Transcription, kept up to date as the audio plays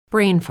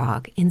brain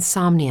fog,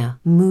 insomnia,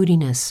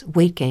 moodiness,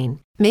 weight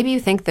gain. Maybe you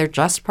think they're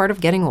just part of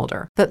getting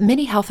older, but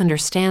MIDI Health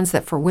understands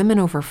that for women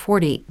over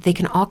 40, they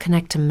can all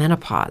connect to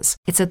menopause.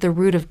 It's at the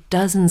root of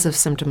dozens of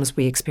symptoms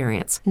we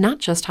experience, not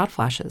just hot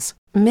flashes.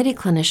 MIDI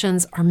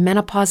clinicians are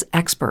menopause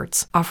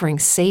experts, offering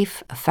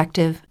safe,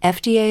 effective,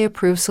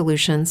 FDA-approved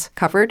solutions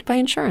covered by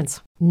insurance.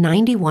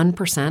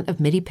 91% of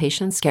MIDI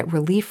patients get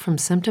relief from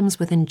symptoms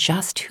within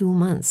just 2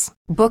 months.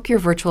 Book your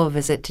virtual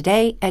visit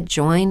today at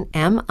joinmidi.com.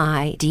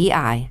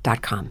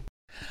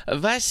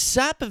 What's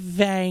up,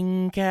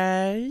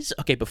 Vankers?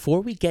 Okay, before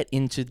we get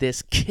into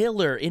this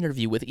killer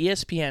interview with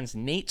ESPN's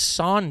Nate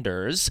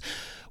Saunders,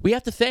 we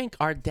have to thank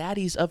our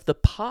daddies of the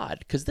pod,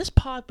 because this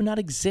pod would not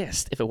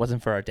exist if it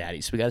wasn't for our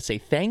daddies. We got to say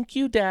thank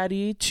you,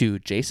 daddy, to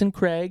Jason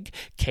Craig,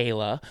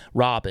 Kayla,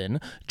 Robin,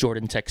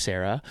 Jordan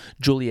Texera,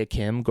 Julia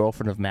Kim,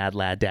 girlfriend of Mad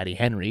Lad Daddy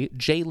Henry,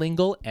 Jay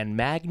Lingle, and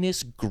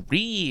Magnus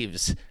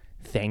Greaves.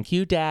 Thank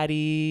you,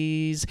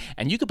 daddies.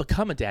 And you can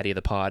become a daddy of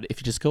the pod if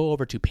you just go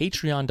over to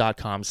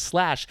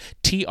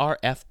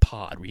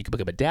patreon.com/TRFpod, where you can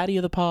become a daddy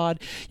of the pod.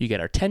 You get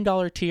our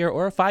 $10 tier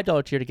or a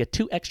 $5 tier to get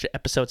 2 extra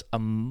episodes a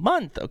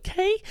month,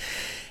 okay?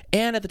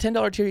 And at the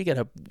 $10 tier, you get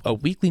a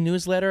weekly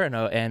newsletter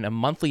and a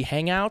monthly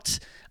hangout.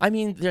 I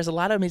mean, there's a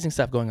lot of amazing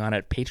stuff going on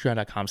at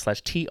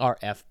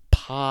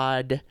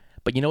patreon.com/TRFpod.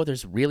 But you know what?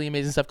 There's really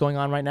amazing stuff going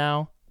on right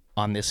now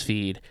on this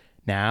feed.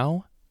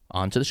 Now,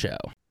 on to the show.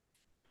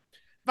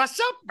 What's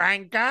up,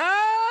 bankers?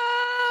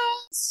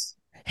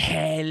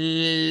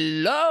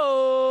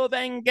 Hello,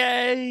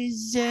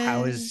 bankers.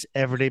 How is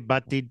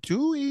everybody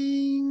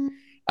doing?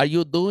 Are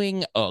you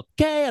doing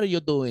okay? Are you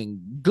doing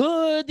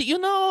good? You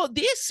know,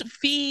 this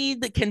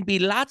feed can be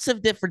lots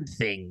of different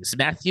things,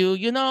 Matthew.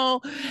 You know,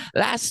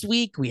 last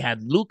week we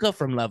had Luca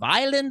from Love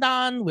Island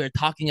on. We're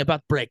talking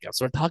about breakups.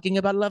 We're talking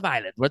about Love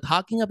Island. We're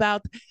talking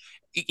about,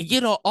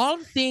 you know,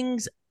 all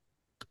things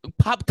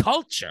pop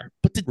culture.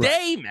 But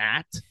today, right,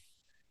 Matt...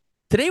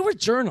 Today we're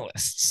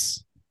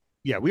journalists.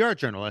 Yeah, we are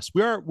journalists.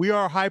 We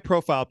are high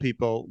profile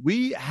people.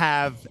 We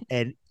have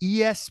an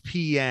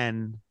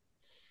ESPN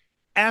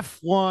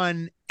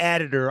F1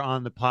 editor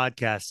on the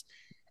podcast.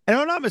 And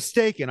if I'm not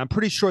mistaken, I'm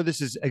pretty sure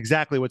this is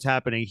exactly what's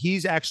happening.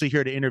 He's actually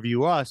here to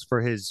interview us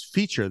for his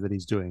feature that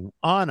he's doing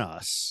on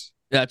us.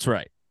 That's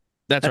right.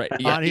 That's right.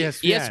 Yeah. On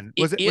ESPN.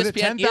 Was it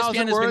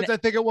 10,000 words? I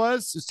think it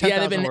was. It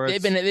 10,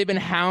 words. They've been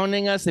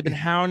hounding us. They've been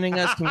hounding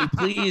us. Can we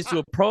please do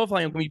a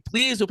profile? Can we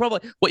please do a profile?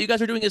 What you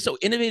guys are doing is so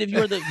innovative.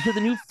 You're the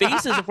new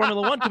faces of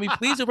Formula One. Can we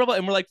please do a profile?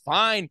 And we're like,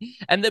 fine.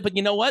 And then, but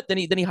you know what? Then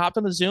he hopped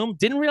on the Zoom.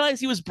 Didn't realize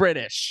he was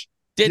British.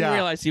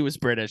 Realize he was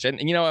British. And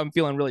you know, I'm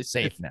feeling really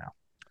safe now.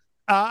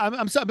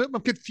 I'm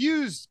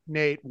confused,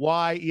 Nate,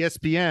 why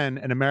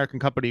ESPN, an American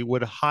company,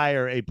 would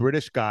hire a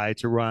British guy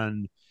to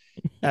run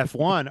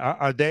F1.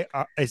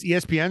 Is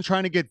ESPN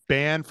trying to get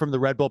banned from the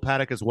Red Bull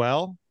paddock as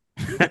well?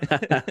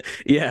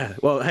 Yeah.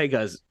 Well, hey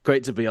guys,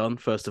 great to be on.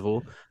 First of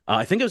all,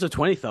 I think it was a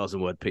 20,000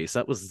 word piece.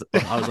 I was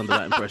under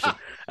that impression.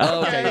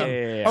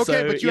 Okay,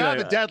 so, but you have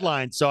a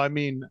deadline, so I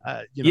mean,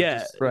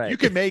 right. You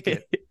can make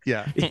it.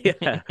 Yeah.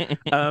 Yeah.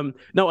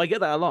 No, I get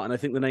that a lot, and I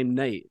think the name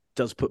Nate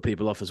does put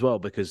people off as well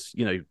because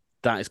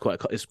that is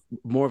it's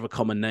more of a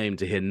common name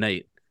to hear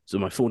Nate. So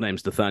my full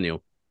name's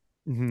Nathaniel.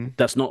 Mm-hmm.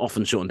 That's not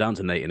often shortened down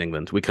to Nate in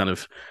England. We kind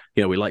of,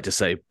 we like to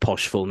say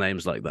posh full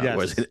names like that. Yes.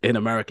 Whereas in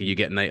America, you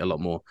get Nate a lot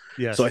more.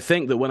 Yes. So I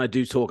think that when I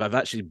do talk, I've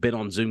actually been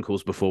on Zoom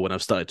calls before when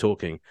I've started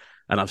talking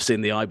and I've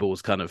seen the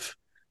eyeballs kind of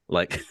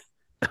like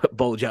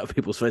bulge out of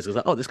people's faces.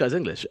 Like, oh, this guy's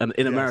English. And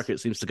in America, it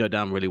seems to go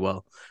down really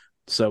well.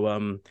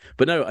 So,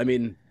 but no, I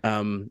mean,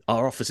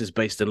 our office is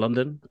based in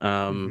London.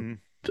 And,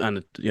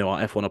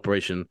 our F1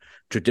 operation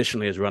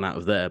traditionally has run out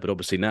of there. But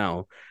obviously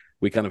now,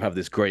 we kind of have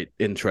this great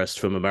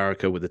interest from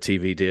America with the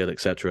TV deal,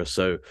 etc.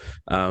 So,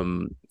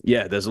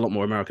 there's a lot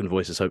more American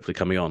voices hopefully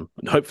coming on.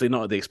 Hopefully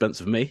not at the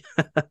expense of me,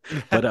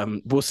 but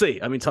we'll see.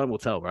 I mean, time will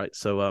tell, right?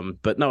 So,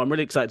 but no, I'm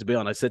really excited to be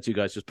on. I said to you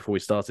guys just before we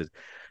started,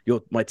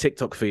 my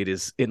TikTok feed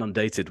is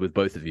inundated with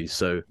both of you,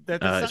 so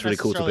it's really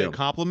cool to be on. A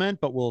compliment,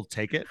 but we'll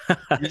take it.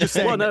 You're just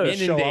saying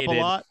show up a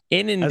lot.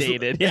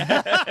 Inundated,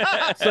 yeah.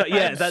 So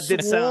that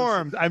did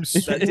sound. I'm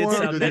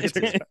swarmed.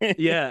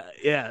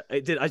 Yeah,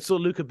 it did. I saw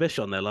Luca Bish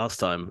on there last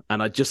time,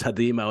 and I just had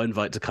the email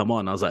invite to come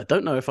on. I was like, I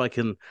don't know if I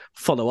can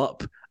follow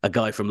up a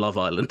guy from Love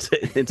Island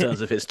in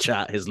terms of his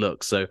chat, his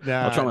look. So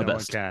I'll try my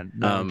best. No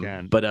one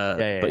can.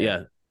 But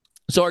yeah.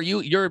 So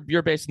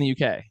you're based in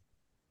the UK?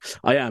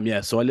 I am,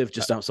 yeah. So I live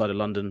just outside of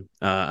London,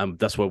 and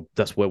that's where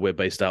we're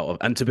based out of.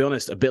 And to be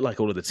honest, a bit like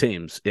all of the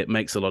teams, it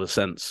makes a lot of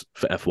sense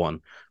for F1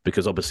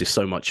 because obviously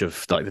so much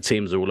of like the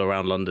teams are all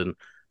around London.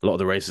 A lot of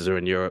the races are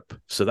in Europe,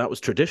 so that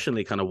was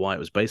traditionally kind of why it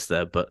was based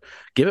there. But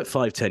give it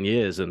 5-10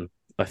 years, and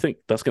I think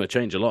that's going to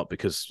change a lot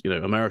because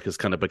America's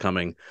kind of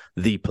becoming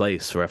the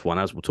place for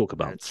F1, as we'll talk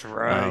about. That's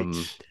right.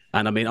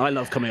 And I mean, I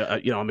love coming.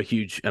 I'm a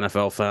huge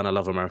NFL fan. I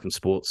love American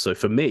sports. So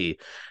for me,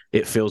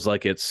 it feels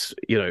like it's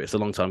a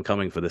long time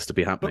coming for this to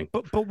be happening.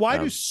 But why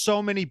do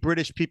so many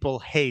British people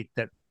hate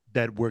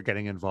that we're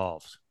getting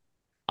involved?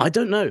 I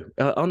don't know.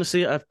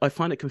 Honestly, I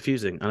find it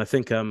confusing. And I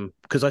think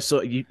because I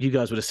saw you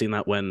guys would have seen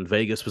that when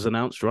Vegas was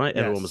announced, right?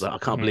 Yes. Everyone was like, I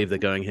can't believe they're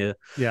going here.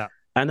 Yeah.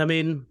 And I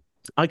mean,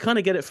 I kind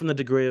of get it from the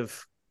degree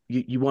of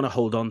you want to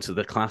hold on to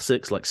the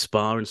classics like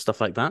Spa and stuff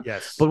like that.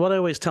 Yes. But what I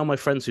always tell my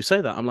friends who say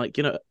that, I'm like,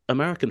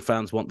 American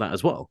fans want that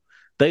as well.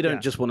 They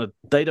don't just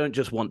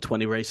want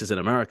 20 races in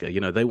America.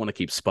 They want to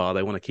keep Spa.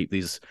 They want to keep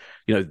these,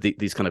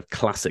 these kind of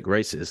classic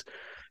races.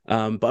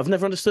 But I've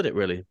never understood it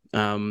really.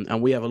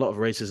 And we have a lot of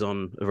races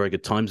on a very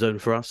good time zone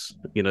for us.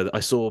 I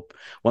saw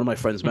one of my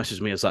friends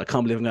message me and said, I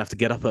can't believe I'm gonna have to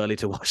get up early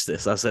to watch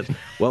this. I said,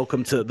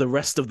 welcome to the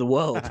rest of the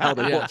world, how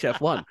they watch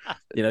F1.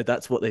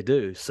 That's what they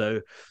do. So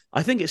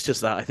I think it's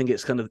just that. I think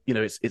it's kind of,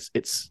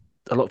 it's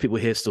a lot of people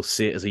here still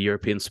see it as a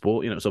European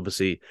sport. It's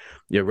obviously,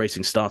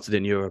 racing started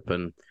in Europe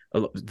and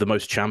the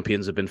most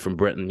champions have been from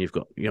Britain. You've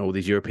got, all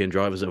these European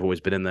drivers that have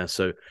always been in there.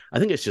 So I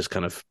think it's just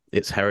kind of,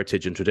 it's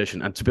heritage and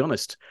tradition. And to be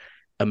honest,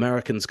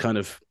 Americans kind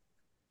of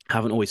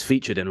haven't always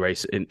featured in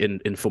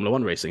Formula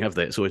One racing, have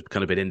they? It's always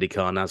kind of been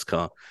IndyCar,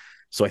 NASCAR.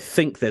 So I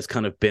think there's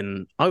kind of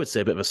been, I would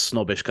say, a bit of a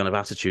snobbish kind of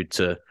attitude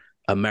to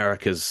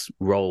America's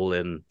role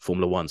in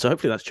Formula One. So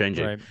hopefully that's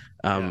changing. Right.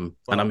 And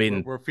I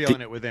mean, we're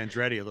feeling it with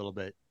Andretti a little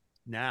bit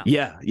now.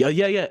 Yeah,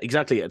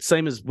 exactly. It's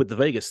same as with the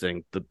Vegas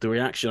thing. The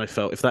reaction I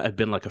felt, if that had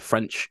been like a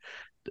French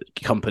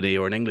company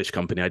or an English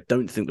company, I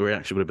don't think the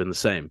reaction would have been the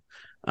same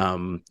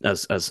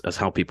as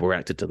how people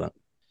reacted to that.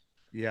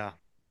 Yeah.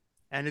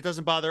 And it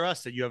doesn't bother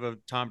us that you have a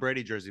Tom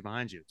Brady jersey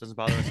behind you. It doesn't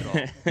bother us at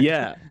all.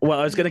 Yeah. Well,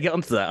 I was going to get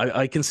onto that.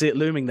 I can see it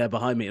looming there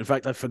behind me. In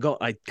fact, I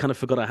kind of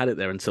forgot I had it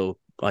there until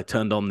I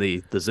turned on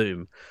the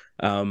Zoom.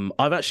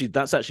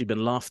 That's actually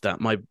been laughed at.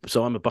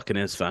 So I'm a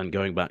Buccaneers fan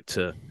going back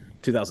to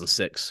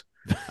 2006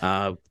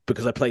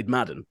 because I played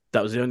Madden.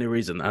 That was the only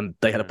reason. And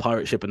they had a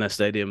pirate ship in their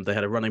stadium. They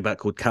had a running back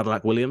called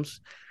Cadillac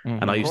Williams.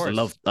 And I used to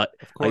love that.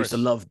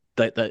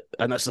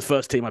 And that's the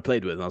first team I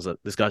played with. And I was like,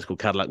 this guy's called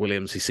Cadillac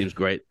Williams. He seems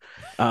great.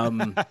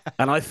 And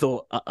I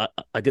thought,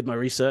 I did my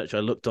research. I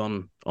looked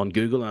on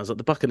Google and I was like,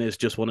 the Buccaneers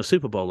just won a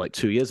Super Bowl like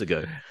 2 years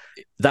ago.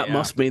 That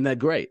must mean they're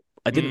great.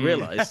 I didn't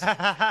realize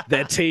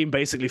their team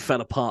basically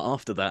fell apart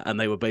after that. And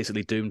they were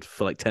basically doomed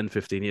for like 10,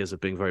 15 years of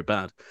being very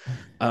bad.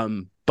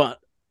 But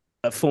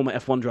a former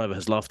F1 driver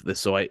has laughed at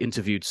this. So I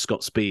interviewed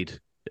Scott Speed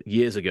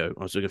years ago.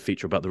 I was doing a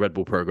feature about the Red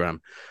Bull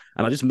program.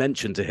 And I just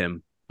mentioned to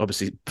him,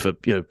 obviously, for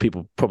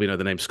people probably know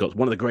the name Scott,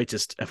 one of the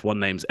greatest F1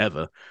 names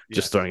ever.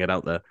 Just throwing it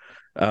out there.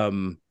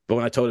 But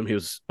when I told him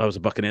I was a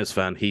Buccaneers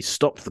fan, he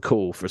stopped the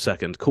call for a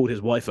second, called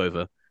his wife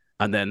over,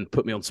 and then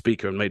put me on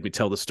speaker and made me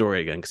tell the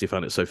story again because he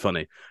found it so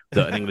funny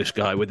that an English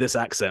guy with this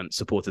accent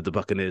supported the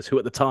Buccaneers, who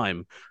at the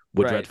time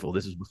were dreadful.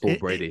 This is before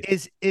Brady.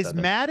 Is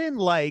Madden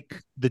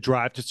like the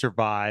Drive to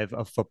Survive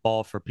of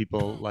football for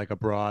people like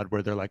abroad,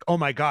 where they're like, oh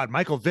my God,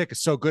 Michael Vick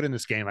is so good in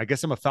this game. I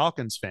guess I'm a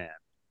Falcons fan.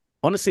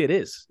 Honestly, it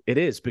is. It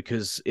is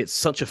because it's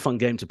such a fun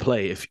game to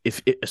play.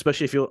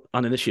 Especially if you're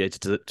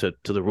uninitiated to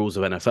the rules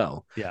of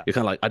NFL, you're kind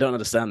of like, I don't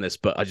understand this,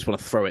 but I just want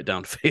to throw it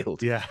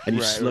downfield. Yeah, and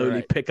you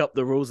slowly pick up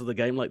the rules of the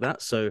game like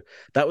that. So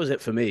that was it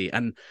for me.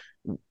 And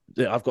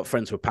I've got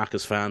friends who are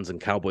Packers fans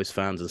and Cowboys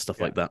fans and stuff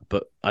like that.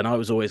 And I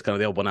was always kind of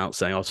the odd one out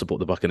saying I'll support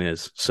the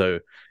Buccaneers. So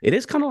it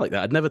is kind of like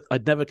that.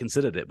 I'd never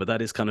considered it, but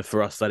that is kind of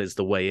for us. That is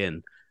the way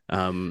in.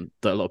 That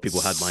a lot of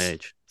people had my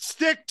age.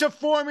 Stick to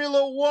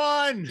Formula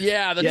One.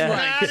 Yeah, that's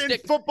right.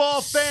 Stick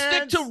football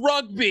fans. Stick to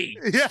rugby.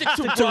 Yeah.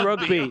 Stick to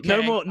rugby.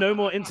 Okay. No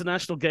more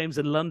international games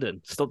in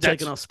London. Stop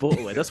taking our sport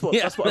away. That's what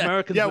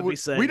Americans would be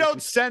saying. We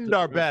don't send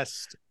our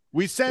best.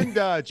 We send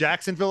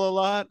Jacksonville a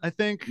lot, I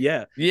think.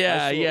 Yeah,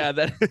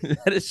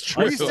 that is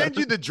true. We send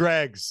you the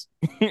dregs.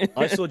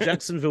 I saw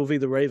Jacksonville v.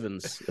 the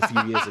Ravens a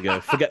few years ago.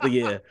 Forget the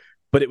year,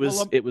 but it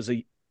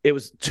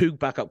was two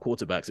backup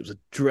quarterbacks. It was a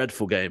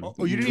dreadful game.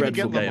 Oh, you didn't even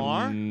get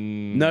Lamar?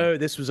 No,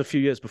 this was a few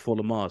years before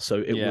Lamar.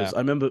 So it was, I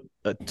remember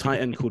a tight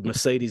end called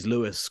Mercedes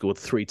Lewis scored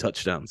 3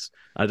 touchdowns.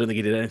 I don't think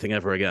he did anything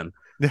ever again.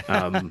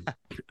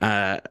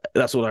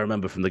 That's all I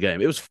remember from the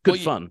game. It was good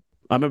fun.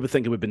 I remember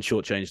thinking we've been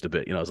shortchanged a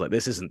bit. I was like,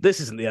 this isn't the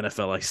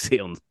NFL I see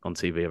on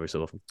TV every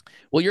so often.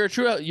 Well, you're a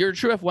true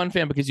F1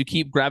 fan because you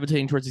keep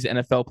gravitating towards these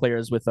NFL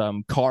players with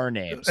car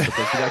names.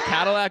 Because we got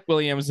Cadillac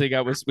Williams, we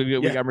got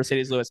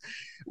Mercedes Lewis.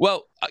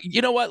 Well,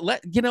 you know what?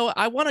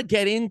 I want to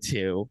get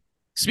into,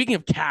 speaking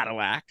of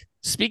Cadillac,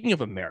 speaking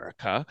of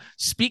America,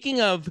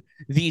 speaking of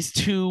these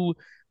two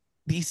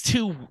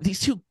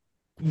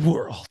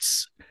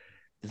worlds,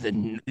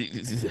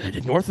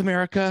 the North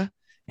America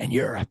and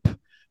Europe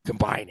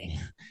combining.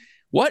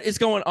 What is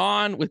going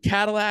on with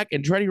Cadillac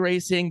and Andretti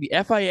Racing, the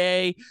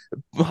FIA,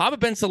 Mohammed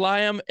Ben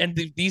Sulayem, and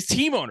these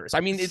team owners? I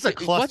mean, it's a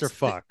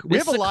clusterfuck. We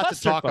have a lot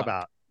to talk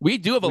about. We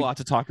do have a lot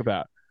to talk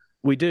about.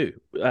 We do.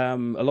 A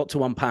lot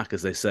to unpack,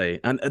 as they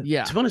say. And to be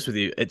honest with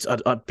you,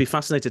 I'd be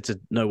fascinated to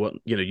know what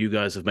you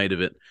guys have made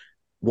of it,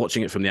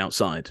 watching it from the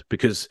outside,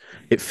 because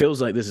it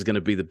feels like this is going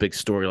to be the big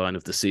storyline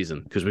of the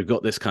season, because we've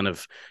got this kind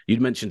of, you'd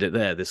mentioned it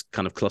there, this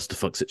kind of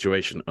clusterfuck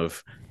situation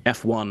of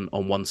F1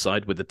 on one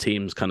side with the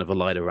teams kind of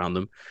allied around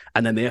them,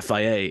 and then the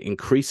FIA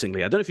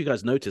increasingly, I don't know if you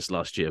guys noticed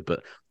last year,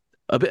 but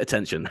a bit of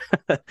tension.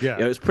 Yeah.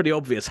 It was pretty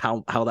obvious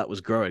how that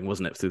was growing,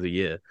 wasn't it, through the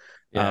year?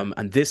 Yeah.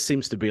 And this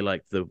seems to be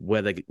like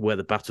where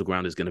the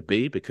battleground is going to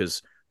be,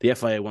 because the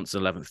FIA wants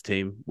an 11th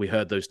team. We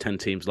heard those 10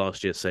 teams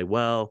last year say,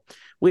 well,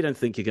 we don't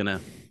think you're going to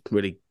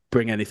really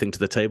bring anything to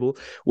the table,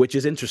 which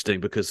is interesting,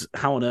 because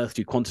how on earth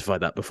do you quantify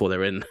that before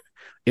they're in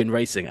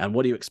racing, and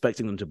what are you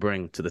expecting them to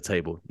bring to the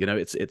table?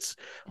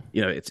 It's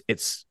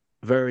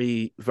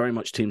very, very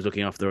much teams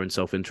looking after their own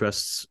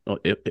self-interests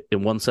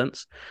in one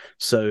sense.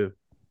 So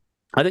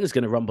I think it's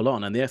going to rumble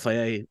on. And the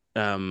FIA,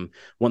 one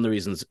of the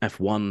reasons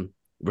F1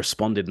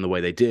 responded in the way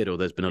they did, or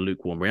there's been a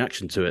lukewarm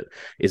reaction to it,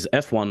 is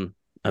F1,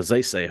 as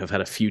they say, have had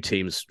a few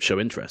teams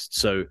show interest.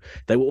 So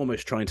they were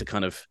almost trying to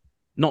kind of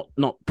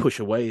not push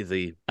away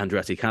the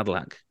Andretti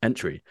Cadillac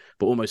entry,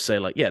 but almost say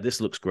like, yeah,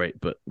 this looks great,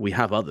 but we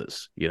have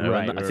others,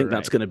 Right, and I think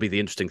that's going to be the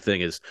interesting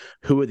thing, is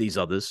who are these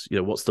others?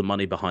 What's the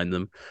money behind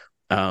them?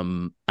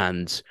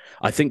 And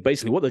I think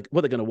basically what they're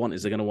going to want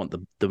is they're going to want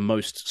the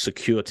most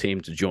secure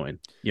team to join,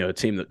 a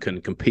team that can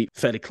compete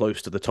fairly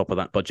close to the top of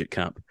that budget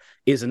cap,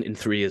 isn't in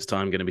 3 years'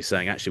 time going to be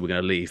saying, actually, we're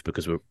going to leave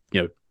because we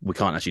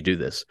can't actually do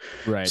this.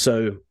 Right.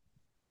 So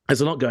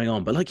there's a lot going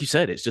on, but like you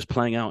said, it's just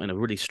playing out in a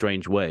really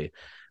strange way.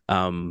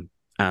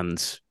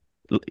 And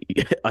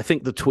I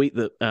think the tweet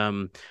that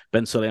Ben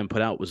Sulayem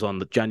put out was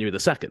on January the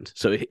 2nd.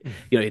 So he'd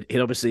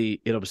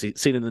obviously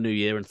seen in the new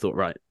year and thought,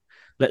 right,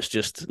 let's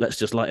just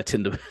light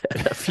a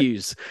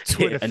fuse.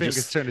 Twitter and fingers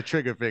just turn to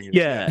trigger fingers.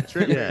 Yeah.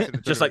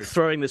 Just Just like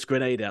throwing this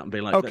grenade out and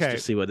being like, Okay. let's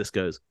just see where this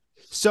goes.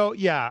 So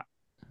F1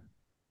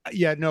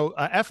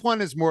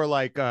 is more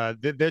like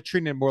they're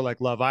treating it more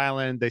like Love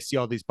Island. They see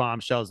all these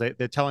bombshells. They're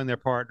telling their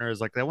partners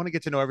like they want to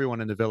get to know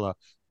everyone in the villa.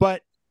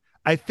 But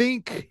I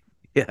think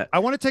I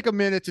want to take a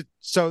minute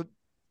I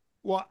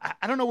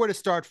don't know where to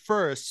start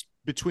first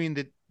between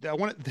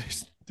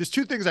there's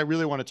two things I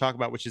really want to talk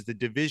about, which is the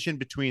division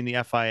between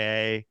the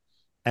FIA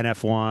and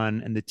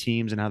F1 and the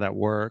teams and how that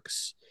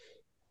works.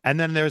 And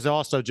then there's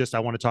also I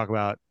want to talk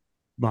about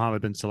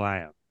Mohammed bin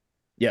Sulayem.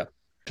 Yeah.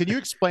 Can you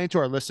explain to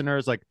our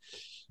listeners, like,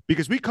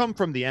 because we come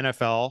from the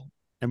NFL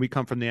and we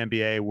come from the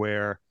NBA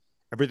where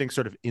everything's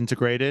sort of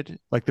integrated.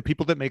 Like the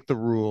people that make the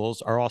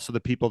rules are also the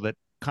people that,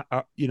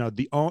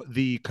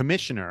 the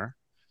commissioner,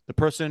 the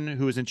person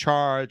who is in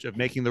charge of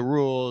making the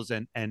rules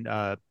and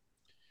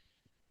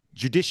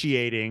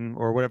judiciating,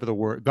 or whatever the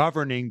word,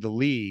 governing the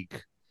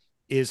league,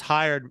 is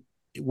hired.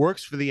 It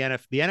works for the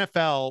NFL. The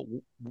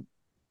NFL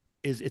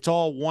it's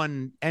all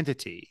one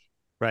entity,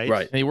 right?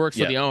 Right. And he works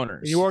for the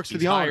owners. He works for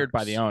the owners. hired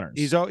by the owners.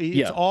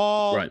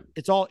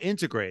 It's all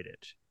integrated.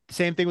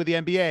 Same thing with the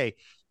NBA.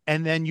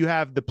 And then you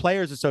have the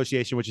Players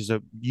Association, which is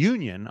a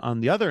union on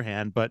the other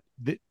hand, but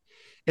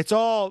it's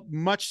all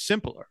much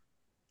simpler.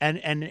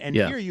 And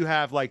here you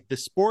have like the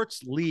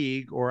sports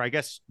league, or I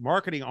guess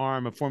marketing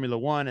arm of Formula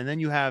One, and then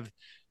you have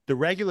the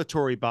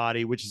regulatory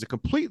body, which is a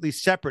completely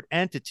separate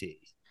entity.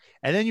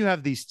 And then you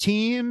have these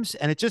teams,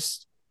 and it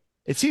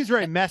seems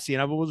very messy.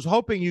 And I was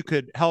hoping you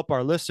could help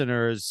our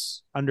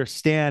listeners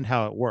understand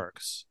how it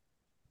works.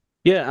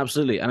 Yeah,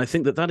 absolutely. And I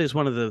think that is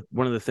one of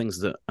the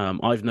things that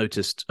I've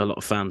noticed a lot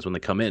of fans when they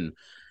come in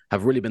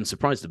have really been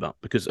surprised about,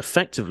 because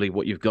effectively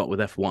what you've got with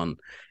F1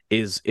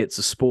 is it's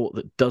a sport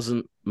that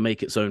doesn't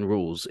make its own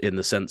rules, in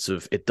the sense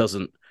of it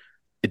doesn't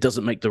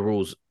make the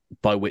rules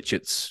by which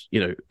it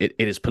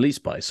is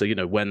policed by. So,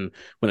 when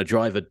a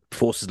driver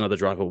forces another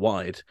driver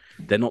wide,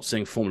 they're not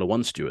seeing Formula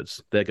One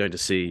stewards. They're going to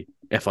see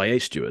FIA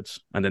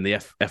stewards. And then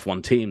the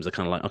F1 teams are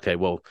kind of like, okay,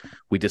 well,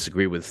 we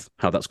disagree with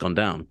how that's gone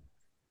down.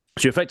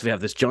 So you effectively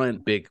have this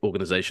giant, big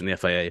organization, the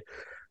FIA,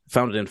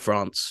 founded in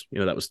France.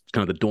 That was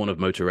kind of the dawn of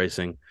motor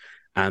racing.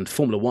 And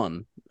Formula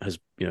One has,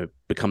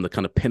 become the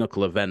kind of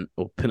pinnacle event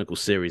or pinnacle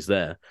series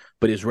there,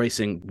 but is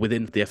racing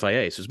within the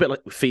FIA. So it's a bit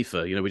like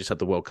FIFA. We just had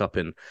the World Cup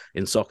in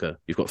soccer.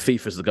 You've got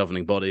FIFA as the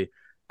governing body,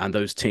 and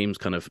those teams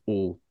kind of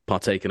all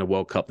partake in a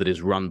World Cup that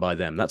is run by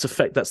them. That's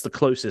the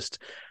closest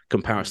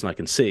comparison I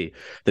can see.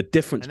 The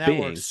difference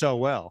being works so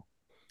well.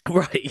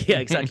 Right, yeah,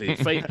 exactly.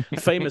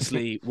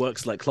 Famously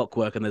works like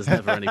clockwork, and there's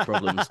never any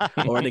problems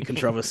or any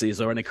controversies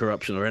or any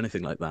corruption or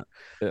anything like that.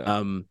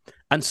 Yeah.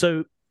 And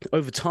so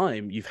over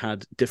time, you've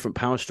had different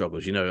power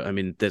struggles.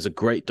 There's a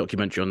great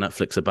documentary on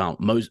Netflix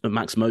about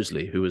Max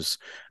Mosley, who was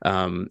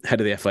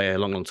head of the FIA a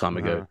long, long time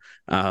ago,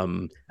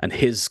 and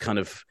his kind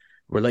of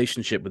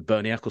relationship with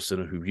Bernie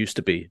Ecclestone, who used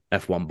to be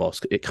F1 boss.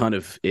 It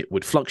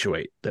would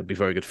fluctuate. They'd be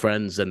very good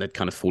friends, and they'd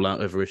kind of fall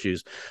out over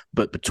issues.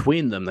 But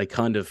between them, they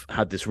kind of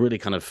had this really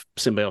kind of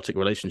symbiotic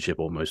relationship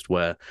almost,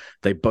 where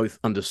they both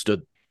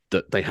understood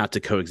that they had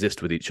to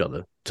coexist with each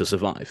other to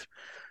survive.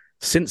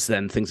 Since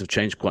then, things have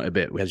changed quite a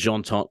bit. We had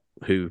Jean Todt,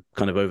 who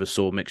kind of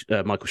oversaw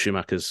Michael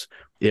Schumacher's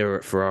era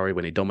at Ferrari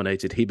when he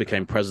dominated. He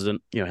became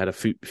president, had a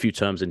few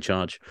terms in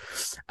charge.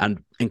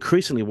 And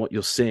increasingly what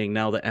you're seeing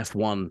now that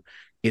F1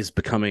 is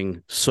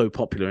becoming so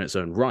popular in its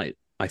own right,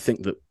 I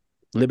think that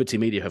Liberty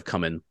Media have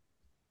come in,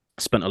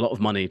 spent a lot of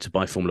money to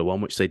buy Formula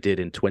One, which they did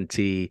in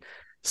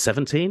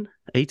 2017,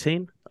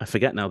 18, I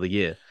forget now the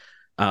year.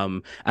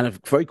 And I've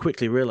very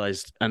quickly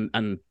realized,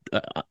 and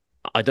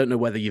I don't know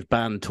whether you've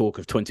banned talk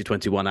of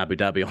 2021 Abu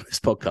Dhabi on this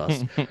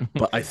podcast,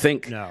 but I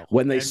think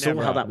when they saw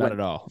how that went at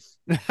all.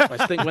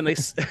 I think when they,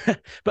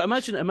 but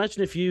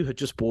imagine if you had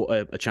just bought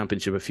a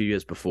championship a few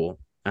years before,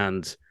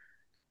 and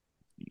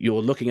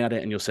you're looking at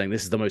it and you're saying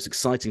this is the most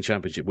exciting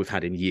championship we've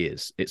had in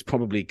years. It's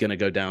probably going to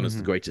go down as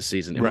the greatest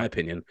season, in my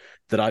opinion,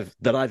 that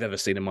I've ever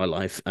seen in my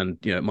life, and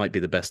it might be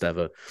the best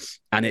ever.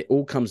 And it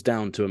all comes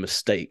down to a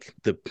mistake.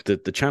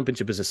 The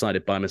championship is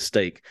decided by a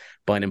mistake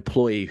by an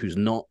employee who's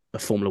not a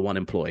Formula One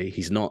employee.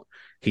 He's not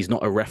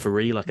a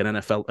referee like an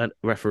NFL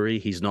referee.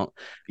 He's not,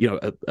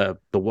 the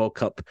World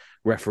Cup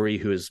referee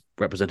who is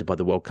represented by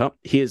the World Cup.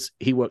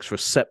 He works for a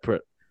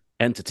separate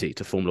entity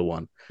to Formula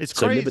One. It's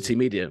so crazy. Liberty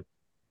Media.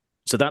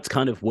 So that's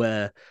kind of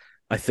where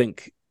I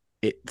think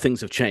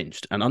things have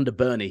changed. And under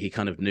Bernie, he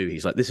kind of knew.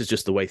 He's like, this is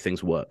just the way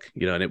things work,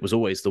 and it was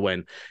always the way.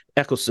 And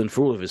Eccleston,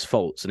 for all of his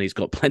faults, and he's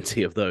got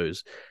plenty of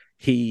those,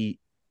 he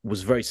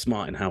was very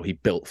smart in how he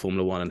built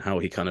Formula One and how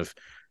he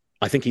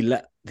I think he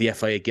let the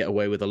FIA get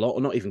away with a lot,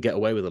 or not even get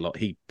away with a lot.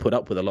 He put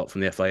up with a lot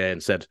from the FIA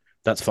and said,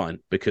 that's fine,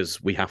 because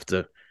we have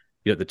to,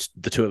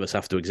 the two of us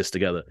have to exist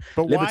together.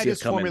 But why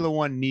does Formula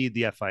One need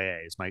the FIA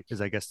is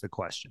I guess the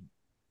question.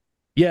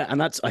 Yeah,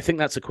 and I think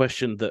that's a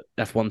question that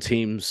F1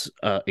 teams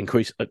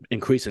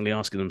increasingly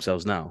asking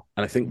themselves now.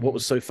 And I think what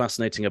was so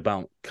fascinating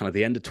about kind of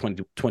the end of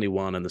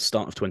 2021 and the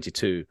start of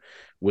 22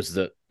 was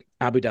that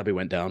Abu Dhabi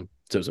went down.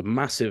 So it was a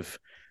massive,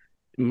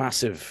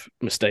 massive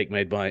mistake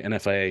made by an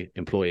FIA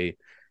employee.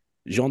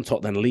 Jean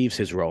Todt then leaves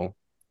his role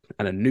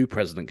and a new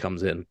president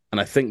comes in.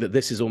 And I think that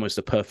this is almost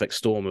a perfect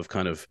storm of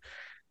kind of,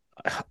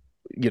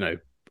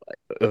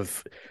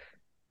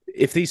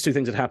 if these two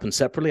things had happened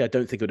separately, I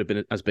don't think it would have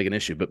been as big an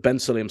issue. But Ben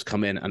Sulayem's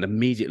come in and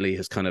immediately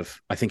has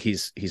I think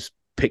he's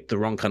picked the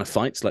wrong kind of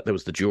fights. Like there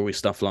was the jewelry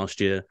stuff last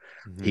year.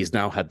 He's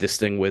now had this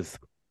thing with,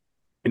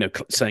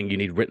 saying you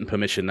need written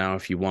permission now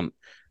if you want,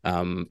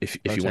 if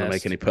you want to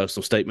make any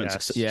personal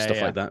statements,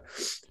 stuff like that.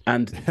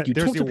 And you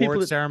there's talk the to people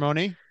award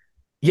ceremony.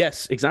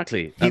 Yes,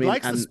 exactly. He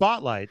likes the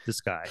spotlight. This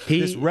guy,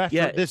 this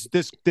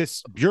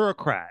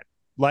bureaucrat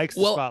likes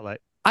the spotlight.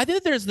 I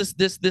think that there's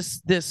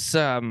this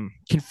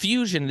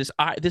confusion,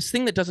 this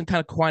thing that doesn't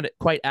kind of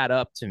quite add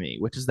up to me,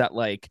 which is that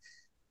an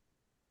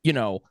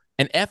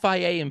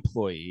FIA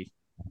employee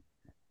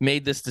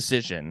made this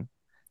decision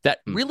that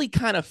really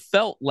kind of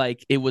felt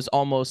like it was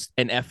almost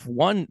an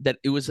F1, that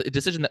it was a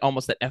decision that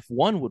almost that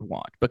F1 would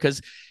want,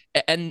 because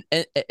and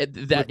that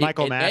with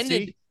Michael Massey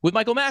ended with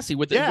Michael Massey,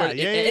 it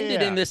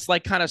ended in this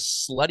kind of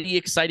slutty,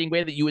 exciting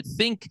way that you would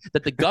think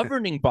that the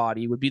governing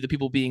body would be the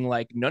people being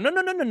like,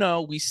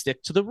 no, we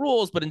stick to the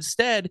rules, but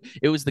instead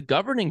it was the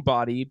governing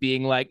body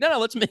being like, no,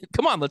 let's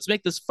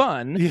make this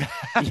fun.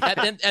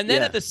 And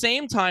then at the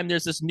same time,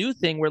 there's this new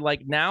thing where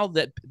now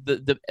that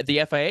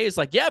the FIA is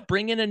like, let's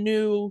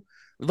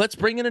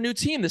bring in a new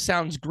team. This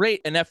sounds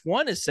great. And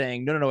F1 is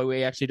saying, no,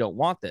 we actually don't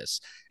want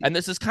this. And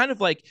this is kind of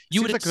like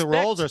you would expect. The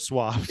roles are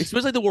swapped. It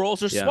feels like the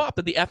roles are swapped,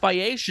 but the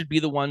FIA should be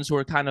the ones who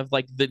are kind of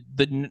like the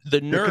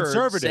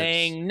nerds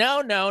saying,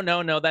 no,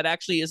 that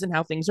actually isn't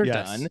how things are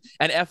done.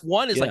 And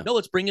F1 is like, no,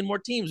 let's bring in more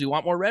teams. We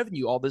want more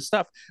revenue, all this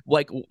stuff.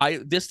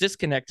 This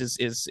disconnect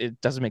is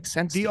it doesn't make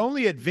sense. The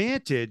only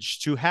advantage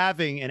to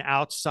having an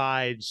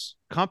outside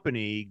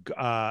company,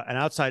 an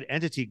outside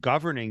entity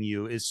governing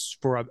you is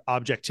for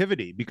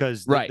objectivity,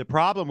 because the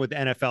problem with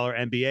NFL or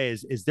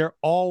NBA is they're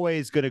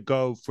always going to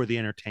go for the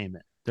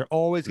entertainment. They're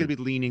always going to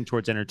be leaning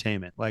towards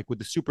entertainment, like with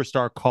the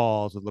superstar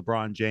calls with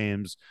LeBron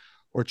James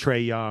or Trey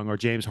Young or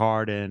James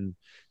Harden,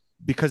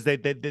 because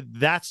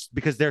that's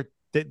because they're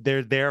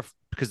there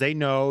because they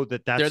know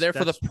that they're there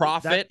for the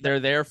profit. They're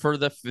there for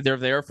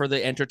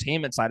the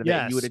entertainment side of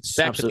it. You would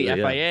expect that the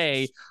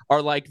FIA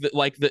are like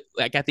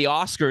at the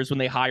Oscars when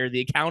they hire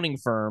the accounting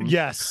firm,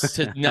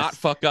 to not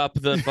fuck up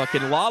the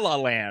fucking La La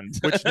Land,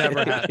 which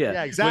never happened.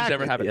 Exactly. Which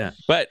never happened.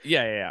 But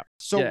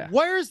So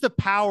where's the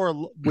power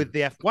with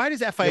the Why does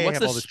FIA what's have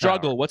this all this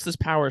struggle? power? What's this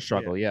power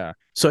struggle?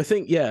 So I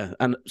think,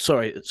 and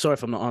sorry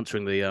if I'm not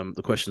answering the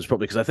questions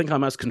properly, because I think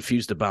I'm as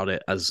confused about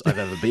it as I've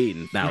ever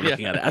been now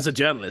looking at it as a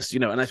journalist,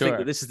 and I think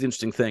that this is the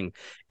interesting thing,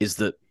 is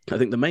that I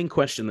think the main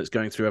question that's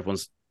going through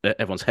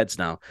everyone's heads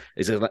now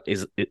is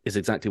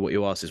exactly what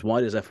you asked, is why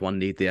does F1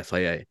 need the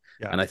FIA?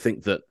 And I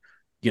think that,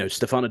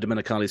 Stefano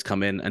Domenicali's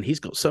come in and he's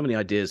got so many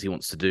ideas he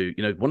wants to do.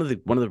 One of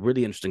the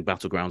really interesting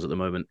battlegrounds at the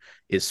moment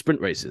is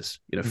sprint races.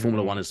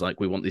 Formula One is like,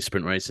 we want these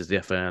sprint races.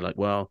 The FIA are like,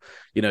 well,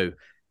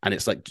 and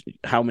it's like,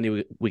 how many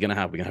are we going to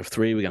have? We're going to have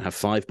 3, we're going to have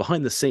 5.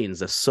 Behind the scenes,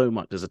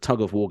 there's a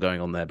tug of war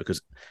going on there,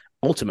 because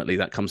ultimately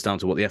that comes down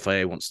to what the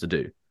FIA wants to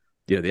do.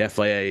 The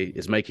FIA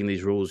is making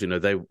these rules. They're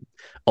the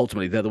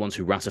ones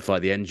who ratify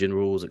the engine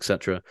rules,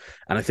 etc.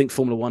 And I think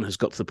Formula One has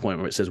got to the point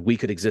where it says we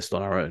could exist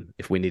on our own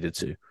if we needed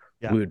to.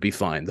 We would be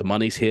fine. The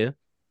money's here.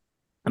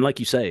 And like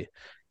you say,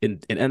 in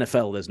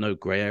NFL, there's no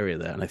gray area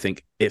there. And I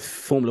think if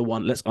Formula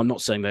One, I'm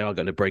not saying they are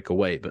going to break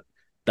away, but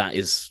that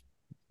is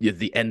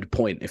the end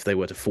point if they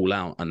were to fall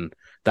out. And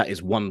that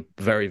is one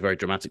very, very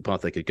dramatic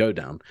path they could go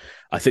down.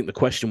 I think the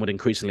question would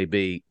increasingly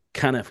be,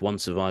 can F1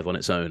 survive on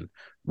its own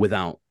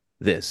without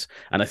this.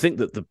 And I think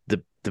that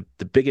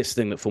the biggest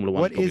thing that Formula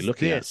One is probably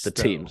looking at the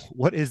teams.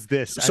 What is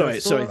this? Sorry, I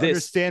still don't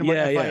understand what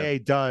yeah, FIA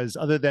does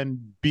other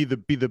than be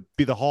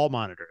the hall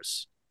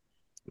monitors.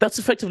 That's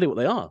effectively what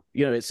they are.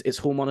 You know, it's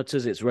hall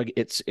monitors,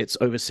 it's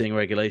overseeing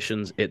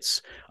regulations.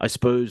 It's, I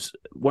suppose,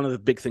 one of the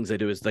big things they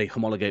do is they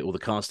homologate all the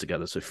cars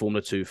together. So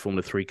Formula 2,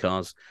 Formula 3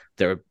 cars,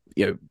 there are,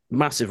 you know,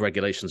 massive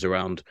regulations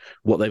around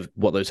what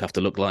those have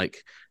to look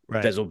like.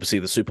 Right. There's obviously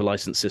the super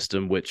license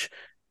system, which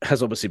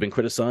has obviously been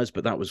criticized,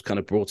 but that was kind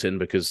of brought in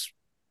because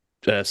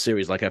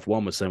series like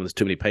F1 was saying there's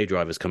too many pay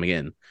drivers coming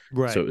in.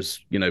 Right. So it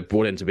was, you know,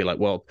 brought in to be like,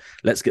 well,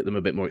 let's get them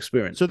a bit more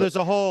experience. So there's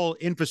a whole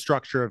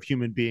infrastructure of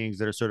human beings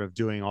that are sort of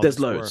doing all there's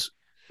this loads.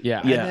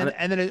 Work. Yeah.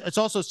 And then it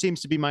also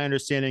seems to be my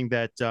understanding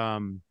that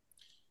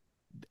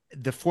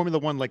the Formula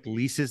One like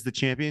leases the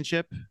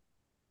championship.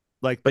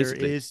 Like there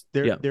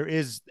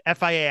is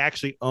FIA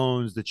actually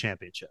owns the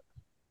championship.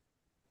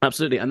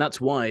 Absolutely, and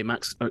that's why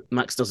Max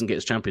doesn't get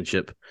his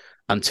championship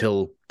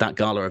until that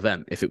gala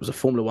event. If it was a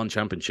Formula One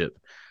championship,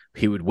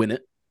 he would win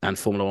it, and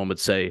Formula One would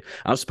say,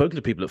 I've spoken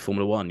to people at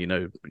Formula One, you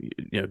know,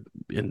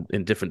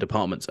 in different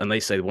departments, and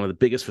they say one of the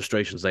biggest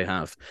frustrations they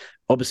have,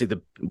 obviously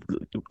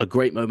a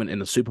great moment in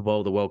the Super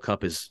Bowl, the World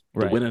Cup, is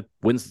the winner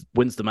wins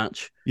the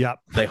match. Yeah,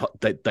 they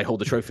hold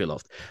the trophy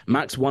aloft.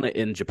 Max won it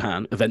in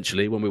Japan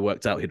eventually when we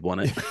worked out he'd won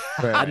it,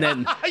 and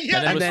then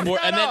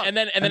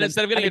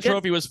instead of getting a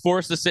trophy, was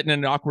forced to sit in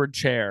an awkward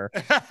chair.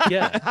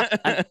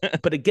 Yeah,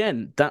 but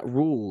again, that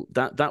rule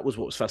that was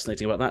what was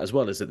fascinating about that as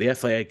well, is that the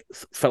FIA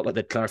felt like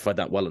they'd clarified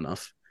that well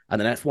enough. And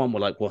then F1 were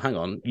like, well, hang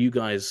on, you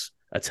guys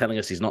are telling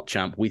us he's not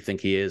champ. We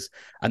think he is.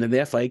 And then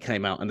the FIA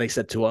came out and they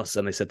said to us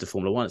and they said to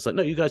Formula One, it's like,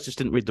 no, you guys just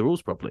didn't read the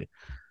rules properly.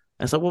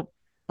 And it's like, well,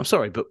 I'm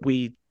sorry, but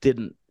we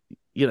didn't,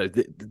 you know,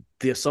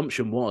 the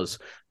assumption was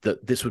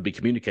that this would be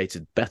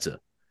communicated better.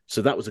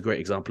 So that was a great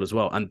example as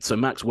well. And so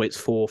Max waits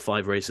 4 or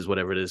 5 races,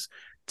 whatever it is,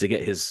 to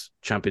get his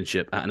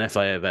championship at an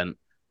FIA event,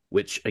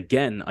 which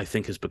again, I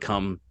think has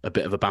become a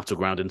bit of a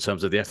battleground in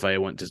terms of the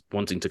FIA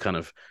wanting to kind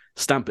of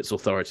stamp its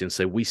authority and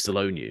say, we still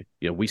own you.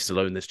 You know, we still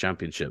own this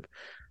championship.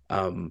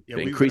 But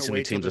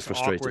increasingly teams are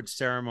frustrated. Awkward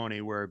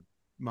ceremony where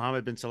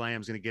Mohammed bin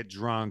Sulayem is going to get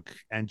drunk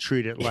and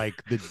treat it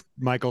like the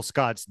Michael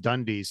Scott's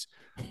Dundies.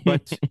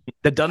 But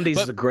the Dundies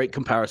is a great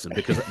comparison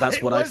because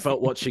that's what I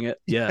felt watching it.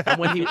 Yeah. And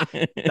when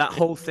that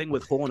whole thing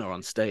with Horner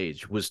on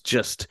stage was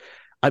just,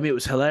 I mean, it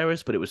was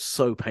hilarious, but it was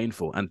so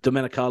painful. And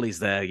Domenicali's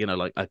there, you know,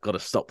 like, I've got to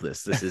stop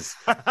this. This is,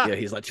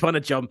 he's like trying to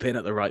jump in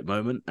at the right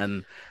moment.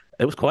 And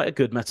it was quite a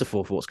good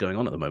metaphor for what's going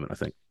on at the moment, I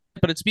think.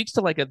 But it speaks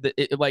to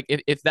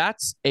if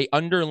that's a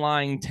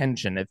underlying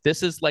tension, if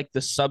this is like the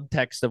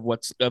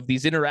subtext of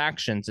these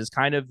interactions is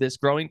kind of this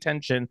growing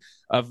tension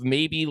of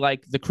maybe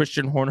like the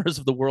Christian Horners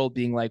of the world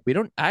being like,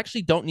 I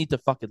actually don't need to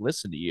fucking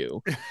listen to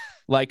you.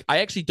 Like,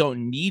 I actually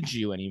don't need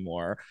you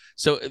anymore.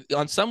 So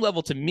on some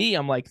level, to me,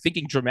 I'm like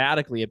thinking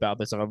dramatically about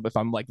this. If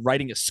I'm like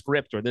writing a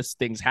script or this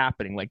thing's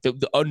happening, like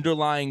the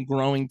underlying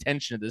growing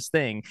tension of this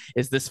thing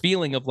is this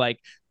feeling of like,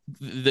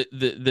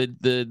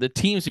 the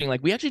teams being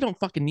like, we actually don't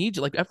fucking need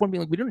you, like F1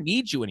 being like, we don't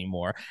need you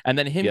anymore, and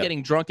then him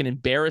getting drunk and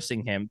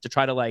embarrassing him to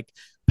try to like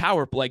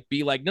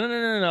be like,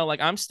 no, like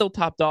I'm still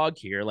top dog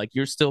here, like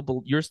you're still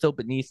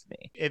beneath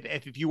me.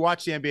 If you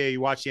watch the NBA, you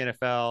watch the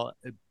NFL,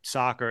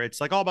 soccer, it's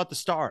like all about the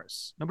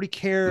stars. Nobody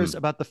cares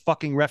about the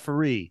fucking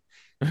referee.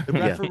 The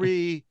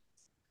referee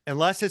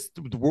unless it's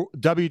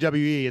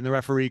WWE and the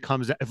referee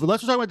comes,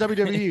 unless we're talking about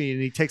WWE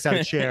and he takes out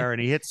a chair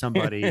and he hits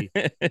somebody,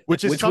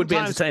 which would be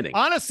entertaining.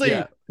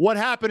 Honestly, what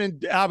happened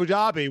in Abu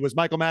Dhabi was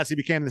Michael Massey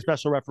became the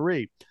special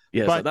referee.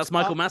 Yeah, so that's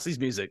Michael Massey's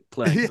music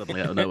playing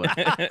suddenly out of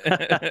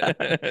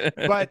nowhere.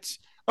 But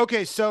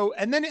okay, so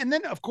and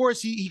then of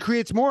course he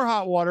creates more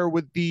hot water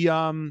with the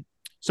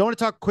so I want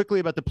to talk quickly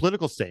about the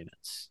political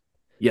statements.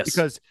 Yes,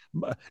 because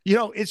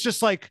it's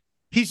just like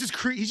he's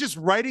just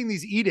writing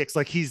these edicts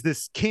like he's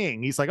this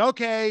king. He's like,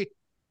 okay.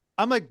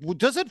 I'm like, well,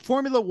 doesn't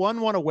Formula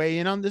One want to weigh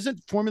in on?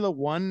 Doesn't Formula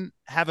One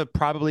have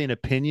probably an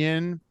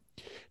opinion?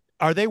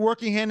 Are they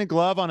working hand in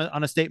glove on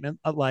a statement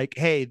of like,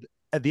 hey,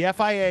 the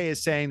FIA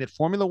is saying that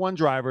Formula One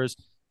drivers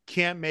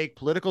can't make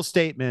political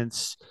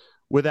statements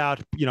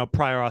without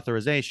prior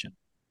authorization?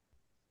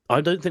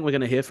 I don't think we're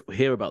going to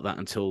hear about that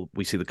until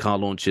we see the car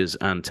launches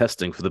and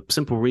testing, for the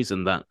simple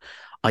reason that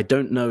I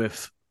don't know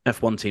if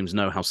F1 teams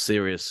know how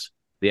serious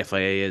the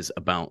FIA is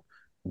about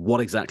what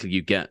exactly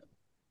you get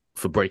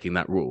for breaking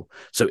that rule.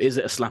 So is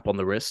it a slap on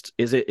the wrist?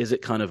 Is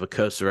it kind of a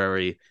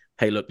cursory,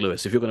 hey, look,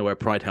 Lewis, if you're going to wear a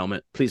Pride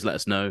helmet, please let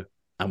us know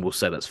and we'll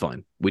say that's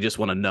fine. We just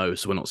want to know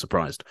so we're not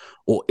surprised.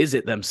 Or is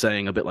it them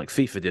saying, a bit like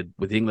FIFA did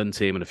with the England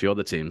team and a few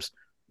other teams,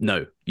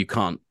 no, you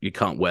can't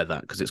wear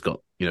that because it's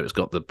got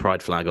the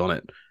Pride flag on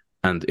it.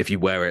 And if you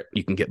wear it,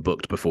 you can get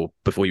booked before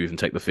you even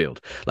take the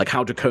field. Like,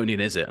 how draconian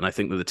is it? And I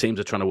think that the teams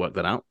are trying to work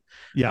that out.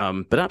 Yeah.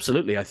 But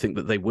absolutely, I think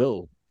that they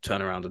will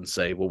turn around and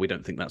say, well, we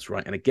don't think that's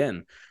right. And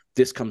again,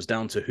 this comes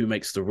down to who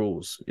makes the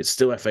rules. It's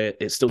still FIA,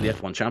 it's still the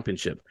F1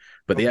 championship,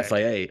 but the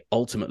FIA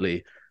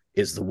ultimately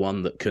is the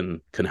one that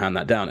can hand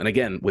that down. And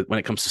again, when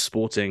it comes to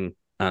sporting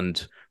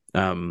and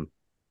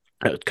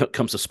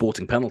comes to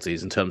sporting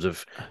penalties in terms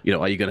of,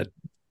 are you going to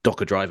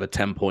dock a driver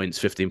 10 points,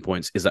 15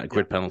 points? Is that a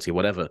grid penalty,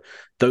 whatever?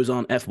 Those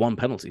aren't F1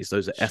 penalties.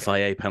 Those are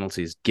FIA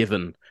penalties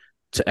given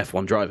to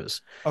F1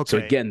 drivers. Okay. So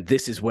again,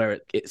 this is where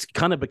it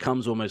kind of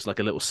becomes almost like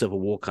a little civil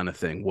war kind of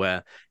thing,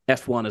 where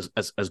F1,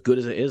 as good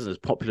as it is, as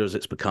popular as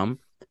it's become,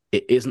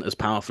 it isn't as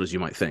powerful as you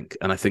might think.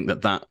 And I think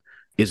that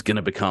is going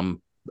to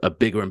become a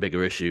bigger and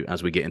bigger issue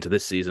as we get into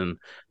this season,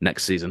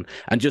 next season.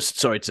 And just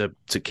sorry to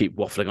keep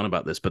waffling on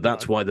about this, but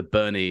that's why the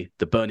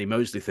Bernie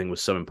Mosley thing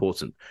was so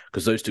important,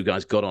 because those two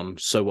guys got on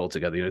so well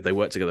together. They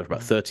worked together for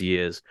about 30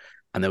 years,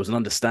 and there was an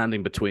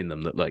understanding between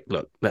them that, like,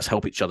 look, let's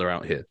help each other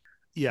out here.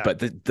 Yeah. But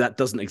that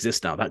doesn't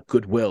exist now. That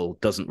goodwill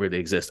doesn't really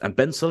exist. And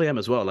Ben Sulayem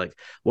as well, like,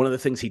 one of the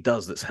things he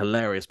does that's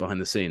hilarious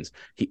behind the scenes,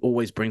 he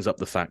always brings up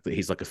the fact that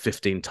he's like a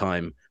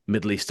 15-time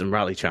Middle Eastern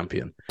rally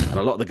champion. And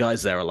a lot of the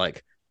guys there are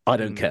like, I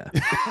don't care.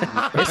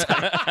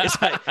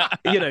 it's like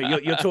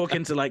you're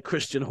talking to like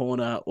Christian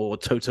Horner or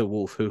Toto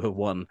Wolff, who have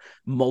won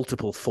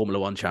multiple Formula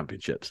One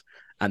championships,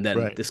 and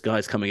then this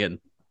guy's coming in.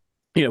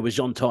 With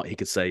Jean Todt, he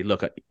could say,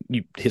 look,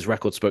 his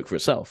record spoke for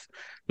itself.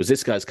 Was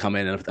this guy's come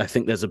in, and I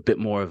think there's a bit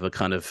more of a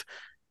kind of,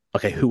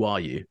 okay, who are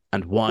you,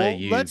 and why are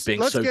you being so draconian?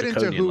 Let's get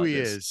into who he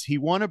is. He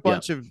won a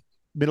bunch of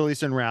Middle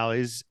Eastern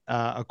rallies,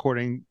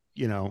 according,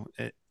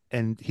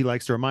 and he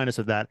likes to remind us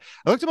of that.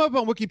 I looked him up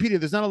on Wikipedia.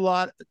 There's not a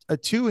lot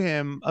to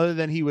him other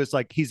than he's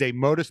a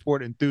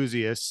motorsport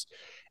enthusiast,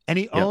 and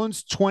he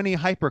owns 20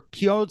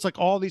 he owns like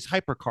all these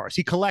hypercars.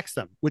 He collects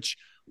them, which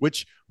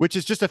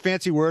is just a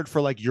fancy word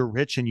for like you're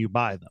rich and you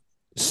buy them.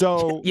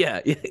 So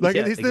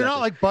exactly. They're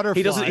not like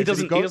butterflies. He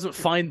doesn't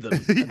find them.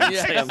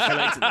 Say I'm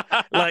collecting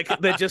them. Like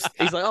they're just.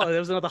 He's like, oh, there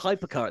was another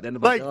hypercar at the end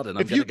of my garden.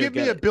 If you give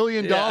me $1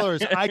 billion,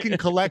 I can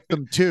collect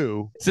them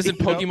too. This isn't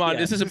Pokemon.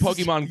 This isn't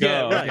Pokemon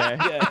Go.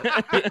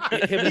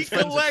 He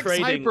collects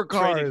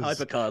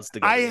hypercars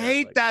together. I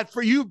hate that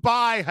for you.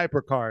 Buy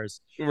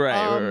hypercars.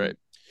 Right.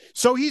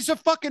 So he's a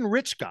fucking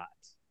rich guy.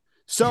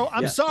 So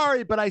I'm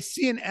sorry, but I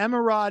see an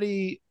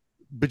Emirati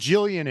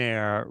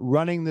bajillionaire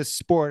running this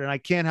sport, and I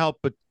can't help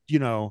but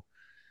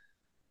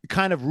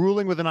kind of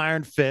ruling with an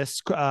iron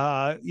fist,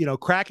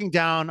 cracking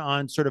down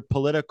on sort of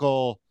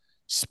political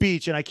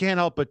speech. And I can't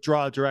help but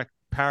draw a direct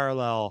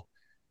parallel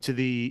to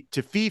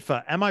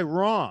FIFA. Am I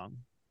wrong?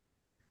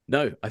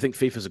 No, I think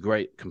FIFA is a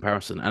great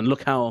comparison. And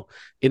look how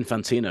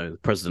Infantino, the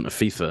president of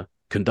FIFA,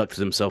 conducted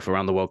himself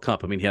around the World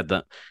Cup. I mean, he had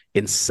that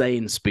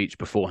insane speech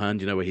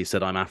beforehand, where he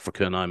said, I'm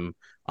African, I'm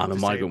a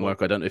migrant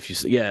worker. I don't know if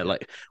you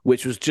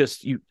which was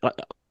just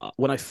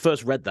when I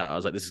first read that, I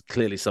was like, this is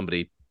clearly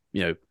somebody,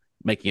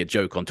 making a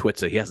joke on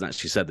Twitter. He hasn't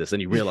actually said this.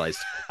 And you realize,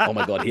 oh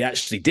my God, he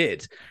actually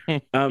did.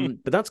 But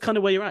that's kind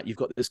of where you're at. You've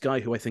got this guy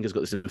who I think has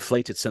got this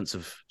inflated sense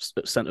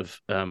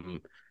of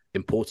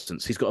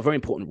importance. He's got a very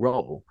important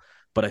role,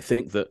 but I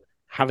think that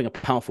having a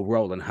powerful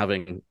role and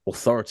having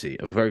authority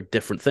are very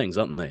different things,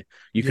 aren't they?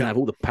 You can have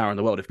all the power in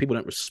the world. If people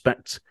don't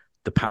respect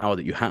the power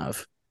that you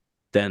have,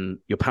 then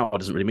your power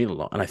doesn't really mean a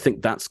lot. And I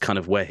think that's kind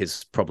of where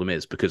his problem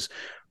is, because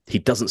he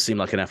doesn't seem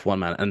like an F1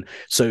 man. And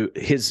so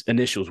his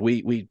initials,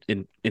 we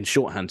in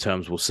shorthand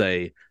terms will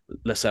say,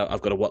 let's say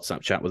I've got a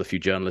WhatsApp chat with a few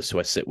journalists who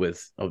I sit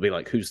with. I'll be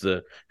like, who's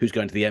going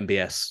to the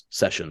MBS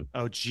session?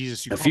 Oh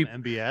Jesus, you call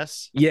him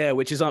MBS? Yeah,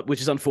 which is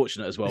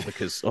unfortunate as well,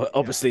 because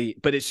obviously,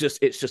 but it's just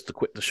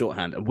the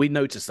shorthand. And we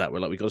noticed that. We're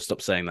like, we've got to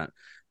stop saying that.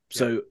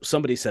 So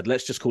somebody said,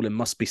 let's just call him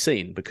Must Be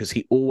Seen, because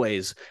he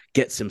always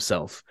gets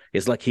himself.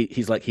 It's like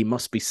he's like he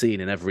must be seen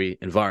in every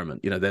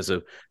environment. There's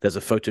a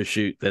photo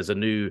shoot, there's a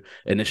new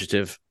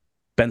initiative.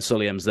 Ben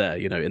Sulayem's there,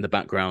 in the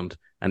background,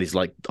 and he's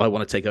like, I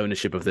want to take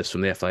ownership of this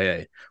from the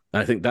FIA.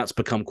 And I think that's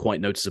become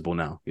quite noticeable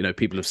now.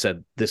 People have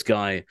said this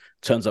guy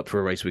turns up for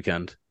a race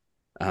weekend.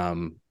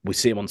 We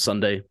see him on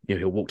Sunday.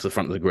 He'll walk to the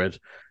front of the grid,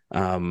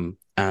 and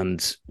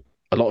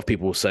a lot of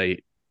people will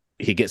say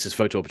he gets his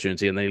photo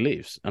opportunity and then he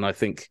leaves. And I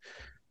think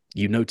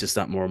you notice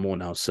that more and more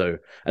now. So,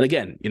 and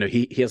again,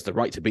 he has the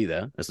right to be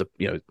there as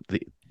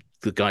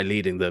the guy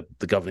leading the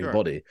governing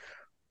body.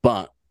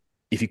 But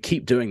if you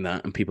keep doing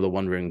that and people are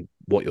wondering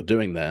what you're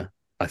doing there,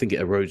 I think it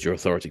erodes your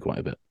authority quite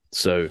a bit.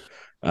 So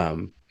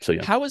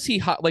yeah. How is he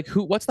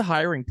what's the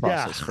hiring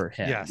process for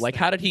him? Yes. Like,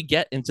 how did he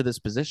get into this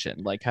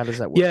position? Like, how does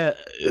that work? Yeah,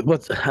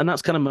 and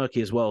that's kind of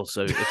murky as well.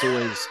 So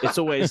it's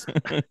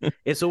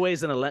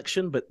always an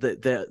election, but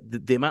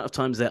the amount of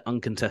times they're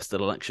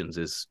uncontested elections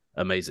is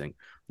amazing.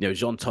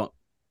 Jean Todt,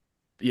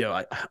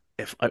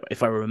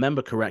 if I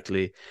remember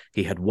correctly,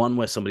 he had one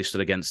where somebody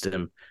stood against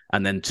him,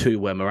 and then two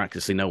where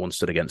miraculously no one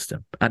stood against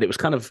him. And it was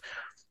kind of,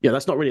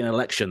 that's not really an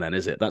election then,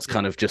 is it? That's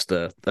kind of just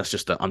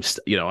I'm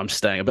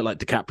staying, a bit like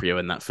DiCaprio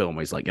in that film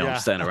where he's like, I'm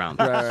staying around.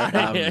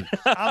 Right.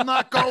 I'm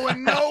not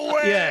going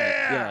nowhere.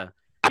 Yeah.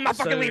 I'm not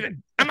fucking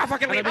leaving. I'm not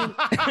fucking leaving.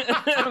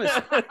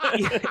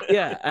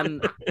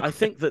 And I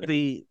think that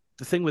the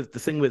thing with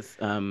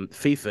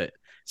FIFA,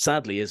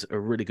 sadly, is a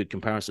really good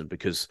comparison,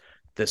 because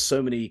there's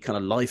so many kind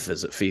of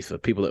lifers at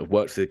FIFA, people that have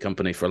worked for the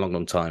company for a long,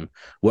 long time,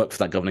 worked for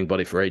that governing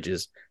body for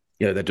ages.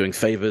 They're doing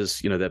favors.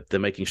 They're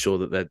making sure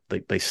that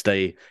they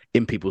stay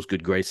in people's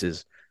good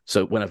graces.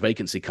 So when a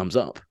vacancy comes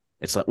up,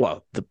 It's like,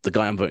 well, the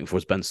guy I'm voting for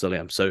is Ben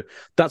Sulayem. So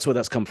that's where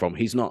that's come from.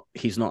 He's not,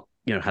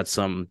 had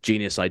some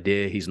genius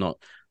idea. He's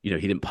not, he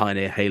didn't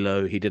pioneer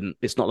Halo.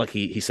 It's not like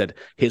he said,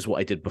 here's what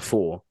I did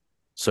before,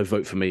 so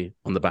vote for me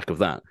on the back of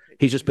that.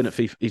 He's just been at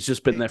FIFA. He's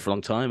just been there for a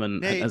long time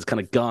and has kind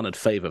of garnered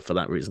favor for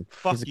that reason.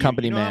 He's a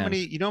company man.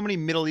 You know how many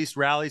Middle East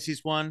rallies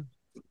he's won?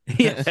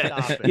 Yeah,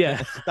 Stop it.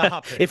 Yeah.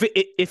 Stop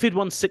it. If he'd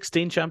won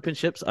 16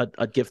 championships,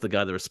 I'd give the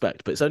guy the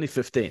respect. But it's only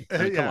 15. I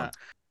mean, come on.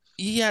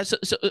 Yeah. So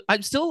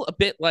I'm still a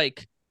bit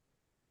like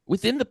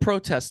within the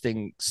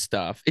protesting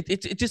stuff.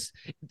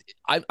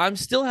 I'm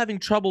still having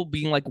trouble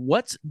being like,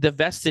 what's the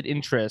vested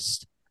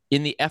interest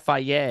in the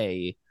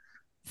FIA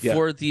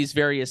for these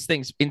various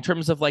things in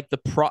terms of like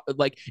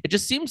it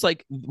just seems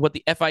like what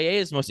the FIA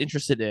is most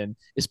interested in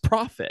is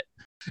profit.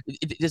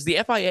 Does the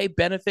FIA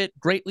benefit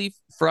greatly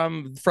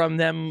from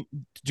them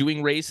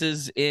doing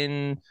races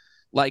in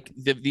like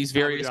these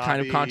various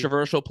kind of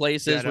controversial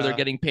places where they're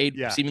getting paid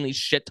seemingly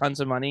shit tons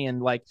of money and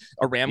like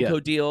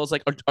Aramco deals?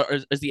 Like,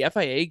 is the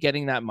FIA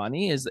getting that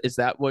money? Is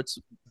that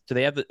do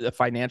they have a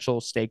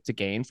financial stake to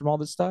gain from all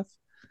this stuff?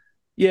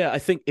 Yeah, I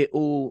think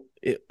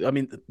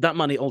that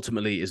money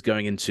ultimately is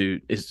going into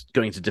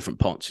different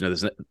pots.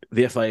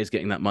 The FIA is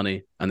getting that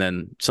money, and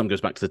then some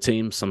goes back to the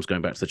team, some's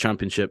going back to the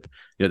championship.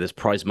 There's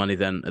prize money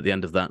then at the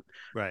end of that.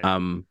 Right.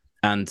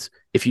 And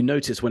if you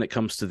notice when it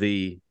comes to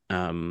the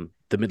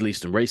Middle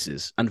Eastern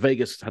races, and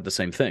Vegas had the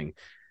same thing.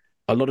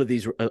 A lot of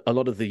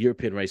the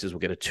European races will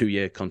get a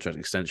 2-year contract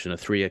extension, a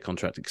 3-year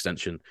contract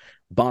extension.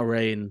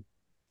 Bahrain,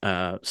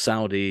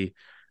 Saudi,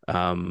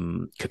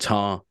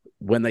 Qatar.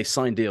 When they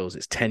sign deals,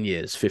 it's 10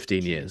 years,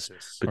 15 years,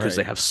 because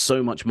they have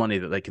so much money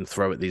that they can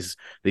throw at these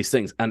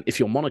things. And if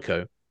you're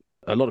Monaco,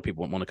 a lot of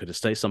people want Monaco to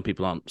stay. Some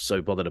people aren't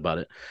so bothered about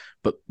it.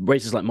 But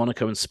races like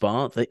Monaco and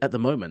Spa, at the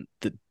moment,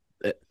 the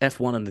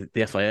F1 and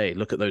the FIA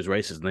look at those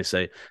races and they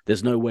say,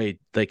 there's no way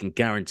they can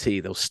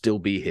guarantee they'll still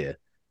be here,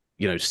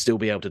 still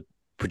be able to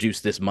produce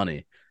this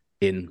money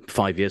in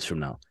 5 years from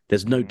now.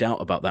 There's no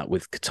doubt about that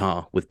with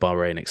Qatar, with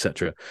Bahrain,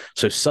 etc.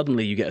 So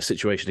suddenly you get a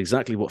situation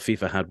exactly what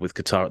FIFA had with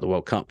Qatar at the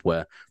World Cup,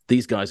 where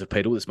these guys have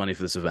paid all this money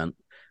for this event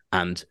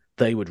and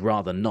they would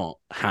rather not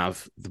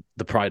have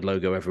the Pride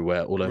logo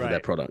everywhere, all over their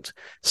product.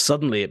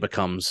 Suddenly it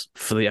becomes,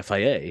 for the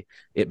FIA,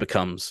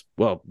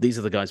 well, these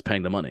are the guys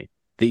paying the money.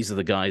 These are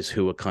the guys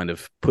who are kind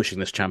of pushing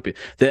this champion.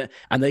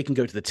 And they can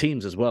go to the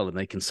teams as well and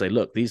they can say,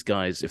 look,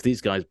 if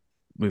these guys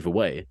move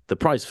away, the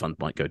prize fund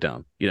might go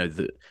down.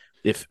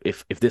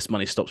 If this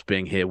money stops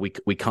being here,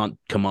 we can't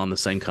command the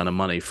same kind of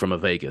money from a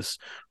Vegas,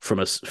 from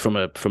a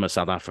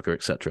South Africa,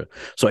 etc.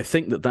 So I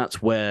think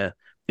that's where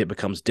it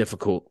becomes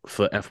difficult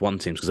for F1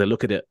 teams, because they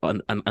look at it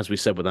and as we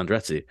said with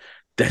Andretti,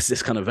 there's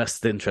this kind of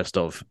vested interest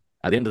of,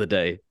 at the end of the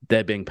day,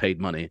 they're being paid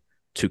money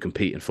to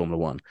compete in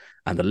Formula One,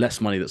 and the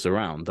less money that's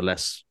around, the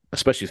less,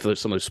 especially for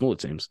some of those smaller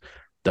teams,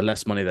 the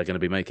less money they're going to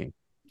be making.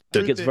 So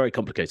it gets very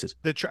complicated.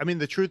 The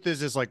truth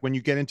is like when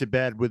you get into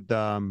bed with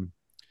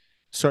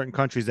certain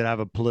countries that have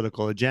a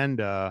political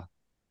agenda,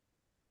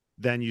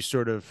 then you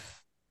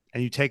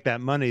and you take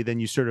that money, then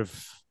you sort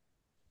of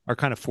are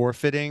kind of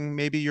forfeiting,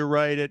 maybe you're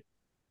right, at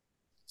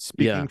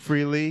speaking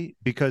freely,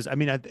 because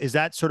is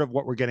that sort of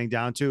what we're getting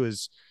down to?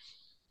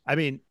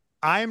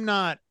 I'm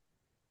not,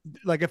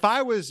 like, if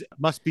I was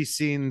Must Be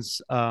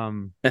Seen's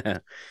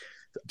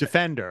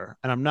defender,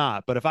 and I'm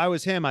not, but if I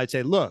was him, I'd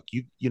say, look,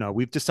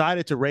 we've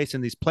decided to race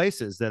in these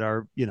places that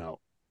are,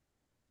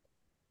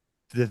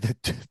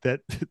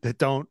 that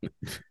don't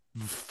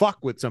fuck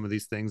with some of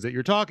these things that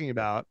you're talking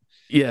about.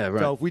 Yeah, right.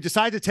 So if we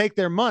decide to take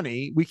their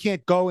money, we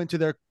can't go into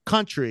their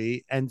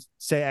country and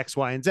say X,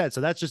 Y, and Z.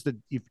 So that's just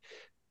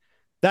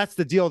that's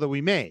the deal that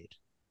we made.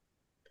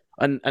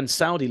 And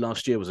Saudi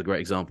last year was a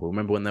great example.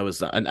 Remember when there was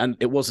that, and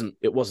it wasn't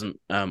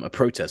a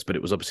protest, but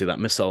it was obviously that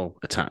missile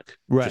attack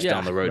just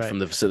down the road from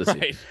the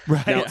facility.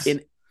 Right. Now,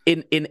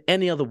 in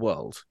any other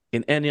world,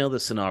 in any other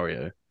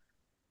scenario,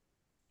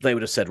 they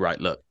would have said,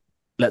 right, look,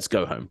 let's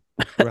go home.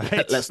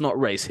 Right. Let's not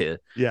race here.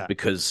 Yeah.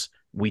 Because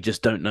we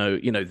just don't know,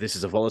 this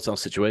is a volatile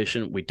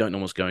situation. We don't know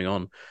what's going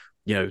on.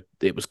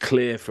 It was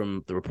clear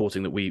from the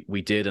reporting that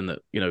we did, and that,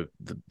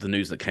 the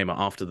news that came out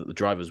after, that the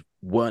drivers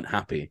weren't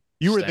happy.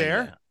 You were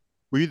there?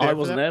 Were you there? I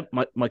wasn't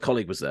there. My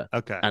colleague was there.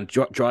 Okay. And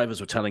drivers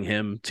were telling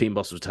him, team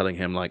bosses were telling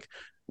him, like,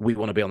 we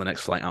want to be on the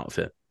next flight out of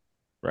here.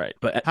 Right.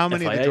 But how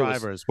many of the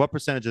drivers? What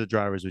percentage of the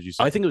drivers would you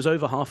say? I think it was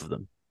over half of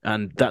them.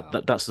 And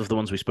that's the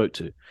ones we spoke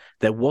to.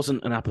 There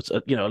wasn't an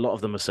appetite. A lot of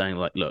them are saying,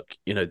 like, look,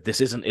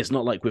 it's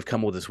not like we've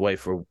come all this way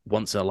for a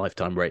once in a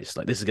lifetime race.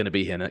 Like, this is going to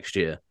be here next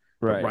year.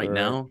 Right.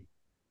 Now,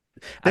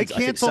 they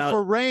cancel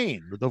for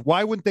rain.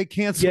 Why wouldn't they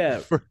cancel?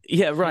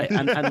 Yeah, right.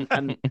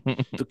 And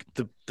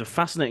the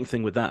fascinating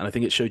thing with that, and I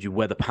think it showed you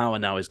where the power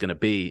now is going to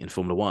be in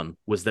Formula One,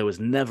 was there was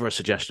never a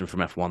suggestion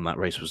from F1 that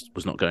race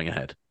was not going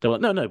ahead. They were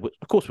like, no,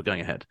 of course we're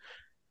going ahead.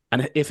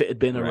 And if it had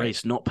been a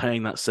race not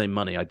paying that same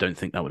money, I don't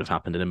think that would have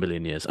happened in a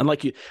million years. And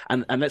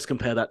and let's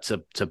compare that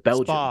to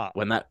Belgium, Spa.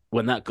 when that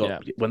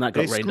got they rained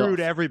off. Screwed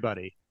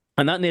everybody.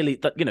 And that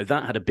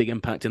that had a big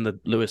impact in the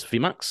Lewis v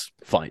Max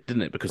fight,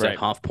 didn't it? Because they had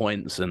half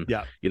points, and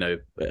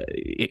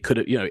it could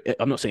have.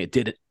 I'm not saying it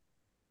did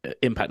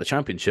impact the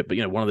championship. But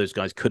one of those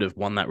guys could have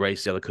won that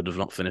race, the other could have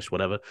not finished,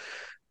 whatever.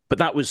 But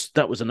that was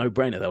a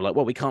no-brainer. They were like,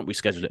 well, we can't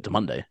reschedule it to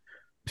Monday,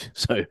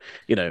 so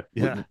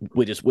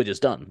we're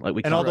just done. Like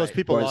we and can't. all those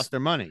people lost their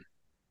money.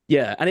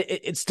 Yeah, and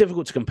it's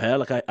difficult to compare.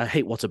 Like I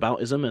hate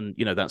whataboutism,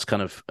 and that's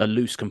kind of a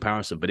loose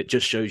comparison, but it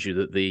just shows you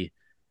that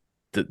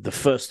the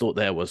first thought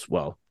there was,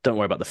 well, don't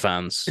worry about the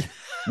fans.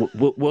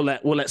 we'll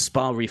let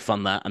Spa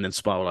refund that, and then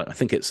Spa were like, I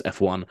think it's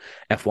F1.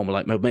 F1 were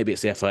like, well, maybe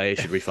it's the FIA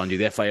should refund you.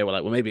 The FIA were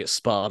like, well, maybe it's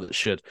Spa that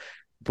should.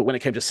 But when it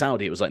came to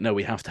Saudi, it was like, no,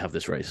 we have to have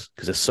this race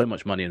because there's so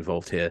much money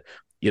involved here.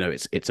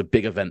 It's a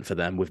big event for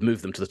them. We've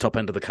moved them to the top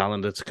end of the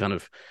calendar to kind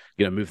of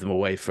move them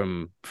away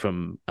from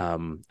Abu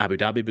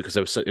Dhabi, because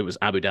it was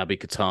Abu Dhabi,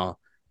 Qatar,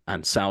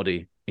 and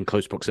Saudi in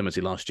close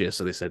proximity last year.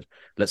 So they said,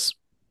 let's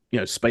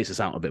space this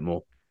out a bit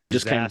more.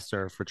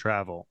 Disaster for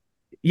travel.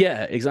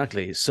 Yeah,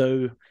 exactly.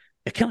 So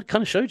it kind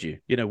of showed you,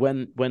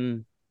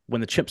 when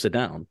the chips are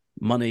down,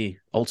 money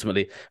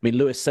ultimately. I mean,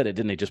 Lewis said it,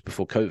 didn't he, just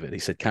before COVID? He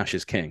said cash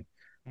is king.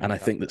 And I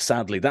think that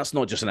sadly, that's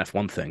not just an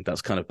F1 thing.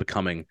 That's kind of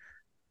becoming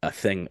a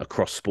thing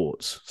across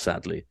sports,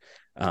 sadly.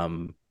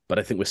 But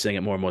I think we're seeing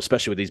it more and more,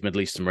 especially with these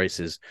Middle Eastern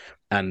races.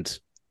 And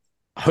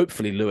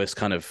hopefully Lewis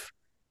kind of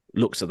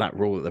looks at that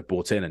rule that they've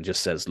brought in and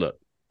just says, look,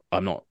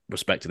 I'm not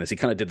respecting this. He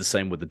kind of did the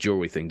same with the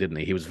jewelry thing, didn't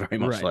he? He was very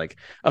much like,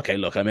 okay,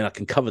 look, I mean, I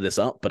can cover this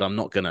up, but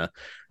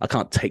I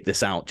can't take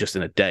this out just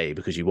in a day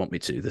because you want me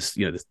to. This,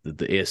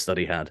 the ear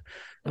study had.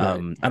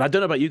 And I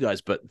don't know about you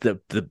guys, but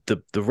the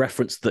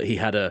reference that he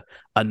had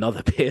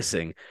another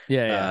piercing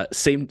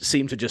seemed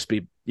to just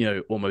be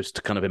almost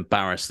to kind of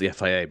embarrass the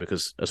FIA,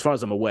 because as far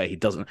as I'm aware, he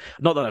doesn't.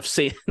 Not that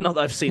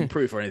I've seen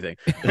proof or anything.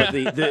 But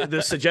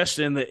the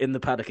suggestion in the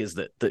paddock is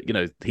that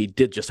he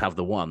did just have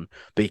the one,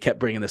 but he kept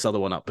bringing this other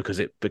one up because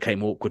it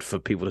became awkward for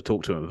people to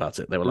talk to him about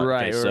it. They were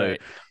like,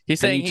 He's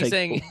saying,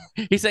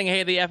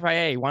 hey, the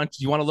FIA, you want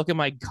to look at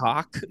my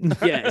cock?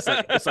 Yeah, it's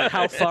like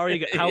how far are you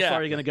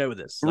going to go with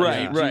this?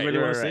 Like, do you really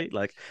want to see?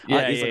 Like,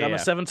 he's like, I'm a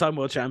 7-time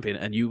world champion,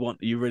 and you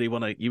really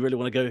want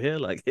to go here?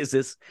 Like, is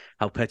this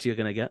how petty you're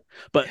going to get?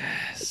 But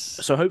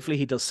so hopefully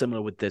he does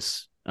similar with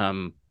this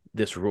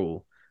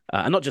rule,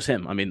 and not just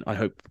him. I mean, I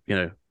hope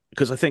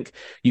because I think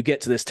you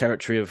get to this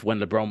territory of when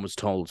LeBron was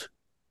told,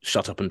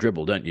 "Shut up and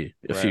dribble," don't you?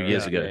 A few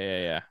years ago.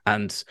 Yeah.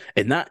 And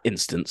in that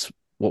instance,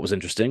 what was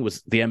interesting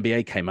was the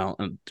NBA came out,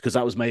 and because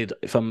that was made,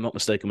 if I'm not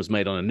mistaken, was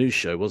made on a news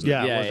show, wasn't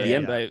it?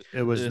 Yeah.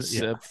 It was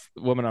a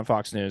woman on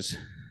Fox News.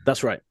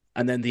 That's right.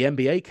 And then the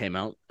NBA came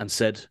out and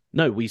said,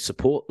 no, we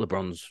support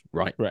LeBron's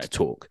right to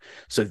talk.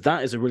 So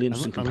that is a really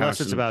interesting comparison.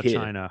 Unless it's about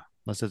China.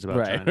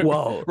 China.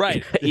 Whoa.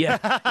 Right. Yeah.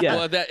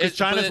 Well,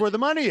 China's where the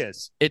money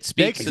is. It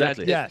speaks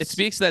exactly. to that. It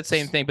speaks to that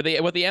same thing. But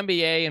what the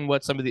NBA and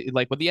what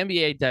what the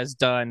NBA has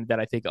done that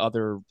I think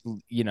other,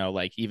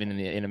 like even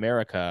in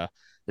America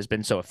has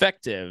been so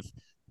effective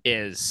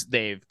is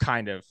they've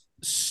kind of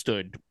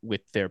stood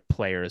with their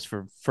players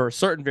for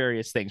certain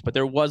various things. But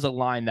there was a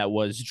line that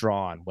was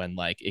drawn when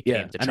it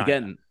came to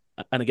China.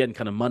 And again,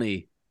 kind of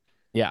money.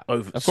 Yeah,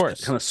 of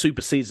course, kind of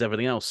supersedes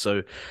everything else.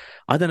 So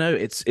I don't know.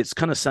 It's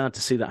kind of sad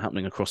to see that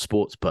happening across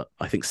sports, but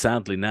I think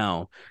sadly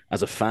now,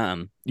 as a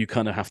fan, you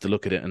kind of have to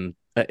look at it and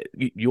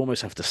you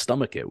almost have to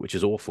stomach it, which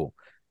is awful.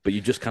 But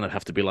you just kind of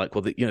have to be like,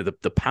 well,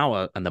 the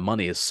power and the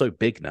money is so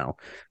big now.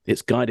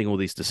 It's guiding all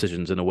these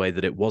decisions in a way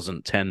that it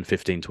wasn't 10,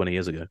 15, 20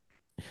 years ago.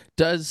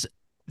 Does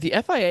the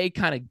FIA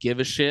kind of give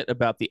a shit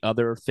about the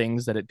other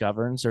things that it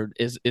governs, or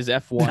is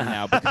F1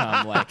 now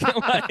become like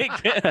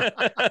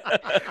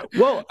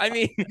well, I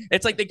mean,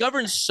 it's like they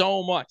govern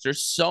so much.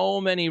 There's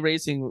so many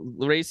racing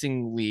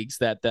leagues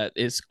that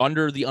is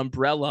under the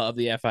umbrella of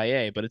the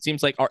FIA, but it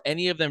seems like, are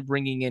any of them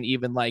bringing in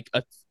even like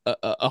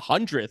a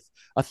hundredth,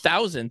 a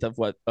thousandth of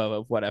what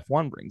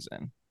F1 brings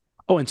in?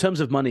 Oh, in terms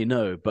of money,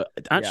 no. But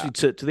actually,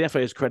 to the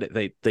FIA's credit,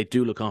 they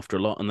do look after a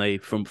lot, and they,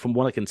 from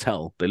what I can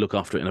tell, they look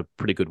after it in a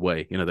pretty good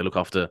way. They look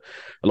after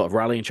a lot of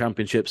rallying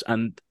championships,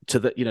 and to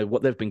the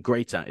what they've been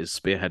great at is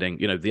spearheading.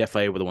 The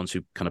FIA were the ones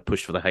who kind of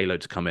pushed for the halo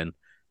to come in.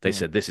 They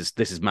said this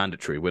is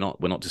mandatory. We're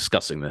not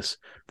discussing this.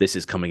 This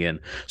is coming in.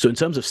 So in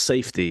terms of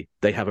safety,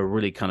 they have a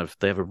really good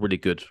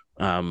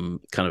kind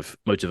of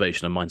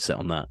motivation and mindset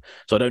on that.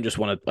 So I don't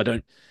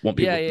want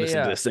people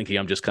listening to this thinking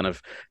I'm just kind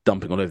of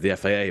dumping all over the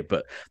FIA,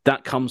 but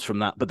that comes from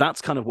that. But that's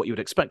kind of what you would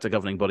expect a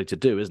governing body to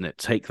do, isn't it?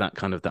 Take that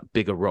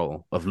bigger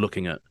role of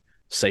looking at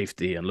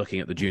safety and looking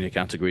at the junior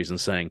categories and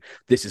saying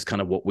this is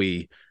kind of what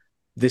we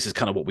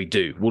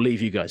do. We'll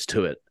leave you guys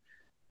to it.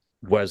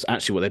 Whereas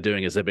actually what they're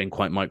doing is they're being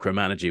quite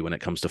micromanagey when it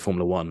comes to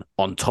Formula One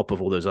on top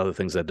of all those other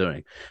things they're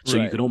doing. So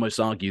you can almost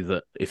argue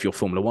that if you're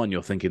Formula One,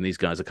 you're thinking these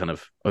guys are kind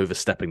of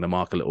overstepping the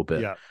mark a little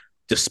bit,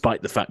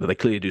 despite the fact that they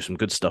clearly do some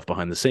good stuff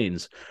behind the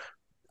scenes.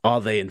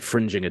 Are they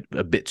infringing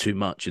a bit too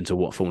much into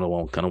what Formula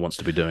One kind of wants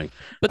to be doing?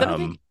 But then I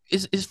think,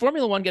 is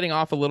Formula One getting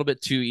off a little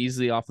bit too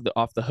easily off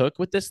the hook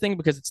with this thing?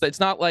 Because it's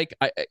not like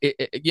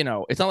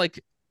it's not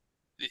like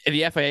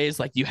the FIA is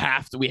like,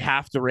 we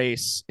have to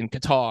race in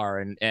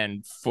Qatar,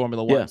 and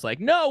Formula One's like,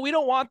 no, we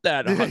don't want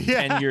that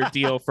 10-year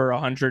deal for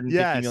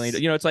 $150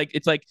 million. You know, it's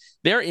like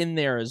they're in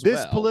there as well.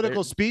 This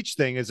political speech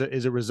thing is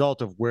a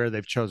result of where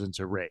they've chosen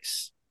to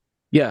race.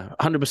 Yeah,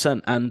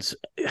 100%. And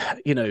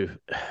you know,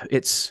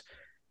 it's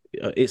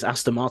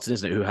Aston Martin,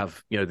 isn't it, who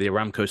have, you know, the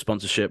Aramco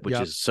sponsorship, which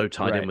is so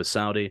tied in with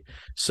Saudi.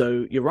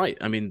 So you're right.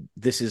 I mean,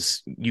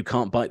 you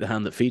can't bite the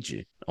hand that feeds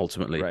you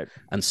ultimately. Right.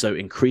 And so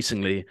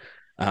increasingly,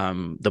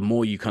 the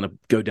more you kind of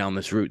go down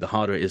this route, the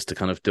harder it is to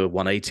kind of do a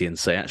 180 and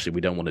say, actually,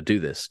 we don't want to do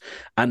this.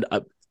 And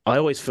I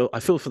always feel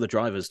for the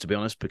drivers, to be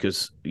honest,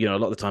 because, you know, a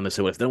lot of the time they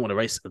say, well, if they don't want to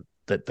race,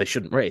 that they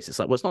shouldn't race. It's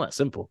like, well, it's not that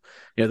simple.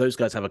 You know, those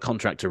guys have a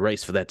contract to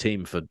race for their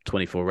team for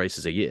 24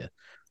 races a year.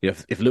 You know,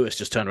 if Lewis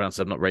just turned around and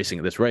said, I'm not racing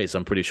at this race,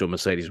 I'm pretty sure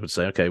Mercedes would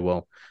say, okay,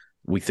 well,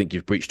 we think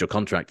you've breached your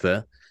contract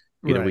there.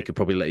 You know, we could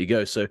probably let you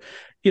go. So,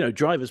 you know,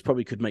 drivers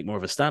probably could make more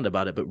of a stand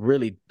about it, but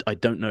really, I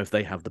don't know if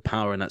they have the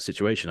power in that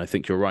situation. I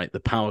think you're right. The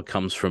power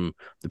comes from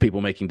the people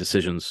making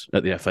decisions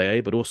at the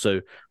FIA, but also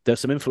there's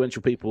some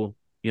influential people,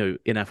 you know,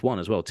 in F1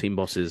 as well, team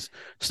bosses,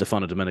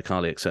 Stefano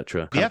Domenicali,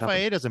 etc. The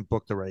FIA doesn't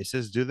book the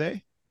races, do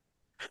they?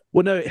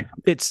 Well, no,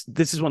 this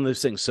is one of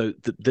those things. So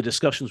the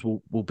discussions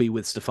will be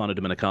with Stefano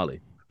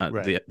Domenicali,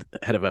 the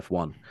head of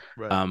F1.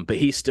 Right. But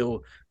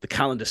the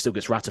calendar still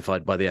gets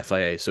ratified by the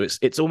FIA. So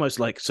it's almost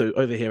like, so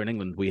over here in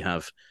England, we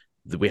have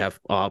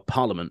our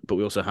parliament, but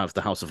we also have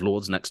the House of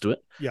Lords next to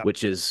it,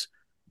 which is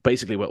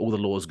basically where all the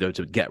laws go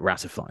to get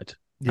ratified.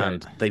 Yeah.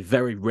 And they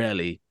very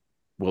rarely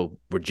will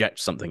reject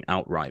something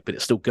outright, but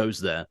it still goes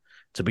there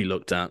to be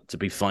looked at, to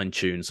be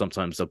fine-tuned.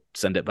 Sometimes they'll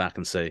send it back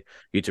and say, you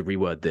need to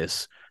reword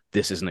this.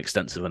 This isn't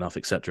extensive enough,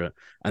 etc.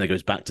 And it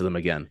goes back to them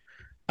again.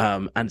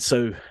 And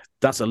so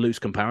that's a loose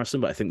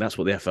comparison, but I think that's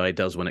what the FIA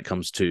does when it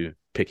comes to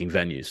picking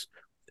venues.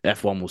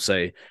 F1 will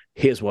say,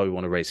 here's why we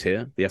want to race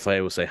here. The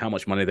FIA will say, how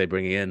much money are they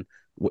bringing in?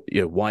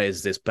 You know, why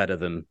is this better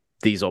than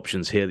these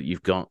options here that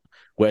you've got?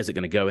 Where's it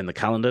going to go in the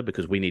calendar?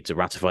 Because we need to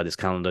ratify this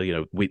calendar.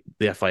 You know,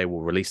 the FIA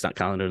will release that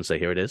calendar and say,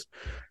 here it is.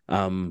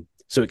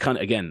 So it kind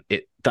of, again,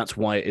 that's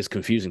why it is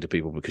confusing to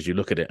people, because you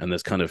look at it and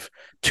there's kind of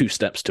two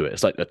steps to it.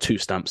 It's like a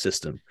two-stamp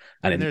system.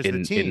 And there's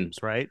the teams,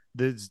 right?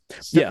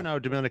 Stefano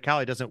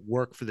Domenicali doesn't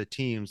work for the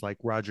teams like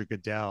Roger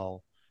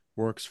Goodell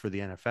works for the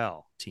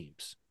NFL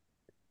teams.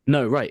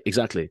 No, right,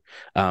 exactly.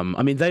 I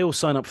mean, they all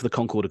sign up for the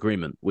Concord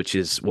Agreement, which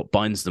is what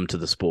binds them to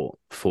the sport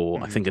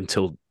for, I think,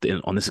 until,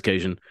 on this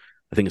occasion,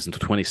 I think it's until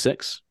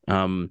 26.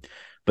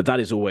 But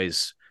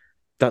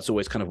that's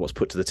always kind of what's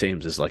put to the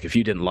teams, is like, if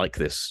you didn't like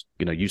this,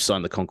 you know, you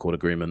signed the Concord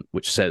Agreement,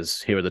 which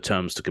says, here are the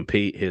terms to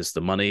compete, here's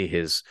the money,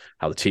 here's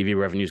how the TV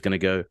revenue is going to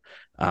go.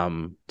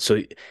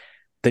 So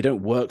they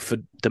don't work for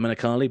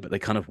Domenicali, but they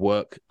kind of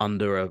work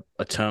under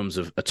a term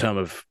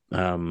of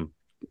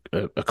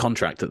a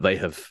contract that they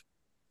have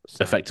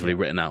effectively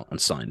written out and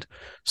signed.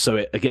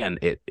 So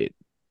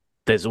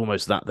there's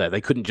almost that there.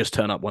 They couldn't just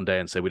turn up one day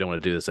and say, we don't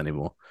want to do this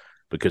anymore,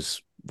 because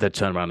they'd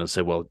turn around and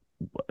say, well,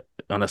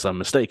 unless I'm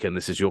mistaken,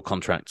 this is your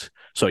contract.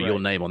 So your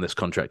name on this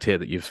contract here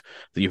that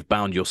you've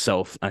bound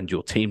yourself and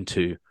your team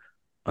to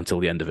until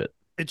the end of it.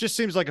 It just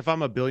seems like if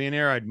I'm a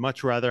billionaire, I'd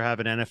much rather have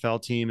an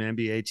NFL team, an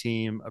NBA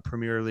team, a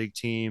Premier League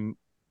team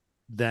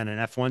than an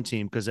F1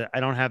 team, because I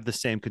don't have the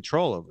same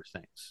control over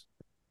things.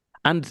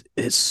 And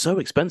it's so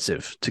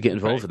expensive to get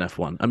involved in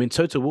F1. I mean,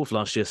 Toto Wolff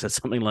last year said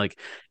something like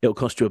it'll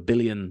cost you $1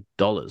 billion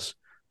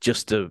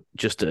just to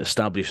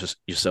establish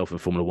yourself in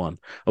Formula One.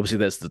 Obviously,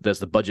 there's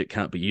the budget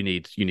cap, but you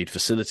need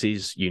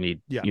facilities. You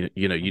need you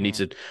need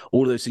to,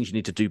 all of those things you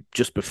need to do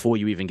just before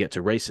you even get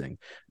to racing.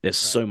 There's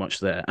so much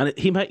there, and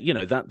he may,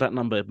 that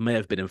number may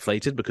have been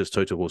inflated because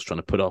Toto Wolff's trying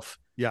to put off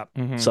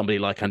somebody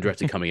like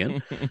Andretti coming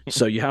in.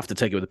 So you have to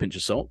take it with a pinch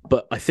of salt.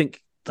 But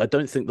I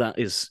don't think that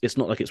it's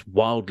not like it's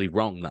wildly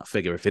wrong, that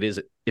figure. If it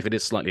is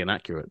slightly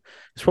inaccurate,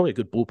 it's probably a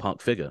good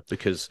ballpark figure,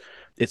 because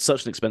it's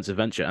such an expensive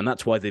venture. And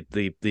that's why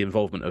the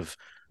involvement of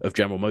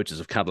General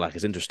Motors, of Cadillac,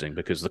 is interesting,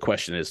 because the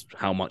question is,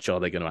 how much are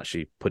they going to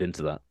actually put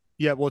into that?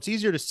 Yeah, well, it's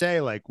easier to say,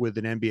 like, with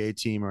an NBA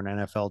team or an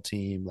NFL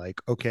team, like,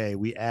 okay,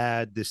 we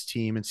add this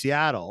team in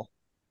Seattle,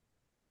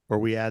 or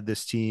we add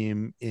this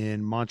team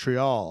in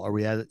Montreal, or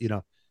we add,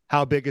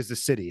 how big is the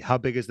city? How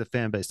big is the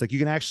fan base? Like, you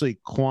can actually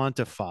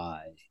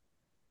quantify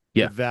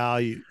the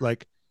value.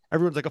 Like,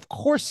 everyone's like, of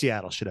course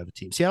Seattle should have a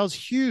team. Seattle's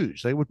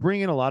huge. They would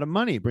bring in a lot of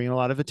money, bring in a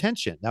lot of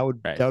attention. That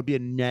would be a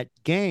net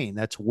gain.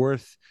 That's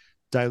worth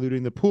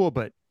diluting the pool.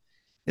 But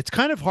it's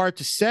kind of hard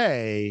to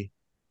say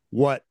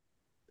what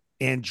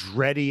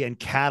Andretti and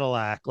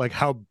Cadillac, like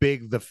how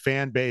big the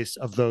fan base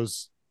of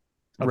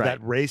that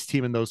race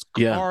team and those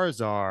cars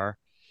are.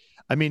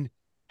 I mean,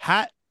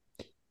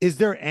 is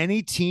there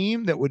any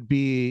team that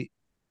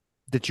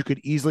you could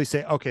easily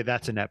say, okay,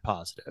 that's a net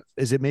positive?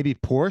 Is it maybe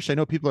Porsche? I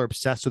know people are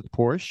obsessed with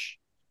Porsche.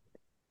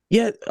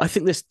 Yeah, I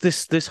think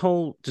this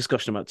whole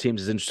discussion about teams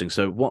is interesting.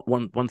 So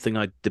one thing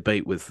I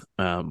debate with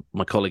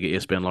my colleague at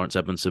ESPN, Lawrence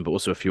Edmondson, but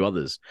also a few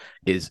others,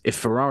 is if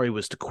Ferrari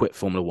was to quit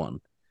Formula One,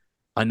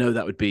 I know it'd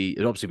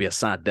obviously be a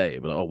sad day,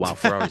 but oh wow,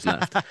 Ferrari's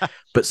left.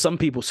 But some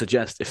people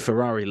suggest if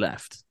Ferrari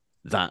left,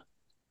 that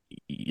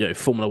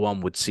Formula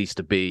One would cease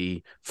to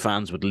be,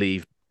 fans would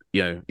leave,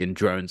 in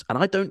drones. And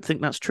I don't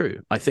think that's true.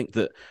 I think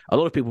that a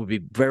lot of people would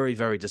be very,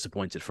 very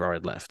disappointed Ferrari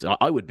had left.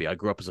 I would be. I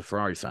grew up as a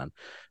Ferrari fan.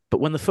 But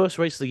when the first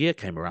race of the year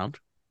came around,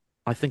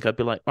 I think I'd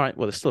be like, all right,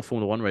 well, there's still a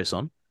Formula One race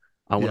on.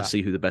 I want to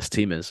see who the best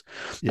team is.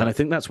 Yeah. And I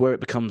think that's where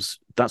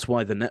that's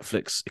why the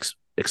Netflix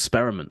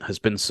experiment has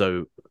been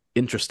so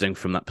interesting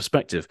from that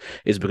perspective,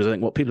 is because I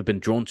think what people have been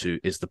drawn to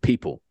is the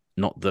people,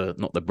 not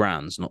the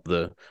brands, not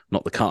the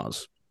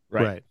cars.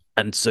 Right.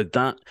 And so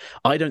that,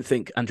 I don't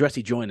think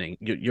Andretti joining,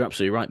 you're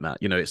absolutely right, Matt.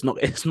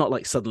 It's not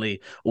like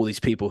suddenly all these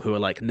people who are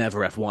like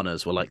never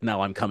F1ers were like,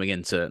 now I'm coming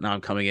in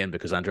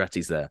because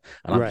Andretti's there,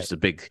 and I'm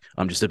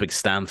just a big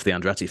stan for the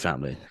Andretti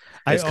family.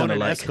 It's I own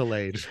an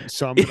Escalade,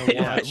 so I'm gonna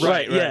watch.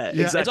 Right.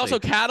 Exactly. It's also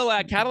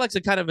Cadillac. Cadillac's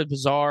a kind of a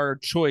bizarre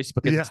choice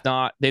because it's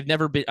not. I've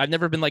never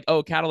been like,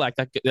 oh, Cadillac,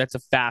 that's a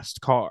fast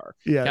car.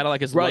 Yeah,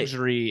 Cadillac is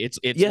luxury. It's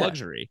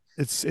luxury.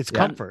 It's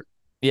comfort.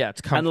 Yeah,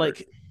 it's comfort. And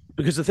like,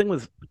 because the thing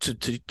with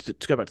to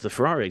go back to the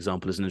Ferrari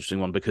example is an interesting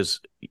one, because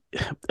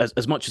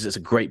as much as it's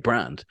a great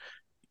brand,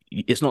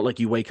 it's not like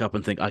you wake up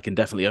and think, I can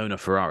definitely own a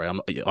Ferrari.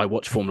 I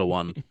watch Formula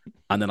One,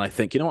 and then I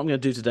think, what I'm going to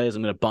do today is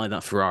I'm going to buy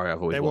that Ferrari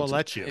I've always wanted. They won't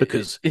let you.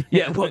 Because,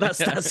 well,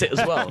 that's it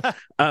as well.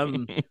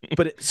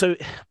 So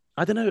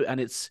I don't know,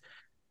 and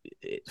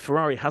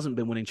Ferrari hasn't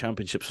been winning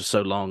championships for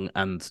so long,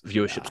 and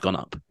viewership's gone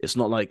up. It's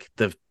not like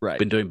they've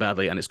been doing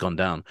badly and it's gone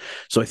down.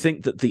 So I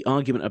think that the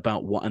argument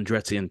about what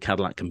Andretti and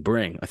Cadillac can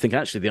bring, I think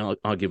actually the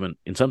argument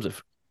in terms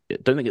of, I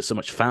don't think it's so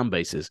much fan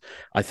bases.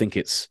 I think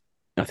it's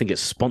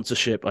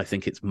sponsorship. I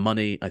think it's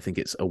money. I think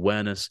it's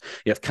awareness.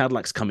 You have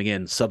Cadillacs coming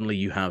in. Suddenly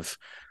you have,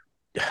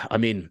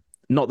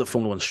 not that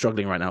Formula One's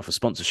struggling right now for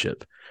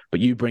sponsorship, but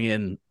you bring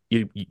in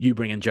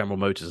General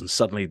Motors, and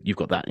suddenly you've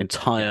got that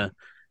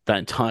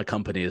entire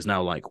company is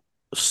now like,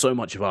 so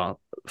much of our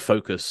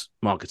focus,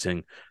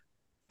 marketing,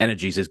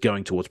 energies is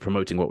going towards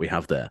promoting what we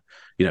have there.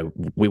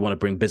 We want to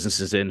bring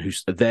businesses in who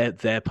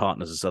their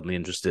partners are suddenly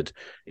interested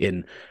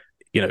in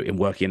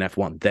working in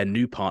F1. Their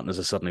new partners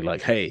are suddenly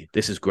like, hey,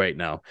 this is great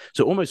now.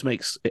 So it almost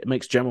makes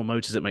General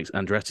Motors, it makes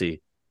Andretti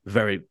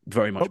very,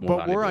 very much more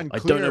valuable. I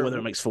don't know whether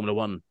it makes Formula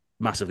One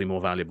massively more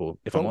valuable,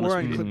 if I'm honest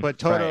with you. But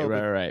Toto,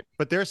 right.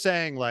 But they're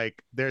saying,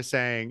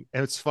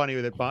 and it's funny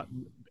with it,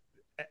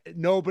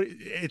 nobody,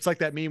 it's like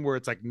that meme where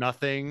it's like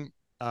nothing,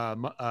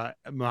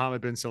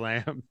 Mohammed bin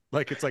Sulayem,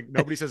 like it's like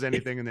nobody says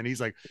anything, and then he's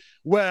like,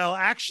 well,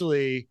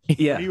 actually,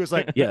 he was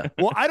like,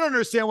 well, I don't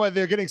understand why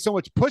they're getting so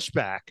much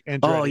pushback.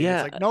 And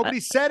it's like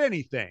nobody said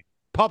anything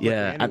publicly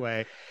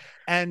anyway.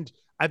 And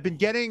I've been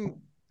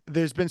getting,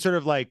 there's been sort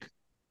of like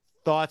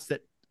thoughts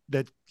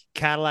that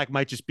Cadillac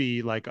might just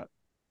be like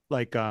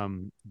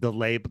the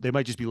label, they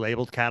might just be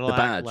labeled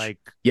Cadillac,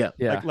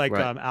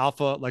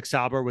 Alfa, like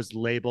Sauber was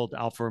labeled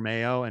Alfa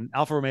Romeo, and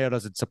Alfa Romeo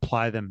doesn't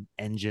supply them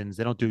engines.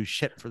 They don't do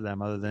shit for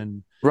them other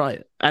than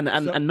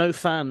and no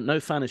fan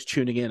is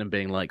tuning in and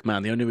being like,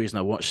 man, the only reason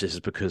I watch this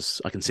is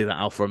because I can see that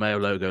Alfa Romeo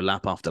logo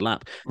lap after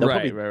lap.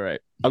 Right.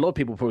 A lot of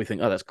people probably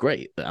think, oh, that's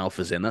great that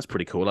Alfa's in. That's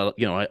pretty cool.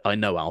 I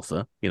know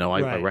Alfa.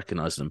 I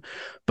recognize them,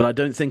 but I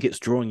don't think it's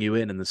drawing you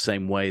in the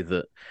same way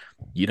that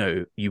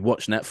you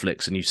watch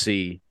Netflix and you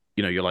see.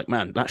 You're like,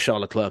 man, that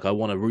Charles Leclerc, I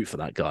want to root for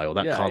that guy, or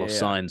that Carlos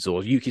Sainz,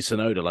 or Yuki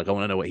Tsunoda. Like, I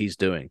want to know what he's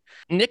doing.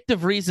 Nick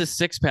DeVries'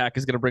 six-pack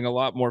is going to bring a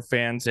lot more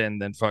fans in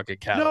than fucking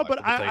Cadillac. No,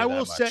 but I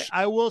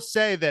will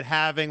say that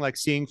having, like,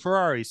 seeing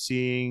Ferrari,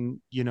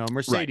 seeing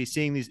Mercedes,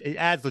 seeing these, it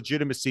adds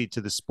legitimacy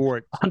to the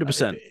sport.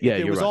 100%. If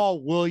it was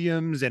all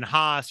Williams and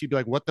Haas, you'd be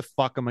like, what the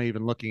fuck am I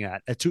even looking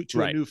at? To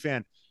a new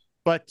fan.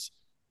 But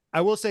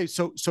I will say,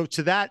 so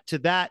to that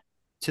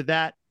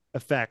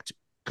effect.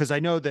 Because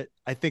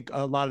I think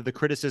a lot of the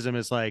criticism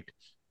is like,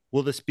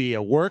 will this be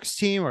a works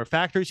team or a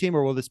factory team,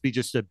 or will this be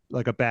just a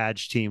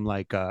badge team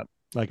like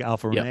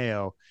Alfa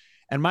Romeo?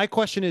 And my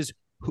question is,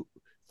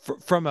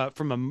 from a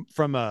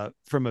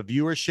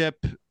viewership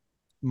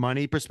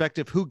money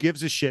perspective, who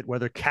gives a shit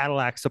whether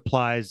Cadillac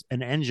supplies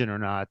an engine or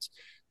not?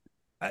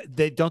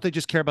 They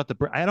just care about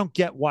I don't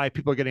get why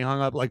people are getting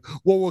hung up like,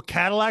 well, will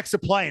Cadillac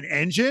supply an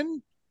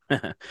engine?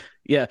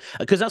 Yeah,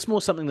 because that's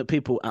more something that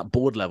people at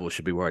board level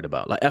should be worried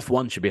about. Like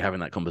F1 should be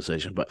having that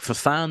conversation, but for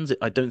fans,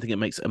 I don't think it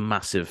makes a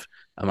massive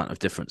amount of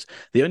difference.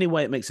 The only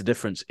way it makes a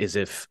difference is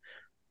if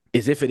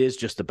it is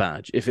just a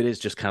badge. If it is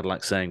just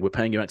Cadillac saying, we're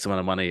paying you X amount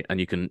of money and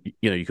you can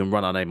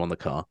run our name on the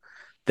car,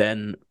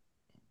 then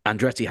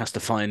Andretti has to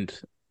find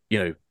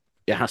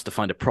it has to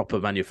find a proper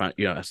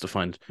manufacturer, has to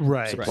find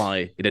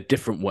supply in a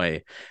different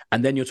way.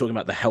 And then you're talking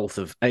about the health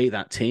of A,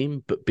 that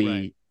team, but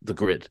B, the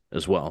grid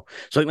as well.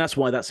 So I think that's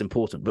why that's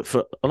important. But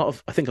for a lot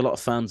of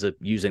fans are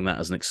using that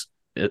as an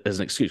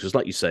excuse, because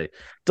like you say, it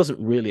doesn't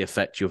really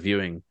affect your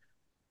viewing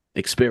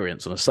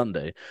experience on a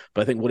Sunday.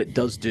 But I think what it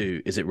does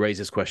do is it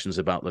raises questions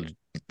about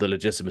the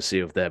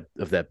legitimacy of their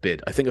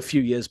bid. I think a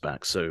few years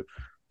back, so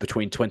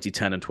between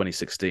 2010 and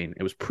 2016,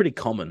 it was pretty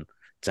common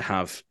to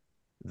have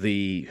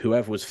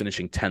whoever was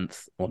finishing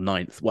 10th or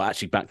 9th. Well,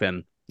 actually back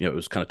then, it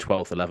was kind of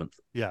 12th, 11th.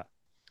 Yeah.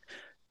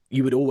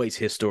 You would always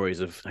hear stories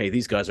of, hey,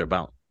 these guys are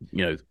about,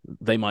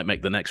 they might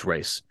make the next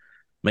race,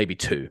 maybe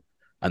two.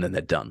 and then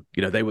they're done.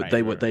 You know, they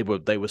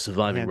were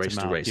surviving race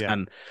to race,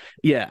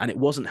 yeah. and it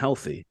wasn't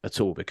healthy at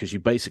all, because you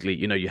basically,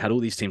 you know, you had all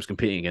these teams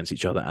competing against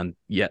each other, and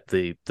yet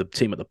the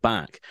team at the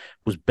back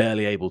was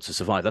barely able to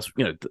survive. That's,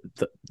 you know,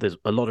 there's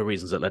a lot of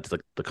reasons that led to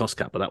the cost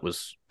cap, but that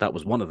was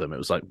one of them. It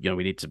was like, you know,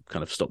 we need to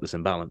kind of stop this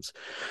imbalance.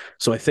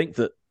 So I think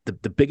that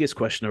the biggest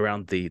question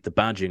around the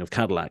badging of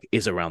Cadillac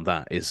is around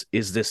that. Is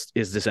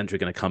this entry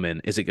going to come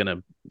in? Is it going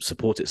to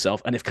support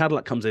itself? And if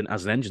Cadillac comes in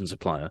as an engine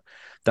supplier,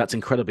 that's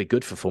incredibly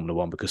good for Formula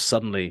One, because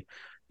suddenly,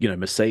 you know,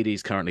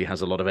 Mercedes currently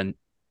has a lot of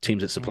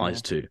teams it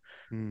supplies to.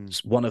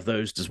 Does one of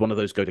those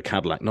go to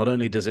Cadillac? Not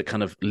only does it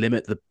kind of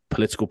limit the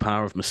political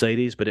power of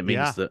Mercedes, but it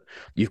means that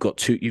you've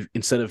got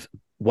instead of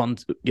one,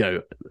 you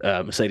know,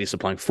 Mercedes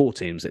supplying 4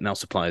 teams, it now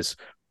supplies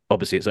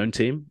obviously its own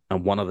team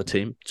and one other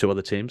team, 2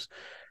 other teams.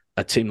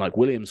 A team like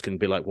Williams can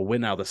be like, well, we're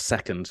now the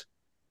second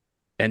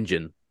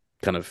engine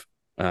kind of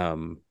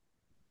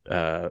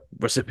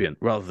recipient,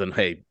 rather than,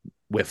 hey,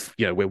 we're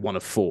one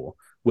of 4,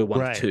 we're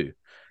one of 2.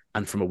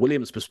 And from a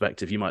Williams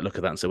perspective, you might look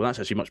at that and say, well, that's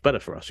actually much better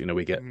for us. You know,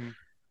 we get,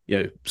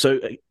 you know, so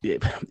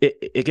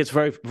it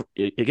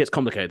gets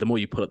complicated the more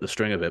you pull up the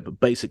string of it. But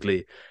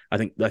basically, I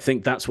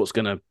think that's what's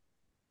going to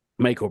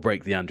make or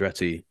break the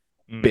Andretti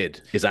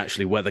bid, is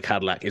actually whether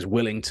Cadillac is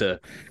willing to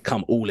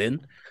come all in,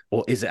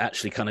 or is it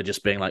actually kind of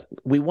just being like,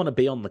 we want to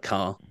be on the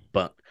car,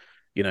 but,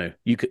 you know,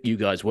 you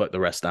guys work the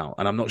rest out.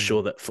 And I'm not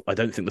sure that, I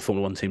don't think the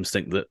Formula One teams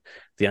think that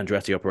the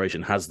Andretti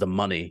operation has the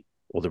money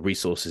or the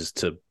resources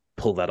to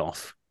pull that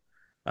off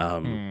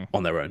on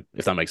their own,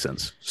 if that makes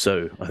sense.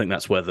 So I think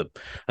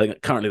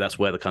currently that's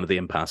where the kind of the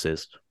impasse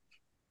is.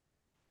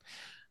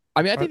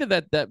 I mean, I think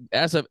that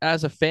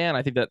as a fan,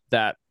 I think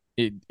that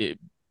it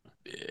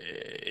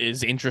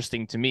is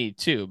interesting to me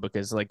too,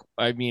 because, like,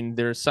 I mean,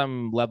 there's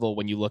some level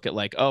when you look at,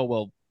 like, oh,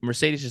 well,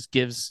 Mercedes just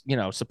gives, you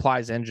know,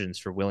 supplies engines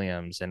for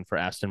Williams and for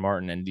Aston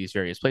Martin and these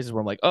various places,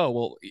 where I'm like, oh,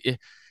 well, it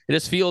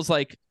just feels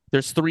like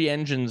there's 3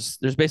 engines.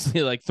 There's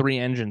basically like 3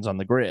 engines on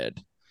the grid.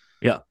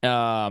 Yeah.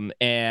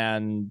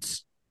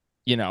 And,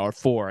 you know, or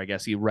 4, I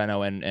guess,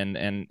 Renault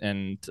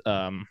and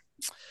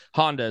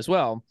Honda as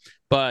well.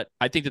 But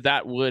I think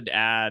that would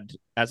add,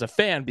 as a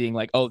fan, being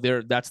like, oh,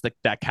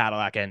 that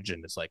Cadillac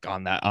engine is like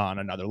on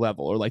another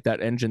level, or like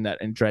that engine that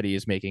Andretti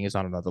is making is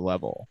on another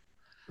level.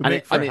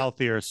 Make for a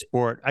healthier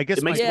sport. I guess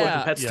it makes it more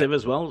competitive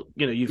as well.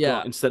 You know, you've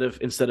got, instead of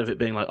it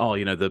being like, oh,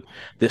 you know,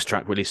 this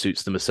track really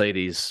suits the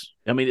Mercedes.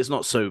 I mean, it's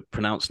not so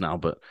pronounced now,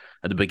 but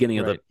at the beginning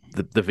of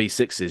the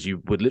V6s,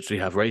 you would literally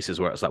have races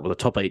where it's like, well, the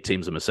top 8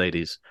 teams are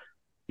Mercedes.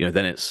 You know,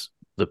 then it's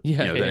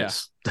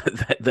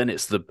then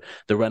it's the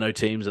Renault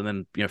teams, and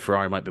then, you know,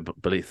 Ferrari might be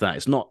beneath that.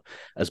 It's not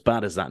as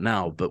bad as that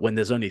now, but when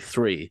there's only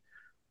 3,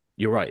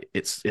 you're right.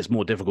 It's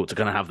more difficult to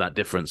kind of have that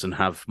difference and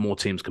have more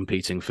teams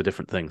competing for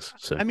different things.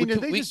 So, I mean, are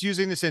they just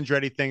using this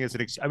Andretti thing as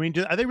I mean,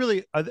 are they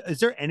really? Is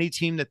there any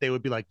team that they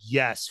would be like,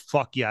 yes,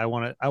 fuck yeah, I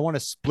want to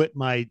split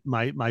my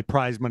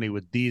prize money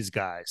with these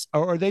guys,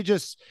 or are they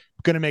just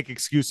going to make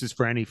excuses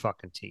for any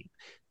fucking team?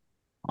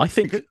 I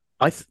think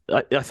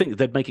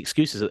they'd make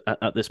excuses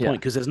at this point,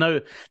 because there's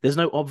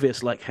no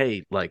obvious, like,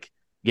 hey, like,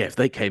 yeah, if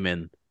they came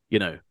in, you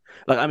know.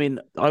 Like, I mean,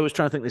 I was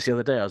trying to think this the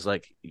other day. I was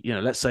like, you know,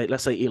 let's say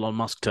Elon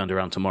Musk turned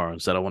around tomorrow and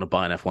said, I want to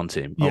buy an F1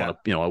 team. I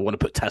want to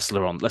put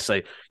Tesla on. Let's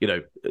say, you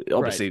know,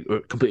 obviously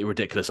a completely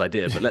ridiculous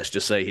idea, but let's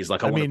just say he's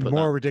like, I mean,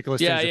 more ridiculous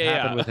things have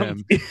happened with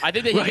him. I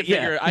think that he can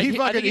figure. I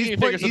think he can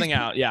figure something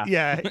out.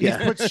 Yeah. He's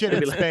put shit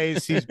in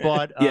space. He's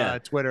bought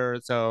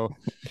Twitter. So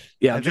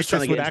I'm just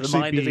trying to get into the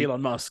mind of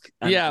Elon Musk.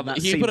 And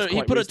he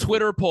put a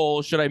Twitter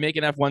poll. Should I make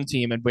an F1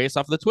 team? And based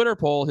off of the Twitter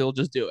poll, he'll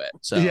just do it.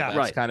 So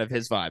that's kind of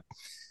his vibe.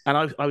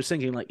 And I was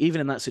thinking, like,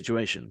 even in that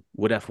situation,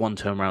 would F1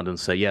 turn around and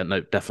say, yeah, no,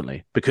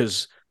 definitely?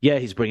 Because, yeah,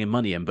 he's bringing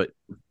money in, but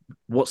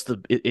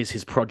is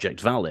his project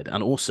valid?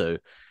 And also,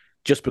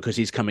 just because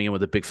he's coming in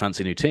with a big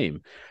fancy new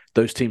team,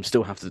 those teams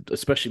still have to,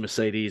 especially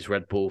Mercedes,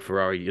 Red Bull,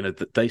 Ferrari, you know,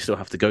 they still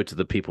have to go to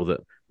the people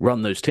that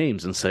run those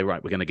teams and say,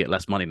 right, we're going to get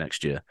less money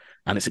next year.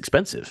 And it's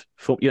expensive.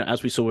 You know,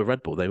 as we saw with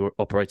Red Bull, they were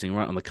operating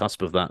right on the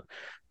cusp of that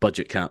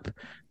budget cap.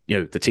 You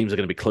know, the teams are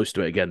going to be close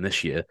to it again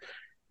this year.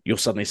 You're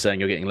suddenly saying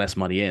you're getting less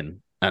money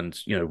in. And,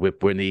 you know,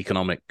 we're in the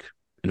economic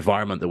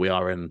environment that we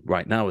are in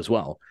right now as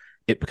well.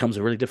 It becomes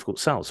a really difficult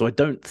sell. So I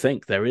don't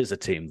think there is a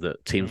team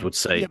that teams would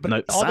say, but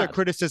no, all their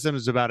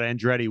criticisms about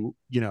Andretti,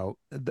 you know,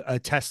 a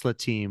Tesla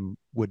team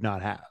would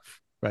not have,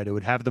 right? It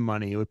would have the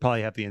money. It would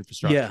probably have the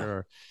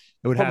infrastructure.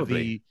 It would have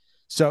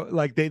so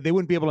like they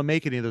wouldn't be able to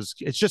make any of those.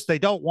 It's just, they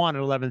don't want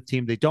an 11th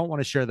team. They don't want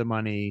to share the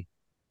money.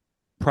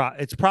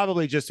 It's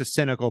probably just a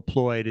cynical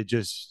ploy to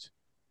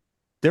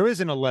there is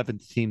an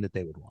 11th team that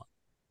they would want.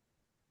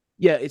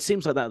 Yeah, it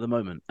seems like that at the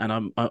moment,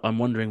 and I'm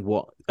wondering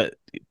what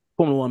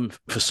Formula One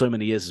for so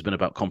many years has been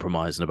about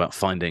compromise and about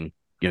finding,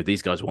 you know,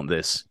 these guys want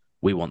this,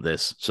 we want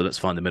this, so let's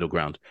find the middle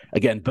ground.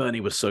 Again, Bernie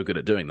was so good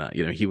at doing that.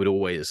 You know, he would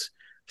always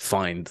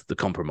find the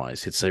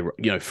compromise. He'd say,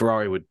 you know,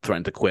 Ferrari would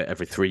threaten to quit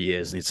every 3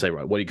 years, and he'd say,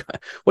 right, what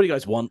do you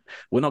guys want?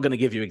 We're not going to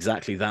give you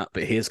exactly that,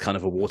 but here's kind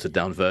of a watered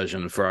down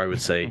version. And Ferrari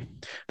would say,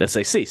 let's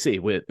say, see,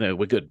 we're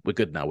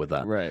good now with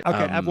that. Right. Okay,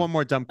 I have one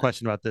more dumb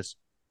question about this.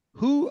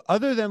 who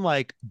other than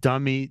like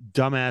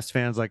dumbass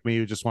fans like me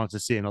who just wants to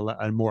see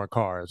more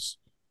cars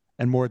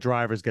and more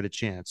drivers get a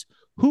chance,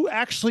 who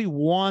actually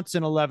wants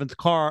an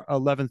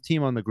 11th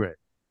team on the grid?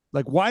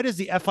 Like, why does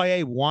the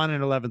FIA want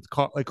an 11th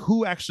car? Like,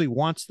 who actually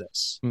wants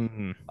this?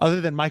 Mm-hmm. Other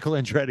than Michael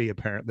Andretti,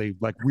 apparently,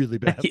 like really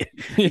bad.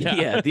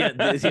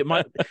 Andretti's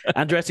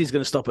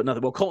going to stop at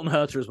nothing. Well, Colton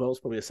Herta as well is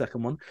probably a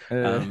second one.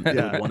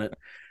 Would want it.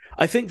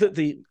 I think that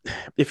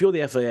if you're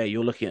the FIA,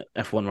 you're looking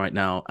at F1 right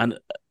now, and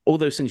all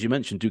those things you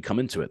mentioned do come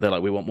into it. They're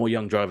like, we want more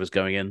young drivers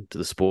going into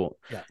the sport.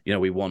 Yeah. You know,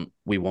 we want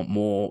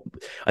more.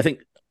 I think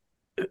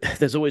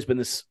there's always been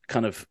this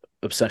kind of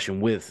obsession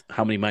with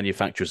how many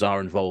manufacturers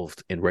are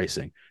involved in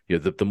racing. You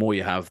know, the more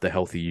you have, the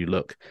healthier you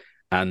look.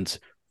 And,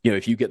 you know,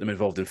 if you get them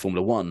involved in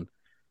Formula One,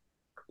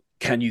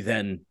 can you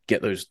then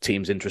get those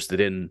teams interested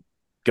in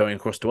going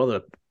across to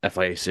other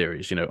FIA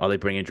series? You know, are they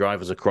bringing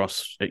drivers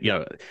across? You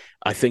know,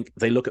 I think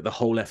they look at the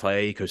whole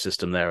FIA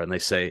ecosystem there and they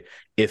say,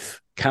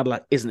 if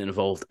Cadillac isn't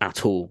involved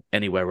at all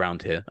anywhere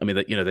around here, I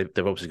mean, you know, they've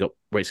obviously got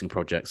racing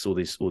projects, all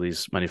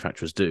these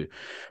manufacturers do.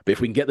 But if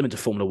we can get them into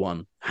Formula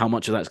One, how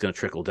much of that's going to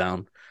trickle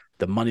down?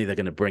 The money they're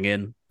going to bring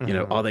in, you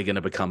know, are they going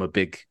to become a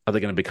big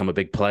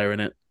player in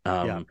it?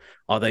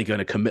 Are they going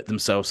to commit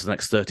themselves to the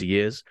next 30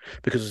 years?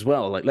 Because as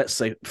well, like, let's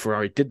say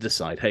Ferrari did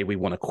decide, hey, we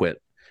want to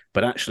quit,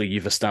 but actually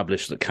you've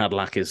established that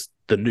Cadillac is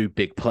the new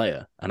big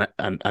player and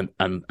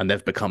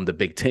they've become the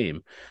big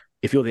team.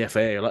 If you're the FAA,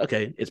 you're like,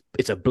 okay,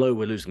 it's a blow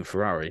we're losing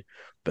Ferrari,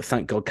 but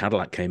thank God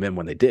Cadillac came in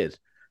when they did,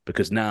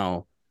 because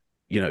now,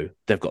 you know,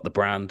 they've got the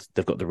brand,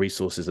 they've got the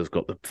resources, they've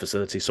got the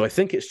facility. So I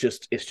think it's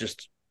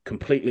just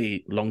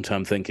completely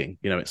long-term thinking.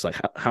 You know, it's like,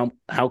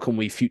 how can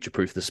we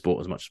future-proof the sport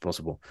as much as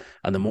possible?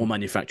 And the more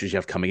manufacturers you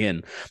have coming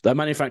in, that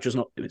manufacturer's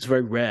it's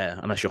very rare,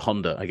 unless you're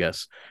Honda, I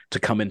guess, to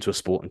come into a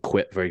sport and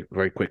quit very,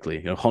 very quickly.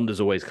 You know,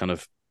 Honda's always kind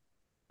of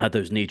had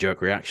those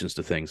knee-jerk reactions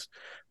to things,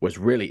 whereas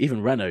really,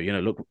 even Renault, you know,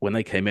 look, when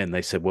they came in,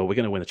 they said, well, we're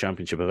going to win the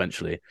championship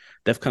eventually.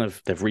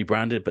 They've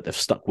rebranded, but they've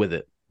stuck with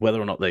it,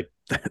 whether or not they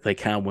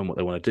can win what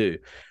they want to do.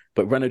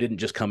 But Renault didn't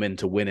just come in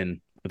to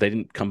win they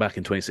didn't come back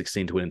in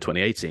 2016 to win in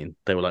 2018.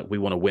 They were like, we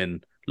want to win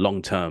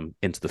long term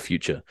into the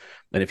future.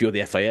 And if you're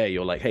the FAA,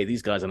 you're like, hey,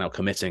 these guys are now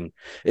committing.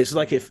 It's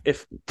like if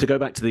to go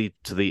back to the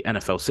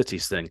NFL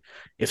cities thing,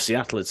 if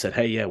Seattle had said,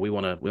 hey, yeah, we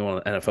want an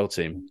NFL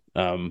team,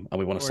 and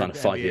we want to sign a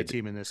 5-year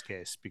team in this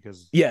case,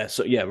 because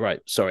right.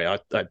 Sorry, I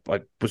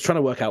was trying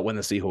to work out when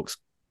the Seahawks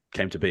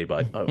came to be,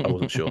 but I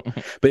wasn't sure.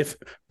 But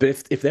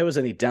if there was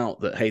any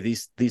doubt that, hey,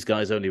 these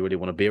guys only really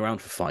want to be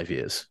around for 5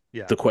 years,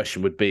 the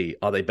question would be,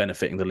 are they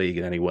benefiting the league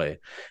in any way?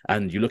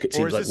 And you look at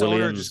teams like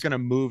Williams, owner just going to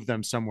move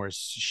them somewhere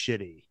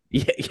shitty.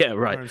 Yeah, right. You know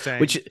what I'm saying?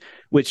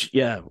 Which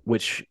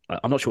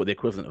I'm not sure what the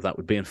equivalent of that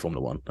would be in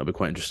Formula One. That'd be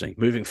quite interesting.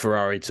 Moving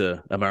Ferrari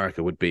to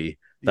America would be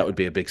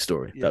a big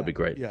story. That'd be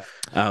great.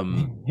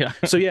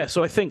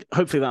 So I think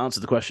hopefully that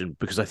answered the question,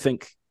 because I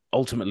think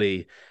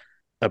ultimately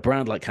a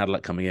brand like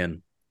Cadillac coming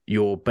in,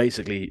 you're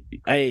basically,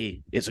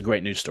 it's a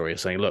great news story of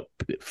saying, look,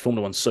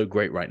 Formula One's so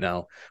great right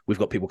now, we've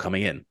got people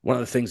coming in. One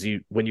of the things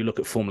when you look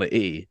at Formula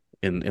E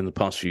in the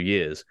past few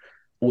years,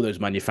 all those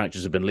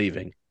manufacturers have been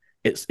leaving.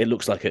 It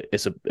looks like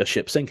it's a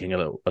ship sinking a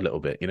little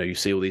bit. You know, you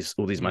see all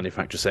these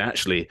manufacturers say,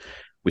 actually,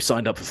 we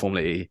signed up for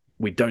Formula E.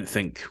 We don't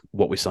think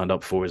what we signed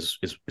up for is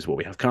what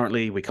we have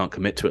currently. We can't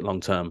commit to it long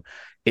term.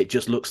 It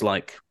just looks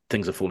like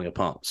things are falling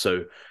apart.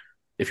 So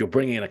if you're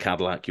bringing in a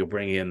Cadillac, you're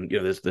bringing in, you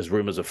know, there's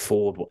rumors of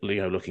Ford, you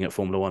know, looking at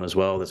Formula One as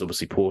well. There's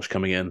obviously Porsche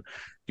coming in.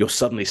 You're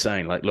suddenly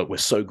saying, like, look, we're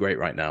so great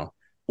right now.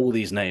 All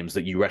these names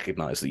that you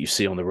recognize, that you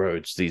see on the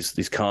roads,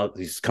 these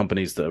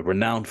companies that are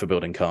renowned for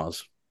building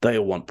cars, they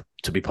all want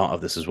to be part of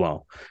this as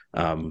well.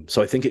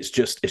 So I think it's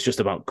just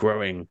about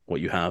growing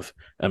what you have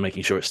and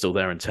making sure it's still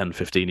there in 10,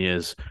 15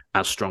 years,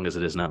 as strong as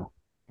it is now.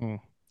 I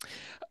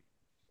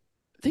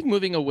think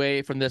moving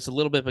away from this a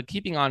little bit, but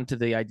keeping on to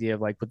the idea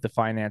of, like, with the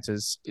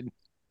finances,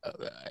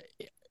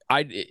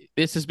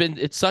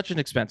 it's such an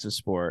expensive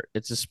sport.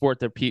 It's a sport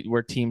that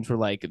where teams were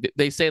like,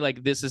 they say,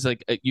 like, this is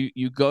like,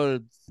 you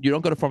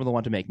don't go to Formula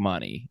One to make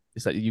money.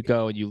 It's like you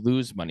go and you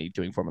lose money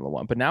doing Formula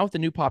One. But now with the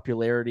new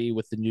popularity,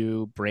 with the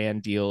new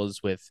brand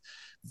deals, with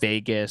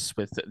Vegas,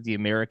 with the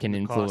American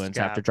influence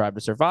after Drive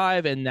to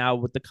Survive, and now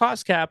with the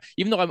cost cap,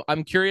 even though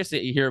I'm curious to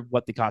hear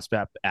what the cost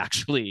cap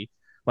actually,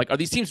 like, are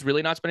these teams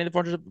really not spending the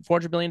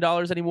 $400 million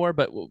anymore?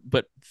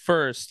 But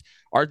first,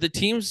 are the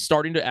teams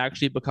starting to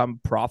actually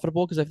become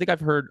profitable? Because I think I've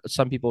heard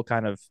some people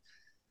kind of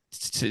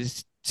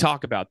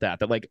talk about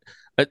that like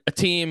a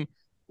team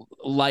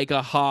like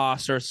a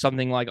Haas or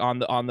something like on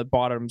the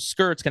bottom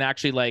skirts can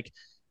actually, like,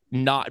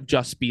 not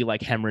just be,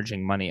 like,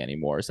 hemorrhaging money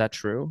anymore. Is that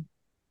true?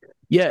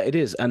 Yeah, it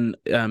is. And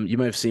you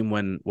may have seen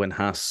when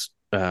Haas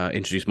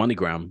introduced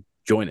MoneyGram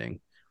joining.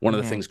 One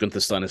of the things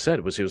Gunther Steiner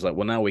said was, he was like,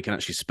 well, now we can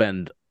actually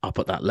spend up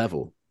at that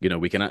level. You know,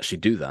 we can actually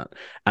do that.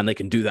 And they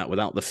can do that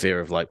without the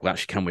fear of, like, well,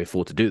 actually, can we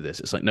afford to do this?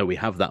 It's like, no, we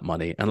have that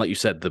money. And like you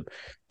said, the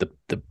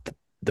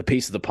the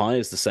piece of the pie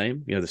is the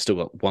same. They've still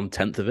got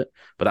 1/10 of it,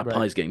 but that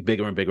pie is getting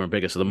bigger and bigger and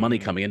bigger. So the money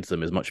coming into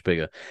them is much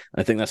bigger. And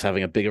I think that's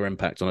having a bigger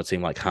impact on a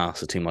team like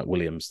Haas, a team like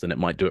Williams, than it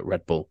might do at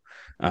Red Bull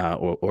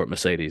or at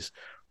Mercedes.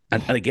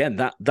 And again,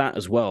 that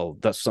as well,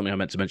 that's something I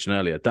meant to mention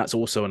earlier. That's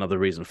also another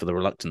reason for the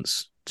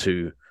reluctance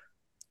to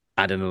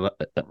add an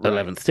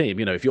 11th team.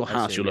 If you're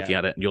Haas, you're looking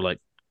at it and you're like,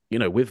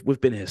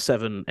 we've been here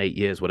 7-8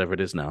 years, whatever it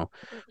is now.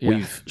 Yeah.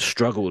 We've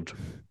struggled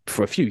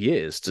for a few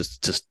years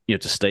to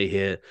stay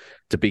here,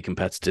 to be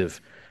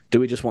competitive. Do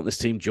we just want this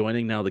team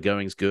joining now the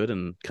going's good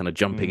and kind of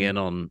jumping in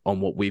on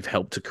what we've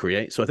helped to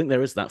create? So I think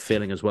there is that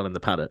feeling as well in the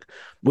paddock,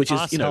 which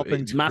is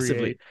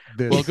massively.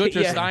 Well,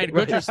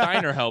 Gunther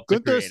Steiner helped.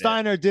 Gunther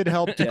Steiner did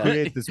help to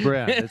create this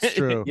brand. It's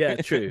true. Yeah,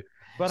 true.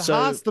 But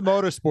Haas, the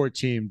motorsport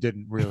team,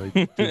 didn't really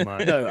do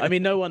much. No, I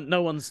mean, no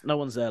one's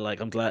there. Like,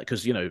 I'm glad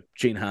because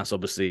Gene Haas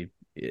obviously.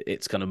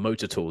 It's kind of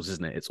motor tools,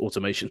 isn't it? It's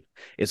automation.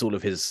 It's all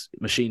of his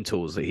machine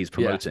tools that he's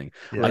promoting.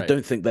 Yeah. I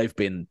don't think they've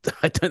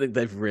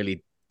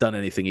really done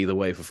anything either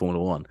way for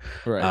Formula One.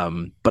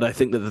 Right. But I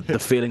think that the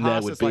feeling there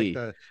would be like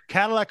the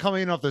Cadillac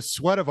coming in off the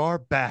sweat of our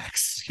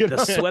backs. The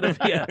sweat of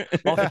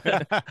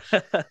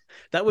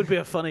that would be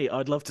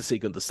I'd love to see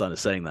Gunther Steiner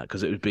saying that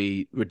because it would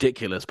be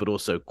ridiculous, but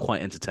also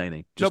quite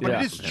entertaining. But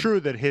it is true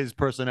that his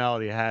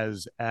personality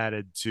has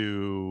added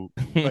to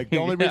like the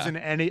only reason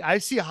I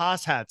see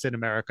Haas hats in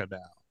America now.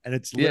 And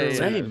it's literally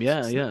same,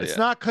 It's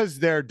not because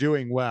they're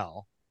doing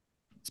well;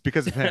 it's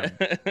because of him.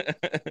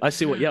 I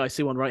see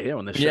one right here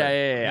on this show.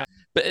 Yeah.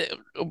 But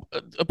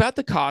about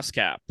the cost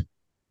cap,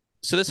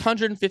 so this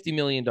 $150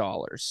 million,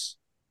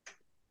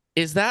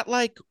 is that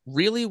like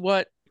really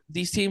what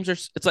these teams are?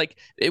 It's like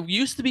it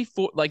used to be in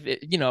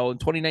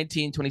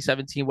 2019,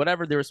 2017,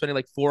 whatever, they were spending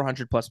like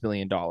 $400+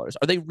 million. Are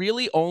they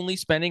really only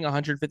spending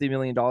 $150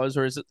 million,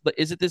 or is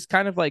it this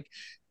kind of like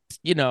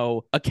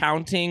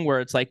accounting where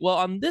it's like, well,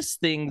 on this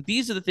thing,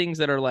 these are the things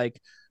that are like,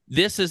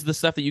 this is the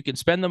stuff that you can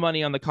spend the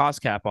money on the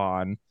cost cap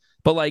on.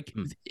 But like,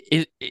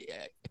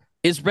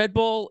 is Red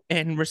Bull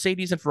and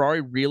Mercedes and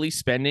Ferrari really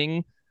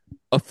spending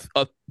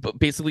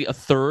basically a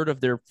third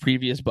of their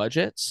previous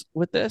budgets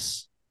with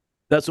this?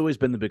 That's always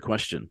been the big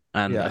question.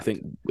 And I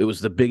think it was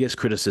the biggest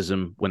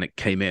criticism when it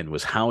came in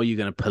was, how are you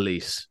going to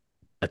police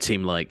a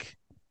team like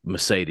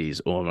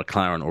Mercedes or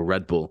McLaren or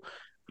Red Bull?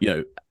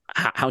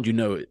 How do you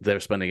know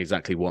they're spending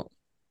exactly what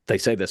they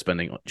say they're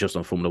spending just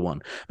on Formula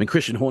One? I mean,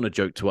 Christian Horner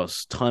joked to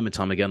us time and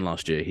time again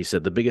last year. He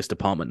said the biggest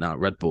department now at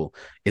Red Bull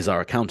is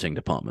our accounting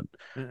department.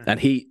 And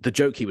the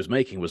joke he was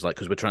making was like,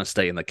 because we're trying to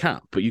stay in the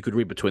cap. But you could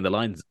read between the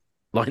lines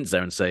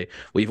there and say,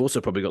 well, you've also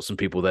probably got some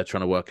people there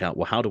trying to work out,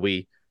 well, how do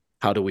we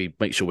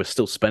make sure we're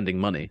still spending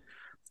money?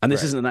 And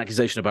this isn't an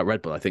accusation about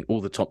Red Bull. I think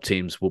all the top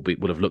teams will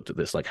have looked at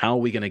this. Like, how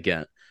are we going to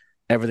get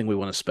everything we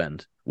want to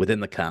spend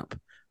within the cap,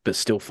 but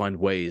still find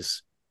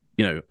ways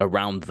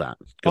around that?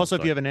 Also,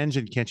 if you have an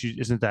engine,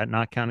 isn't that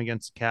not count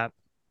against the cap?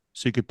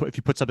 So you could if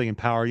you put something in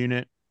power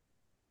unit.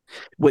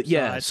 Well,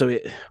 yeah. So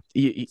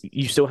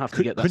you still have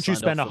to get that. Couldn't you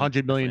spend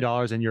 $100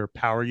 million in your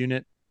power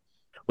unit?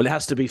 Well, it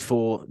has to be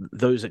for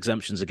those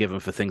exemptions are given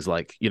for things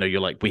like,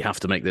 you're like, we have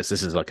to make this.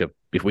 This is like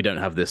if we don't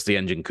have this, the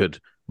engine could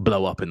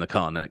blow up in the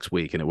car next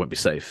week and it won't be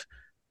safe.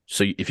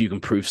 So if you can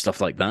prove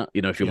stuff like that,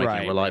 if you're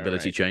making a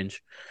reliability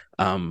change.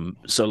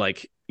 So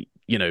like,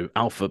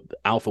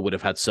 Alpha would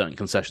have had certain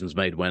concessions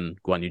made when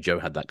Guan Yu Zhou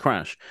had that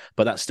crash,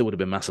 but that still would have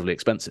been massively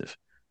expensive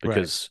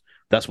because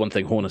that's one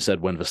thing Horner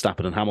said when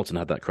Verstappen and Hamilton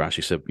had that crash.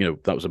 He said, we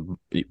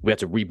had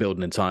to rebuild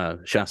an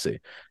entire chassis.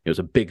 It was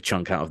a big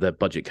chunk out of their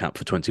budget cap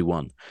for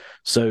 21.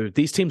 So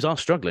these teams are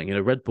struggling.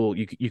 Red Bull,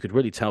 you could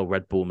really tell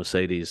Red Bull,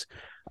 Mercedes,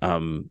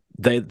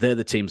 they're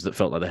the teams that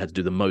felt like they had to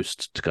do the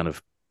most to kind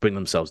of bring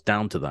themselves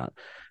down to that,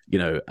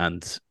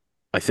 and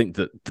I think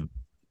that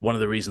one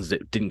of the reasons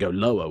it didn't go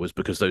lower was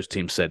because those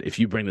teams said, if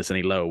you bring this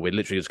any lower, we're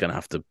literally just going to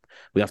have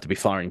to be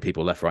firing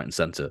people left, right, and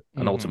center.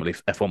 And ultimately,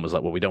 F1 was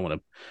like, well, we don't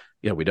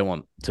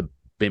want to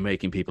be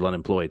making people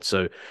unemployed.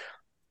 So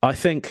I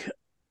think,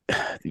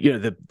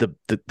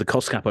 the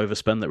cost cap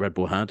overspend that Red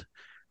Bull had,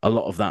 a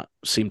lot of that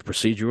seemed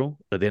procedural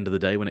at the end of the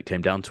day when it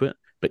came down to it.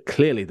 But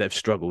clearly, they've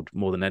struggled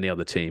more than any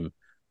other team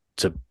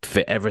to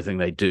fit everything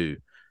they do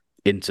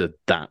into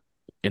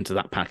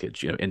that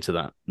package, into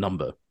that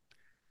number.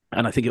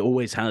 And I think it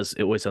always has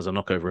a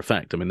knockover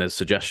effect. I mean, there's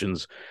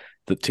suggestions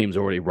that teams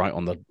are already right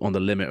on the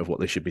limit of what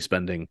they should be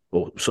spending,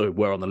 or so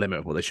were on the limit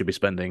of what they should be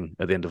spending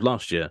at the end of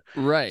last year.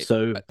 Right.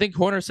 So I think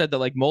Horner said that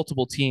like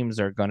multiple teams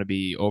are going to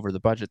be over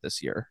the budget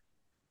this year.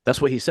 That's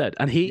what he said,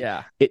 and he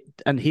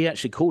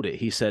actually called it.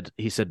 He said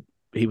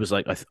he was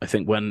like, I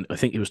think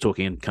he was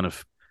talking in kind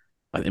of,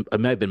 I think it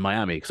may have been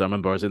Miami, because I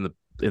remember I was in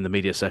the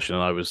media session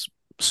and I was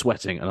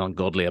sweating an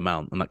ungodly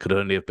amount, and that could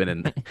only have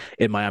been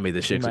in Miami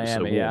this year.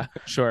 Miami, it was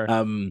so warm. Sure.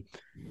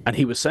 And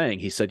he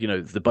said,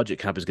 the budget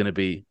cap is going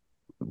to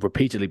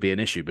repeatedly be an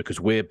issue because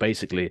we're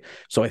basically.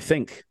 So I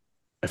think,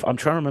 if I'm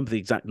trying to remember the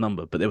exact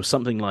number, but there was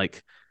something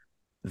like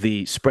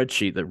the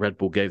spreadsheet that Red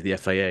Bull gave the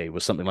FIA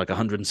was something like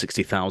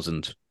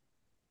 160,000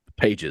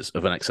 pages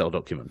of an Excel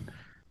document.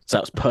 So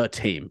that's per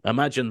team.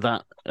 Imagine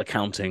that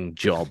accounting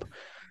job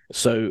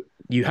So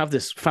you have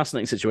this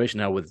fascinating situation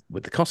now with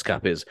the cost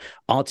cap is,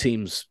 our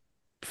teams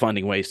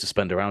finding ways to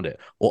spend around it,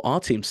 or our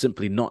teams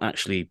simply not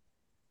actually,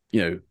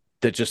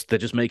 they're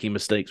just making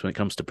mistakes when it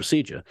comes to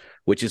procedure,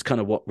 which is kind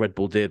of what Red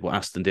Bull did, what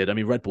Aston did. I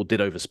mean, Red Bull did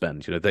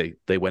overspend.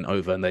 They went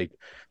over, and they,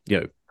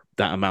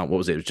 that amount, what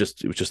was it?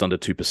 It was just under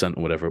 2%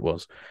 or whatever it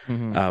was.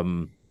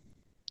 Mm-hmm.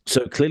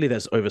 So clearly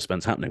there's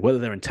overspends happening, whether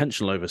they're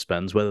intentional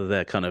overspends, whether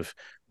they're kind of,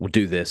 we'll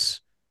do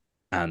this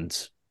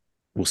and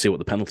we'll see what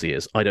the penalty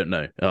is. I don't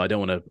know. I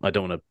don't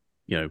want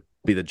to,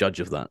 be the judge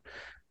of that.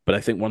 But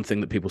I think one thing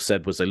that people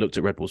said was they looked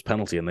at Red Bull's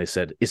penalty and they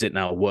said, is it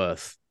now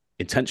worth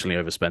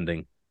intentionally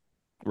overspending?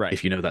 Right.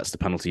 If you know that's the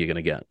penalty you're going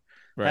to get.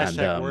 Right.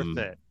 Hashtag worth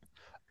it.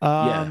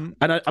 Yeah,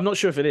 and I'm not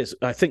sure if it is.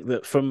 I think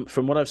that from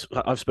what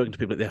I've spoken to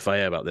people at the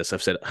FIA about this,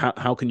 I've said,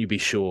 how can you be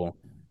sure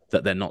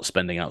that they're not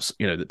spending out,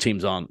 that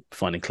teams aren't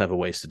finding clever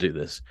ways to do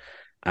this?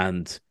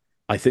 And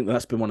I think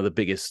that's been one of the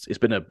biggest. It's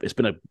been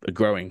a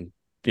growing,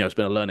 it's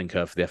been a learning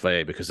curve for the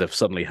FIA, because they've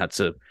suddenly had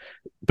to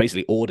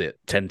basically audit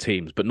 10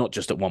 teams, but not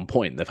just at one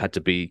point. They've had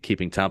to be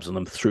keeping tabs on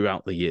them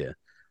throughout the year,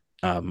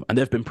 and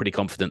they've been pretty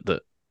confident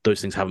that those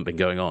things haven't been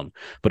going on.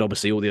 But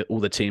obviously all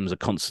the teams are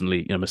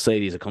constantly,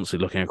 Mercedes are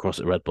constantly looking across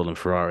at Red Bull and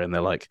Ferrari, and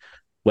they're like,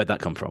 where'd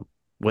that come from?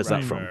 Where's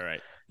that from? Right.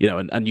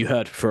 And you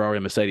heard Ferrari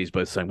and Mercedes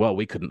both saying, well,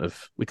 we couldn't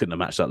have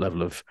matched that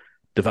level of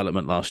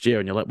development last year.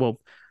 And you're like, well,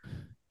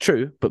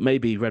 true, but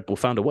maybe Red Bull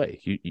found a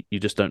way. You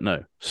just don't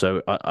know.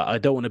 So I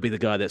don't want to be the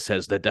guy that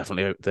says they're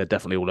definitely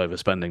all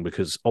overspending,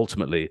 because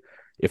ultimately,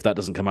 if that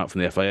doesn't come out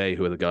from the FIA,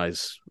 who are the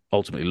guys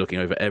ultimately looking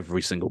over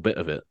every single bit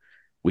of it,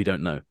 we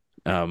don't know.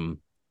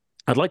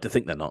 I'd like to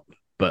think they're not,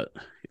 but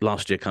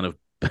last year kind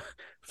of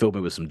filled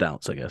me with some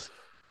doubts, I guess.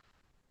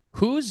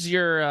 Who's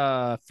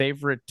your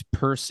favorite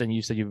person?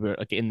 You said you were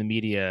like in the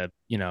media,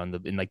 in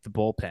the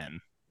bullpen.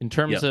 In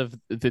terms of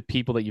the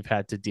people that you've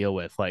had to deal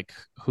with, like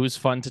who's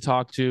fun to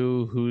talk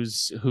to,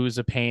 who's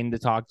a pain to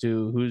talk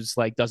to, who's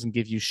like doesn't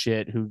give you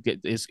shit,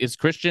 is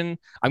Christian?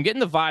 I'm getting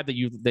the vibe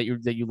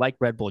that you like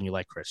Red Bull and you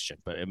like Christian,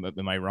 but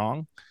am I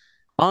wrong?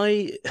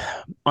 I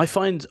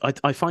find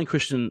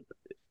Christian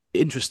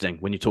interesting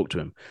when you talk to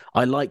him.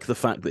 I like the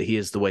fact that he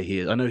is the way he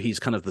is. I know he's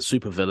kind of the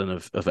supervillain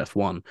of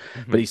F1,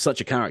 but he's such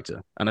a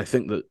character. And I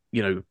think that,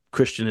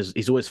 Christian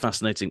he's always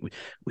fascinating.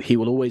 He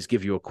will always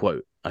give you a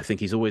quote. I think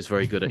he's always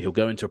very good at, he'll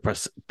go into a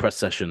press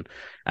session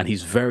and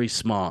he's very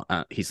smart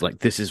at, he's like,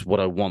 this is what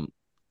I want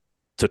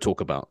to talk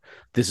about.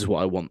 This is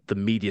what I want the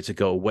media to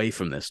go away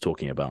from this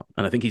talking about.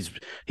 And I think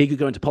he could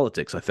go into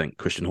politics. I think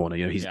Christian Horner,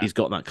 he's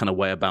got that kind of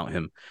way about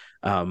him.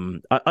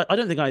 I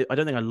don't think I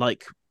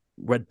like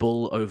Red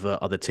Bull over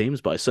other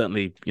teams, but I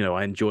certainly,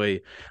 I've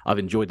enjoyed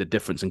the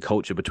difference in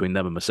culture between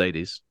them and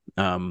Mercedes.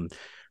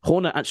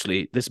 Horner,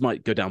 actually, this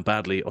might go down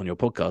badly on your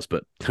podcast,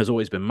 but has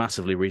always been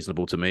massively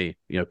reasonable to me,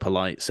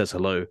 polite, says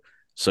hello.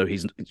 So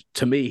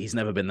to me, he's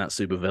never been that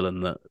super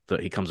villain that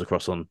he comes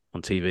across on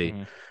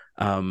TV.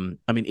 I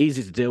mean,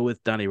 easy to deal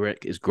with. Danny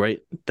Rick is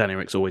great. Danny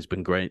Rick's always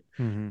been great.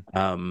 I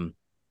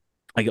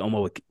get on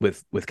well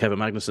with Kevin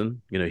Magnussen.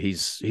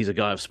 He's a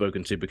guy I've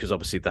spoken to because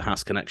obviously the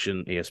Haas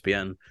connection,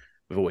 ESPN,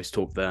 we've always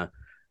talked there.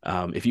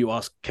 If you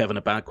ask Kevin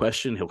a bad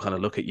question, he'll kind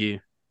of look at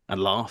you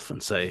and laugh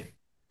and say,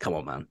 "Come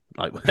on, man!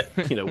 Like,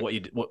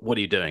 what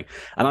are you doing?"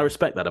 And I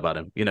respect that about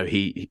him.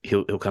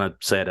 He'll kind of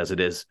say it as it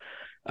is.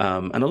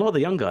 And a lot of the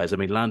young guys, I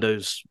mean,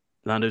 Lando's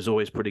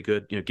always pretty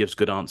good. Gives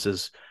good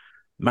answers.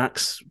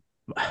 Max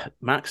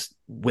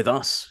with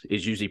us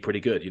is usually pretty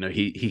good.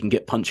 He can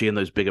get punchy in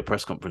those bigger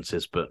press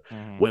conferences, but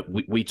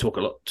we talk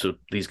a lot to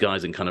these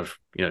guys in kind of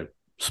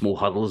small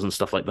huddles and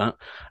stuff like that.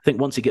 I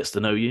think once he gets to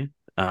know you.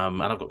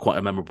 And I've got quite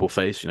a memorable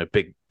face,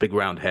 big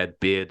round head,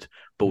 beard,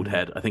 bald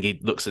head. I think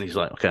he looks and he's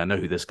like, okay, I know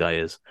who this guy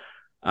is.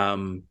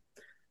 And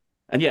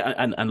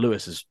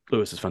Lewis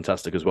is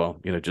fantastic as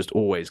well. Just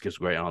always gives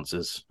great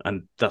answers,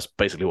 and that's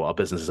basically what our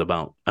business is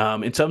about.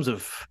 In terms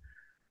of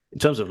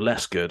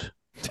less good,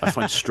 I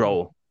find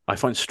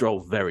Stroll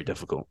very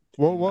difficult.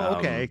 Well,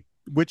 okay.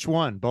 Which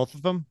one? Both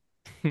of them?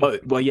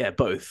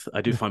 Both.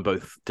 I do find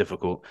both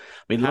difficult.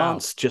 I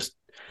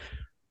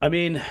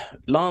mean,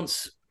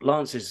 Lance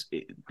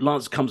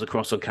comes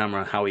across on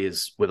camera how he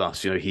is with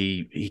us.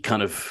 He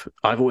kind of,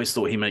 I've always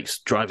thought he makes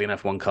driving an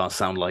F1 car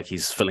sound like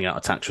he's filling out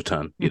a tax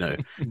return.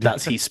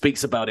 He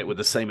speaks about it with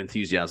the same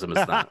enthusiasm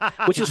as that,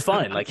 which is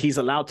fine. Like, he's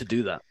allowed to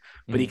do that,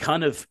 but he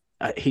kind of,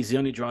 he's the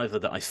only driver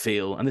that I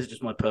feel, and this is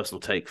just my personal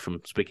take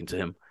from speaking to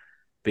him,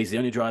 but he's the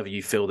only driver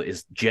you feel that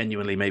is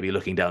genuinely maybe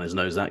looking down his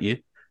nose at you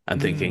and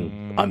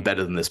thinking, I'm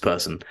better than this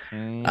person.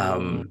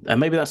 And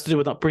maybe that's to do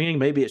with upbringing.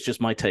 Maybe it's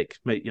just my take.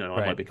 I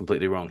might be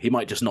completely wrong. He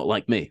might just not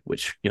like me,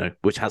 which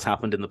has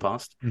happened in the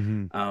past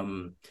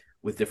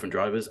with different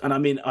drivers. And I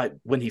mean,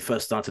 when he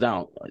first started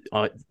out,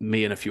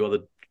 me and a few other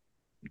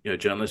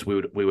journalists,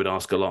 we would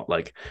ask a lot,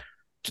 like,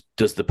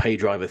 does the pay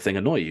driver thing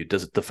annoy you?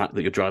 Does the fact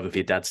that you're driving for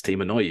your dad's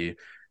team annoy you?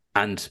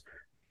 And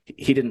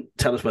he didn't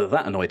tell us whether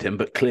that annoyed him,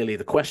 but clearly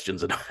the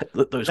questions and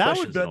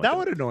that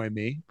would annoy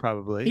me,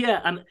 probably. Yeah,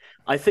 and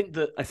I think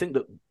that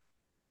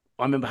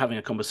I remember having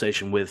a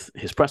conversation with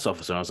his press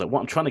officer. And I was like,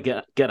 what I'm trying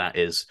to get at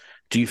is,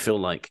 do you feel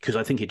like, because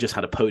I think he just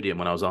had a podium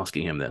when I was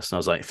asking him this, and I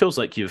was like, it feels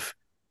like you've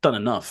done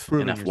enough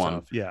Proving in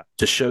F1 yourself,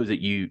 to show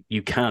that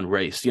you can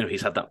race.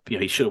 He's had that,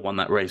 he should have won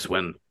that race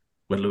when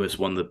Lewis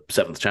won the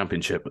 7th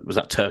championship. Was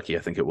that Turkey,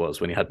 I think it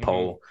was, when he had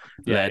pole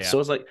led. So I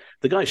was like,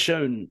 the guy's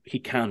shown he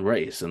can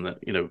race, and that,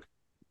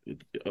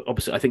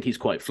 obviously I think he's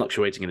quite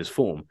fluctuating in his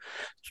form.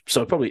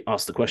 So I probably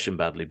asked the question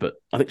badly, but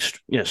I think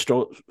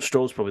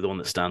Stroll's probably the one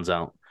that stands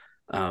out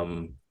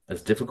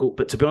as difficult.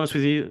 But to be honest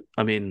with you,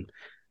 I mean,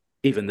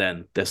 even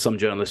then, there's some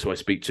journalists who I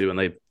speak to,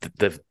 and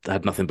they've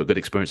had nothing but good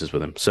experiences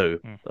with him. So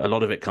a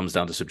lot of it comes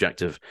down to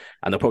subjective,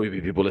 and there'll probably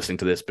be people listening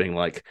to this being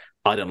like,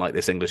 "I don't like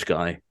this English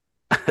guy,"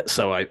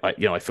 so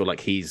I feel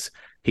like he's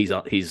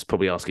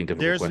probably asking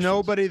difficult There's questions.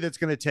 nobody that's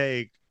going to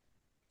take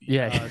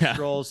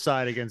Stroll's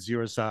side against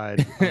your side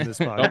on this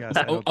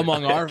podcast.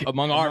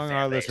 among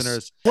our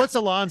listeners. What's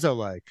Alonso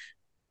like?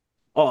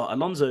 Oh,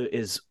 Alonso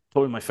is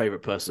probably my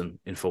favorite person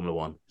in Formula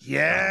One.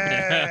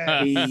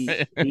 Yeah.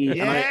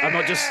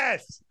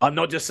 I'm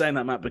not just saying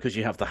that, Matt, because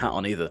you have the hat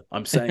on either.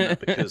 I'm saying that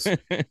because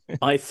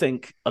I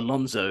think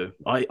Alonso,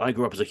 I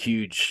grew up as a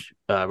huge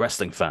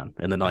wrestling fan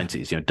in the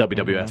 90s,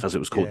 WWF as it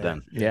was called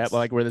then. Yeah,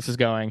 like where this is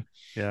going.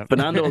 Yeah.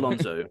 Fernando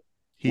Alonso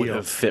would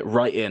have fit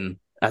right in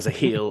as a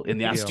heel in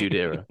the Attitude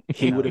Era.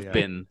 He would have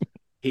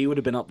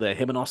been up there.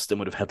 Him and Austin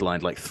would have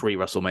headlined like 3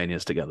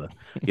 WrestleManias together.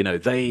 It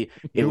would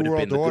have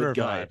been the good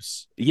guy.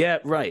 Vibes. Yeah,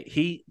 right.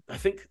 I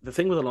think the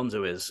thing with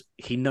Alonso is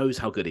he knows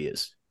how good he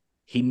is.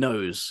 He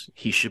knows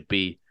he should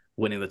be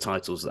winning the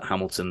titles that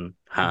Hamilton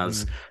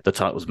has, the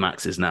titles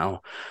Max is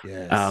now.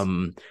 Yes.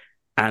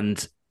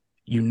 And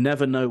you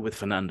never know with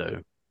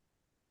Fernando.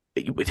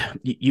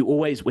 You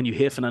always, when you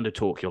hear Fernando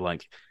talk, you're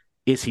like,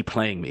 is he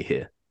playing me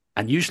here?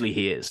 And usually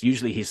he is.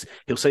 Usually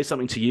he'll say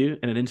something to you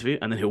in an interview,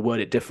 and then he'll word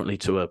it differently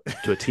to a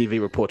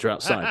TV reporter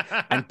outside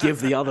and give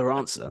the other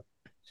answer.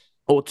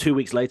 Or 2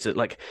 weeks later,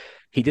 like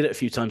he did it a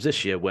few times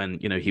this year when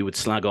he would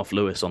slag off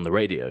Lewis on the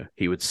radio.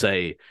 He would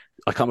say,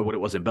 I can't remember what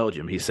it was in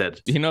Belgium. He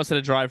said he knows how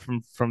to drive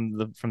from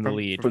the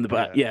lead, from the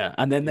back. Yeah,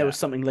 and then there was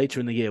something later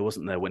in the year,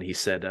 wasn't there, when he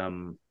said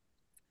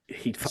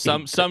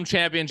some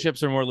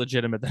championships are more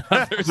legitimate than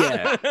others.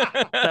 Yeah,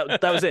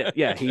 that was it.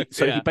 Yeah, he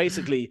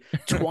basically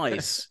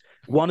twice.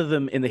 One of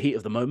them in the heat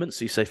of the moment,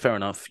 so you say, fair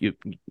enough, you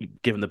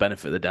give him the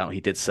benefit of the doubt.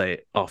 He did say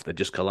it after they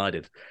just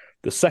collided.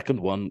 The second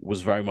one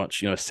was very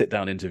much, a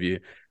sit-down interview.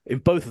 In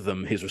both of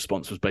them, his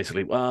response was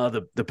basically,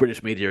 the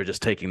British media are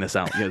just taking this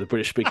out. The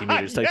British speaking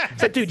media is taking...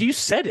 It's like, dude, you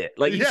said it.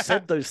 Like, you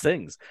said those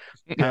things.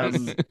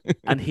 And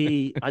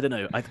I don't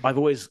know, I've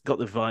always got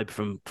the vibe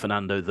from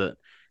Fernando that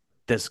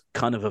there's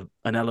kind of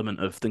an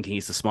element of thinking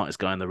he's the smartest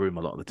guy in the room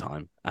a lot of the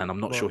time. And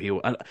I'm not sure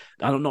and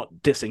I'm not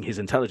dissing his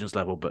intelligence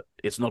level, but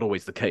it's not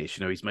always the case.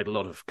 He's made a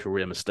lot of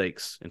career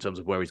mistakes in terms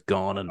of where he's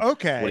gone and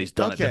what he's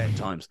done at different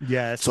times.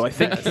 Yes. So I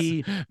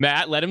think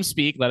Matt, let him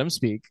speak.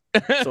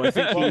 So I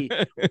think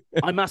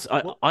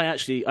I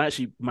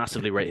actually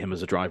massively rate him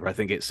as a driver. I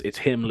think it's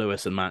him,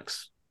 Lewis, and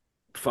Max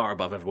far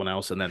above everyone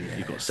else. And then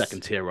you've got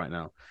second tier right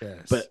now.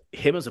 Yes. But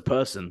him as a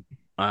person,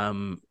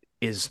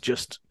 is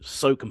just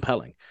so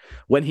compelling.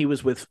 When he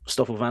was with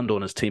Stoffel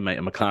Vandoorne as teammate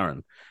at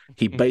McLaren,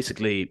 he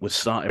basically was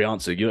starting the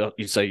answer. You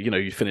say,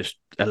 you finished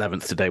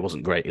 11th today,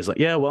 wasn't great. He's like,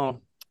 yeah,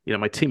 well,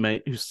 my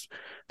teammate, who's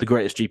the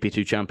greatest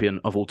GP2 champion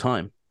of all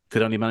time,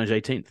 could only manage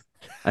 18th.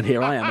 And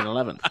here I am in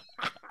 11th.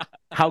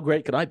 How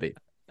great could I be?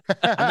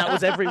 And that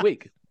was every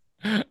week.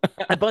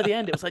 And by the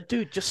end, it was like,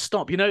 dude, just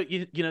stop. You know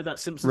that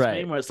Simpsons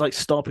meme where it's like,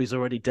 stop, he's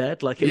already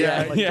dead. Like,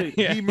 dude,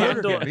 he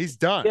murdered him. He's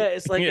done. Yeah,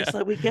 it's like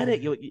we get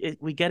it.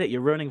 We get it.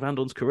 You're ruining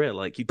Vandoorne's career.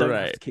 Like, you don't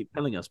have to keep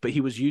telling us. But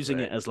he was using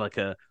it as like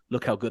a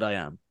look how good I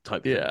am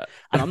type thing.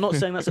 And I'm not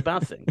saying that's a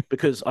bad thing,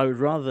 because I would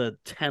rather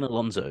 10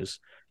 Alonsos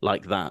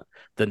like that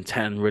than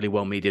 10 really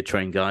well media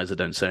trained guys that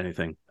don't say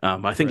anything.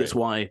 I think it's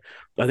why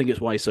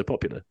he's so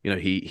popular.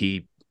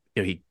 He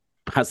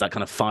has that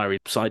kind of fiery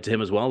side to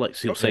him as well. Like,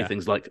 he'll say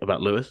things like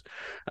about Lewis.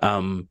 But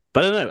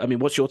I don't know. I mean,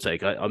 what's your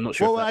take? I'm not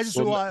sure. Well,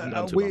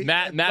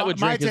 Matt would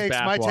drink his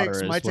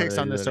bathwater. My takes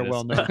on this are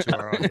well known to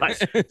our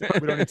audience.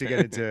 We don't need to get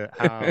into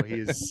how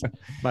he's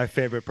my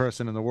favorite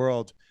person in the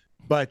world.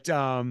 But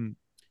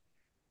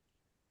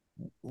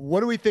what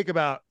do we think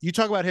about? You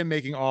talk about him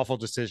making awful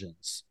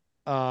decisions.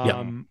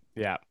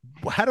 Yeah.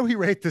 How do we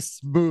rate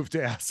this move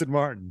to Aston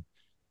Martin?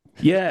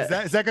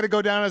 Yeah, is that going to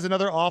go down as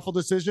another awful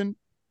decision?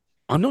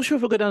 I'm not sure if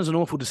it'll go down as an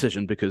awful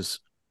decision,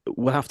 because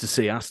we'll have to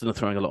see. Aston are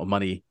throwing a lot of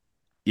money,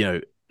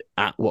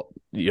 at what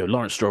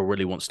Lawrence Stroll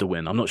really wants to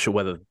win. I'm not sure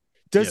whether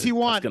that's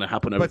going to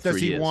happen over 3 years. But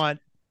does he want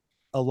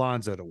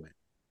Alonso to win?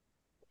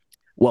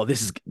 Well,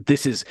 this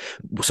is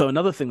so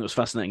another thing that was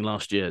fascinating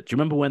last year. Do you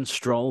remember when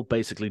Stroll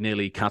basically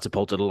nearly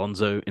catapulted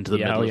Alonso into the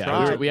middle?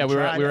 We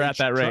were at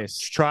that race.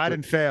 Tried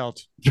and failed.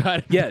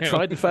 Tried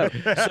and failed.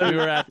 So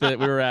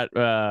we were at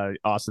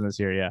Austin this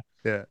year.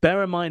 Yeah.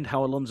 Bear in mind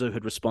how Alonso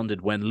had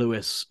responded when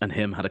Lewis and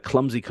him had a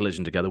clumsy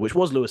collision together, which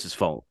was Lewis's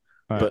fault.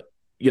 Right. But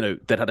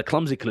they'd had a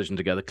clumsy collision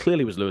together.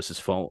 Clearly, was Lewis's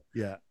fault.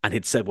 Yeah. And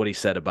he'd said what he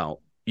said about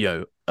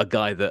a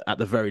guy that at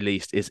the very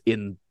least is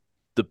in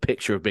the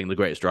picture of being the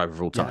greatest driver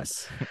of all time.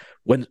 Yes.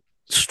 When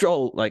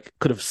Stroll like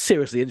could have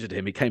seriously injured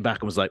him. He came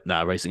back and was like,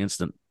 "Nah, racing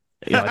incident."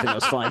 I think that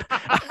was fine.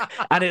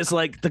 And it's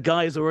like the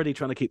guy's already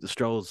trying to keep the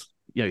Strolls.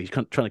 He's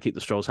trying to keep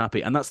the Strolls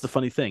happy. And that's the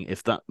funny thing.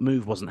 If that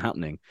move wasn't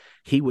happening,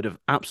 he would have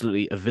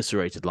absolutely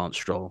eviscerated Lance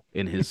Stroll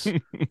in his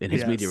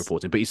yes. media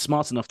reporting. But he's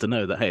smart enough to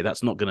know that, hey,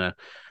 that's not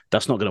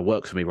gonna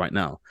work for me right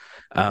now.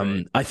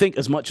 Right. I think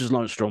as much as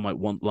Lance Stroll might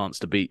want Lance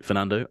to beat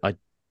Fernando, I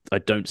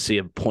don't see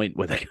a point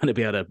where they're going to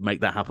be able to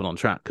make that happen on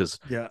track because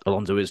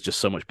Alonso is just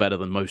so much better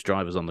than most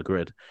drivers on the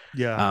grid.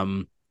 Yeah.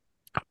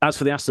 As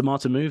for the Aston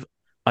Martin move,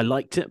 I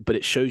liked it, but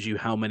it shows you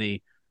how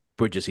many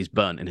bridges he's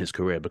burnt in his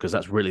career because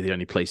that's really the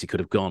only place he could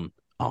have gone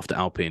after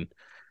Alpine.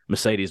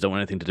 Mercedes don't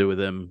want anything to do with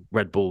him.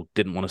 Red Bull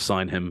didn't want to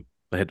sign him.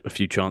 They had a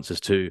few chances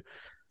too.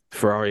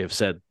 Ferrari have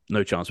said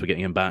no chance we're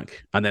getting him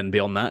back. And then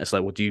beyond that, it's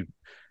like, well, do you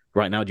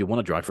want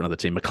to drive for another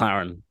team?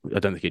 McLaren, I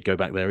don't think he'd go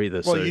back there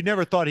either. Well, you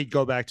never thought he'd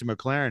go back to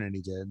McLaren, and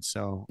he did.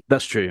 So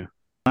that's true.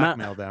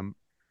 Blackmail them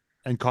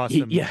and cost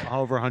them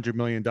over $100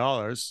 million.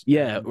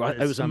 Yeah, right.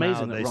 It was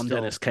amazing that Ron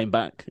Dennis came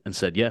back and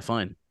said, "Yeah,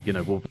 fine.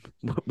 We'll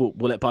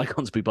let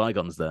bygones be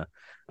bygones there."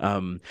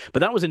 But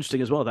that was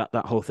interesting as well.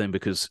 That whole thing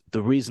because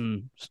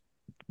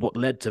what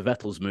led to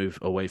Vettel's move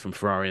away from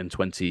Ferrari in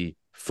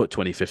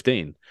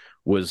 2015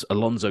 was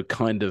Alonso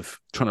kind of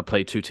trying to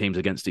play two teams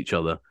against each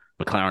other,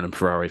 McLaren and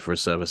Ferrari, for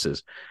his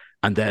services.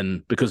 And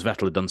then because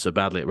Vettel had done so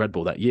badly at Red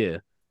Bull that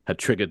year, had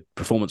triggered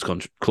performance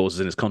clauses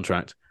in his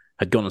contract,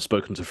 had gone and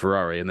spoken to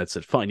Ferrari and they'd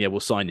said, fine, yeah, we'll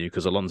sign you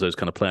because Alonso's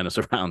kind of playing us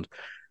around.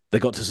 They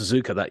got to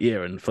Suzuka that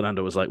year and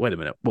Fernando was like, wait a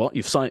minute, what?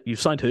 You've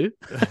signed who?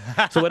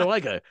 So where do I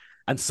go?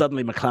 And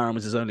suddenly McLaren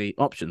was his only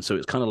option. So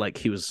it's kind of like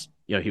he was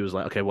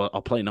like, okay, well,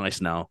 I'll play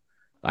nice now.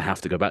 I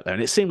have to go back there.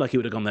 And it seemed like he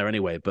would have gone there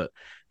anyway, but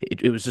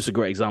it was just a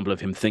great example of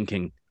him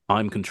thinking,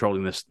 I'm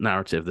controlling this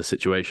narrative, the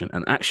situation.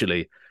 And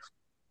actually,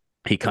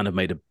 he kind of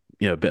made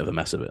a bit of a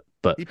mess of it.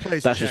 But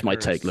that's just my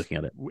take looking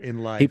at it. In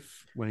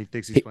life, when he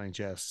thinks he's playing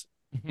chess.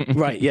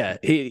 Right, yeah.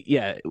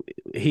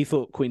 He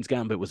thought Queen's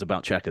Gambit was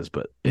about checkers,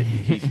 but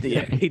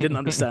he didn't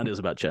understand it was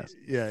about chess.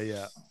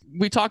 Yeah.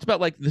 We talked about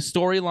like the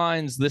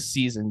storylines this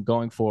season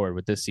going forward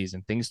with this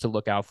season, things to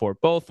look out for,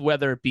 both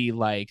whether it be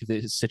like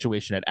the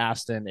situation at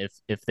Aston,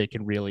 if they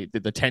can really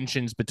the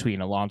tensions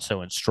between Alonso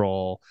and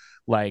Stroll,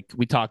 like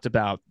we talked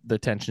about the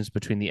tensions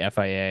between the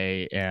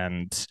FIA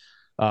and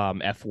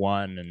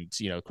F1 and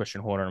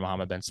Christian Horner and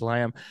Mohammed Ben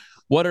Sulayem.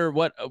 What are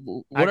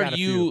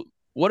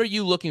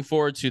you looking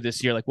forward to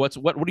this year? Like what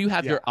do you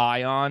have your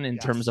eye on in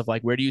terms of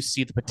like where do you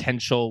see the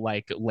potential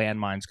like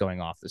landmines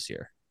going off this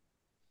year?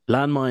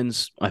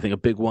 Landmines, I think a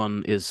big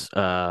one is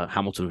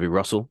Hamilton v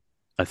Russell.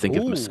 I think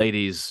if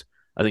Mercedes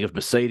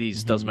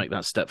does make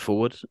that step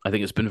forward, I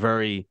think it's been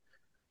very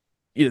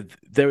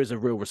there is a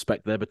real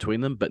respect there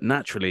between them, but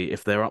naturally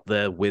if they're up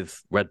there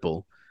with Red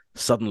Bull,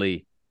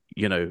 suddenly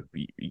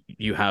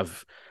you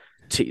have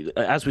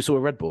as we saw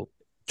with Red Bull,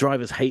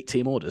 drivers hate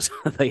team orders.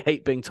 They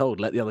hate being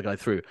told, let the other guy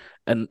through.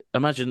 And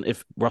imagine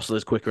if Russell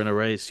is quicker in a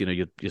race,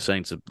 you're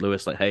saying to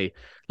Lewis, like, hey,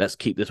 let's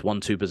keep this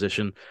 1-2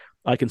 position.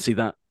 I can see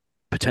that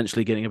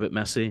potentially getting a bit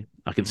messy.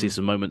 I can see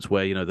some moments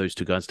where, those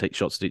two guys take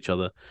shots at each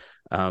other,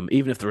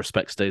 even if the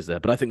respect stays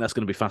there. But I think that's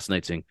going to be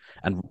fascinating.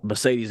 And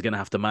Mercedes is going to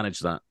have to manage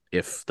that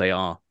if they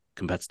are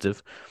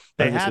competitive.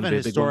 They haven't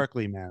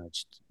historically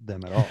managed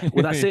them at all.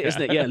 Well, that's it,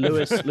 isn't it? Yeah,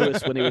 Lewis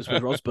when he was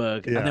with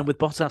Rosberg, and then with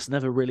Bottas,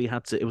 never really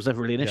had to. It was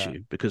never really an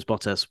issue because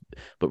Bottas,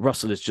 but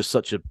Russell is just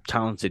such a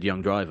talented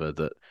young driver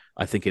that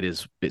I think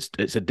it's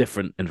a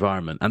different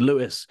environment. And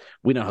Lewis,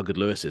 we know how good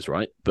Lewis is,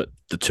 right? But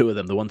the two of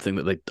them, the one thing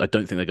that I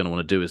don't think they're going to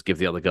want to do is give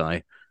the other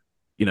guy,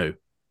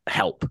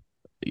 help.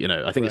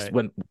 I think it's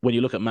when you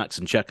look at Max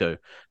and Checo,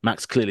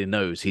 Max clearly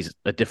knows he's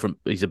a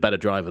better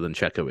driver than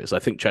Checo is. I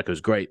think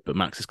Checo's great, but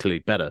Max is clearly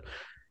better.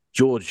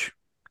 George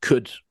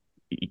could,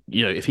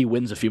 if he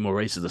wins a few more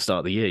races at the start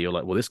of the year, you're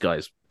like, well, this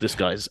guy's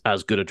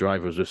as good a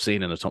driver as we've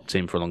seen in a top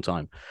team for a long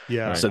time.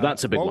 Yeah. So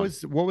that's a big one.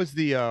 What was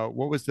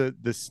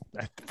this?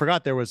 I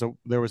forgot there was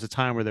a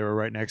time where they were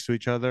right next to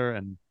each other,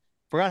 and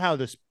forgot how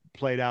this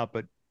played out.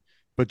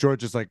 But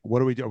George is like, what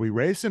are we do? Are we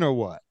racing or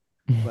what?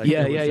 Like,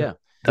 yeah.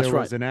 That's there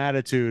right. was an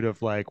attitude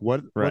of like,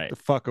 what the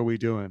fuck are we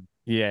doing?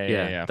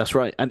 Yeah. That's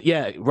right. And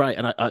right.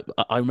 And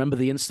I remember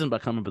the incident, but I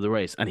can't remember the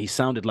race. And he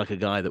sounded like a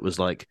guy that was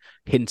like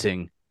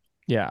hinting,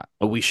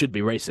 oh, we should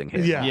be racing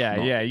here.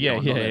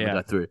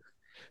 Yeah. Through.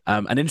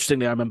 And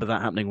interestingly, I remember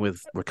that happening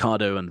with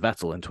Ricciardo and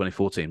Vettel in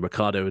 2014.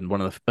 Ricciardo in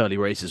one of the early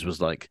races was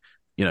like,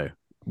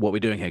 what are we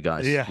doing here,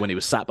 guys? Yeah. When he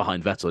was sat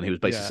behind Vettel and he was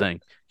basically saying,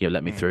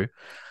 let me through.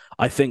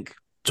 I think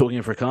talking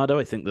of Ricciardo,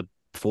 I think the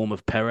form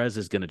of Perez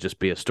is going to just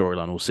be a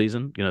storyline all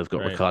season. They've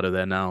got Ricciardo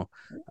there now.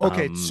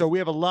 Okay, so we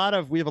have a lot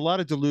of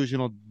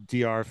delusional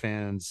DR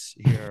fans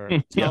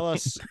here. Tell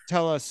us. Is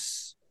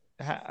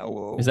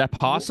that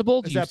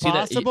possible? Is that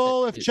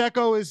possible? If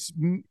Checo is,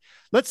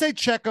 let's say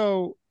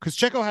Checo, because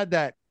Checo had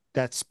that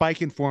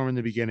spike in form in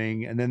the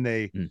beginning, and then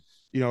they,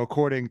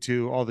 according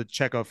to all the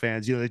Checo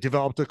fans, they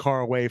developed a car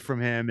away from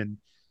him,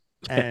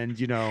 and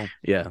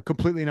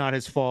completely not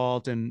his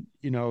fault, and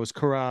it was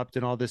corrupt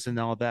and all this and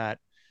all that.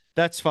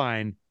 That's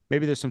fine.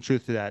 Maybe there's some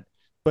truth to that.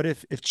 But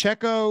if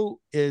Checo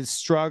is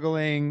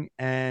struggling,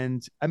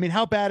 and I mean,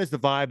 how bad is the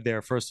vibe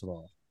there? First of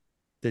all,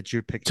 that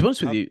you're picking. To be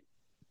honest with you,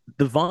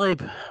 the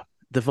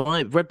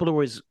vibe, Red Bull are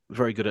always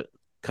very good at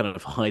kind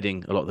of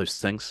hiding a lot of those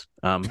things.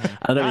 I don't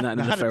mean that in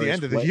a not at the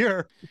end of the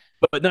year.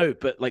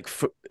 But like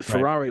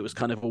Ferrari, it was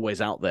kind of always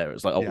out there.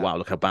 It's like, oh wow,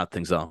 look how bad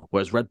things are.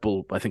 Whereas Red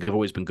Bull, I think, have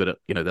always been good at,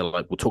 they're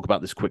like, we'll talk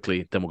about this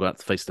quickly, then we'll go out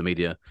to face the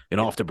media.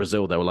 After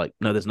Brazil, they were like,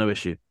 no, there's no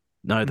issue.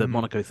 No, the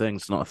Monaco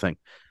thing's not a thing.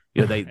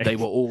 They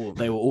were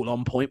all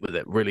on point with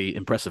it really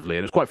impressively,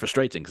 and it's quite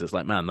frustrating because it's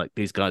like, man, like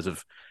these guys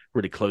have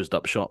really closed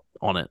up shop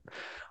on it.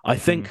 I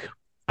think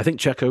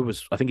Checo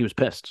was. I think he was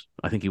pissed.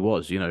 I think he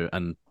was.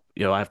 And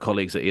I have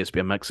colleagues at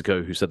ESPN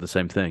Mexico who said the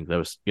same thing. There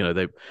was,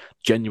 they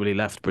genuinely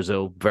left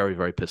Brazil very,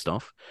 very pissed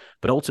off.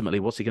 But ultimately,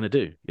 what's he going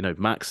to do?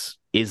 Max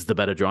is the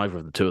better driver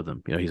of the two of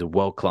them. He's a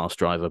world-class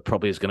driver.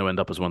 Probably is going to end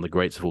up as one of the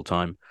greats of all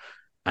time.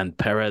 And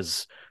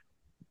Perez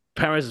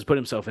has put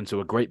himself into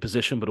a great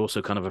position, but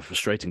also kind of a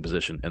frustrating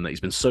position in that he's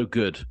been so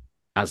good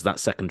as that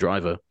second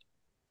driver.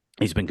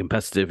 He's been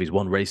competitive. He's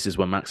won races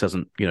when Max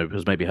hasn't,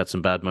 has maybe had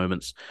some bad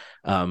moments.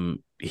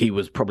 He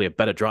was probably a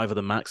better driver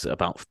than Max at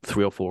about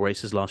 3 or 4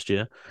 races last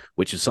year,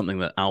 which is something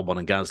that Albon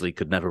and Gasly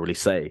could never really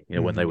say.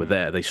 When they were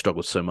there, they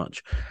struggled so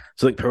much.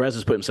 So I think Perez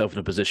has put himself in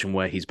a position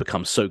where he's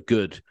become so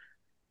good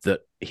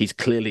that he's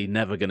clearly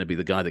never going to be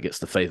the guy that gets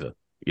the favor,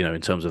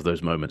 in terms of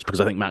those moments, because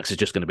I think Max is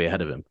just going to be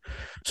ahead of him.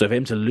 So for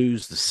him to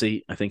lose the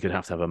seat, I think he'd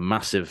have to have a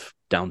massive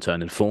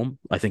downturn in form.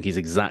 I think he's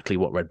exactly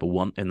what Red Bull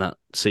want in that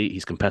seat.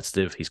 He's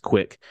competitive. He's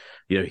quick.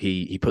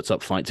 He puts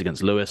up fights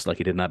against Lewis like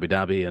he did in Abu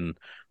Dhabi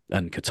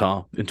and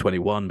Qatar in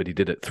 21, but he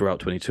did it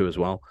throughout 22 as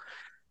well.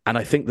 And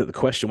I think that the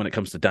question when it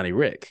comes to Danny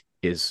Rick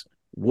is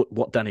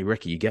what Danny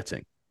Rick are you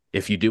getting?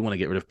 If you do want to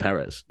get rid of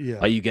Perez,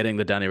 are you getting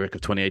the Danny Rick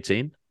of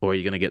 2018, or are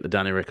you going to get the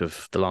Danny Rick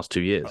of the last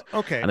 2 years?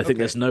 Okay. And I think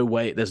there's no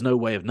way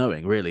of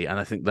knowing really. And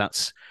I think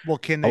that's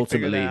can they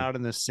figure that out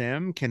in the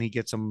sim? Can he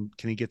get some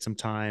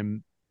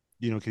time?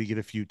 Can he get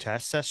a few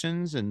test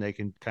sessions and they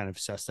can kind of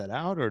suss that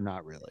out, or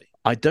not really?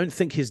 I don't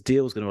think his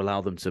deal is going to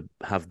allow them to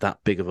have that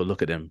big of a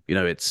look at him.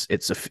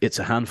 It's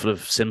a handful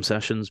of sim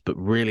sessions, but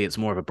really it's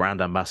more of a brand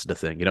ambassador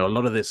thing. A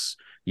lot of this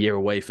year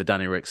away for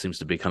Danny Rick seems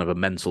to be kind of a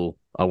mental,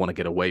 I want to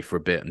get away for a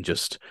bit and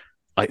just,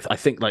 I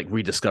think like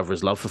rediscover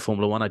his love for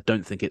Formula One. I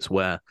don't think it's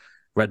where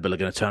Red Bull are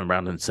going to turn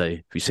around and say,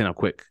 have you seen how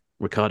quick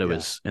Ricciardo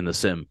is in the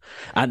sim?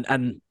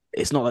 And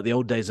it's not like the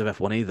old days of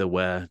F1 either,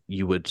 where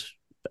you would,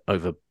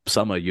 over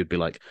summer, you'd be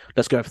like,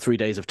 let's go have 3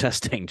 days of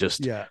testing,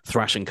 just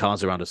thrashing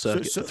cars around a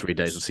circuit for 3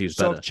 days and see who's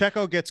better. So if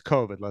Checo gets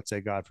COVID, let's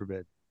say, God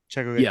forbid,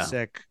 Checo gets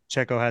sick,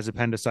 Checo has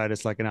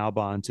appendicitis like an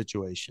Albon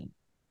situation,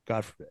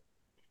 God forbid.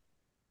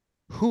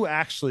 Who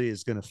actually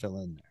is going to fill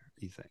in there,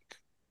 do you think?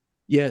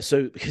 Yeah,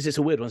 so because it's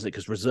a weird one, isn't it?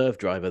 Because reserve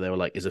driver, they were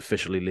like, is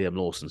officially Liam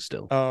Lawson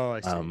still. Oh,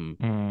 I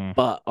see.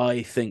 But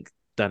I think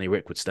Danny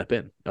Rick would step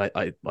in.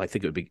 I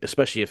think it would be,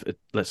 especially if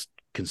let's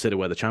consider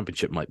where the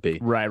championship might be.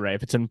 Right.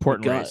 If it's an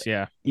important race,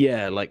 yeah.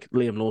 Yeah, like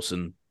Liam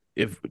Lawson,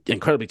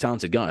 incredibly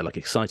talented guy, like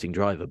exciting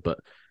driver, but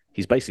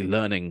he's basically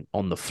learning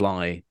on the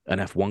fly an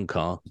F1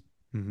 car,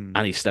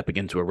 and he's stepping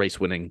into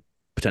a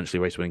potentially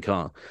race-winning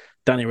car.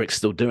 Danny Rick's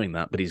still doing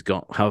that, but he's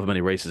got however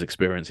many races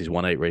experience. He's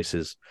won 8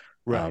 races.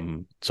 Right.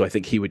 So I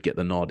think he would get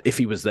the nod if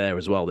he was there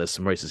as well. There's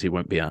some races he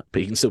won't be at,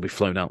 but he can still be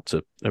flown out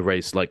to a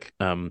race like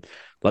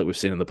we've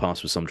seen in the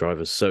past with some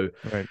drivers. So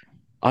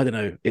I don't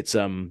know. It's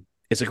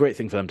a great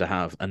thing for them to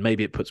have, and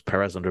maybe it puts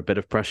Perez under a bit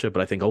of pressure.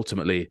 But I think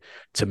ultimately,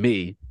 to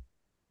me,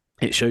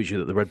 it shows you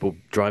that the Red Bull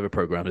driver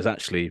program is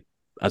actually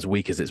as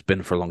weak as it's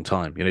been for a long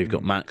time. You've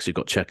got Max, you've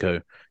got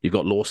Checo, you've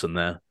got Lawson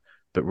there,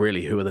 but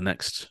really, who are the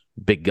next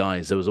big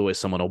guys? There was always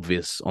someone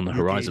obvious on the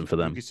horizon for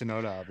them. Yuki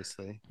Tsunoda,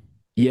 obviously.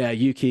 Yeah,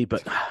 Yuki,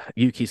 but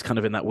Yuki's kind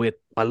of in that weird.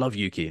 I love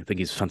Yuki. I think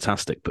he's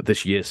fantastic, but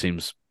this year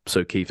seems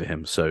so key for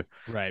him. So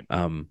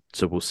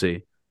so we'll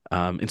see.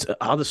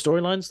 Other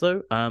storylines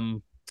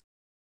though.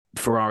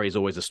 Ferrari is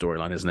always a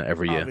storyline, isn't it?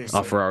 Every year, obviously.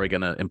 Are Ferrari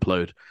going to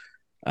implode?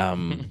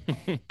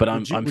 But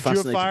I'm fascinated. Would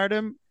you have fired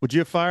him? Would you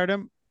have fired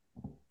him?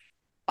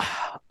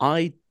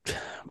 I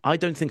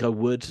don't think I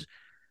would,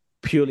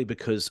 purely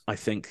because I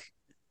think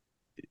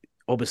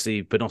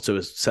obviously Binotto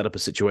has set up a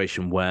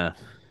situation where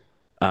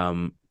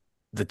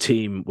the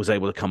team was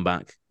able to come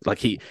back. Like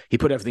he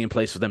put everything in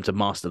place for them to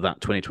master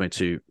that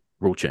 2022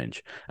 rule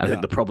change. And I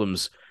think the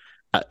problems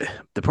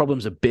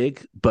are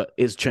big, but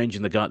is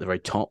changing the guy at the very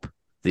top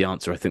the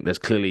answer? I think there's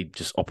clearly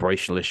just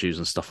operational issues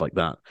and stuff like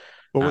that.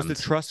 But was the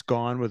trust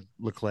gone with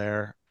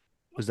Leclerc?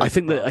 I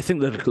think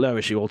the Leclerc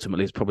issue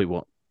ultimately is probably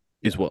what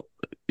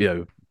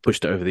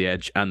pushed it over the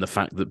edge, and the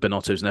fact that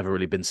Binotto's never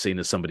really been seen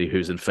as somebody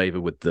who's in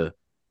favor with the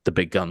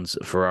big guns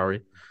at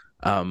Ferrari.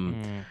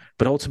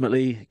 But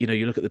ultimately,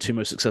 you look at the two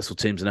most successful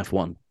teams in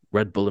F1,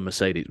 Red Bull and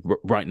Mercedes,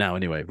 right now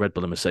anyway, Red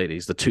Bull and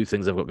Mercedes, the two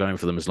things they've got going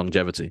for them is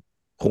longevity.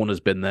 Horner's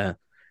been there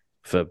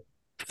for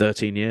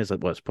 13 years.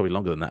 Well, it's probably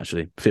longer than that,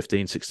 actually.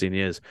 15, 16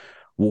 years.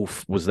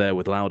 Wolff was there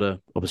with Lauda,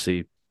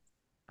 obviously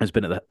has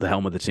been at the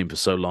helm of the team for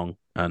so long.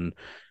 And,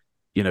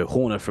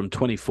 Horner from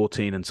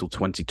 2014 until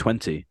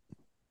 2020,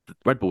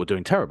 Red Bull were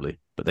doing terribly,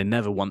 but they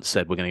never once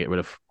said we're going to get rid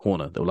of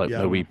Horner. They were like,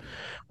 no,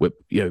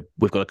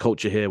 we've got a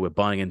culture here. We're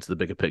buying into the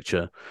bigger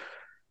picture.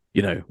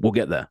 We'll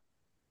get there.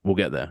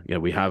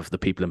 We have the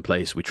people in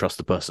place. We trust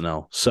the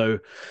personnel. So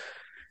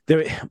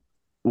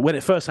when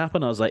it first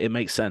happened, I was like, it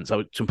makes sense.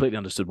 I completely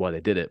understood why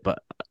they did it,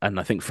 and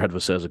I think Fred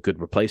Vasseur is a good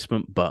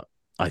replacement, but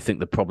I think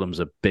the problems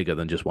are bigger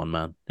than just one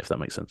man, if that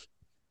makes sense.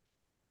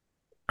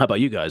 How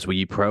about you guys? Were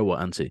you pro or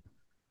anti?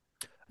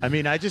 I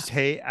mean, I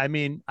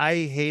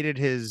hated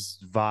his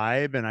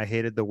vibe, and I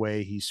hated the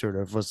way he sort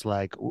of was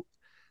like,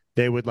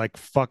 they would like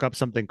fuck up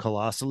something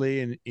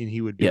colossally, and he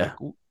would be like,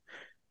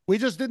 we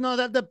just did not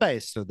have the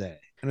pace today.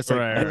 And it's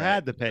like, you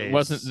had the pace. It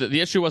wasn't the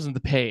issue wasn't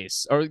the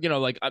pace, or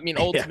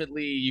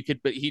ultimately you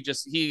could, but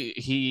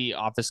he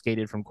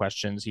obfuscated from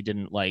questions. He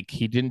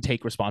didn't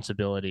take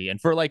responsibility. And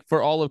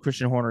for all of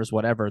Christian Horner's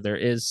whatever,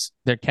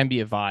 there can be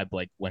a vibe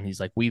like when he's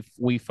like,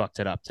 we fucked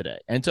it up today.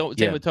 And so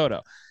same with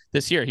Toto.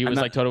 This year,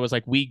 Toto was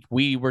like,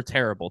 we were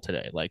terrible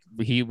today. Like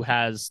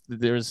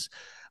there's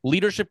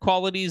leadership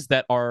qualities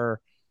that are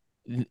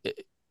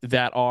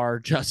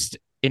just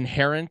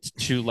inherent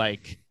to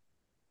like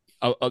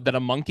that a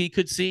monkey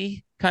could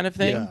see, kind of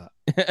thing.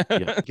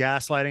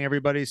 Gaslighting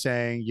everybody,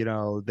 saying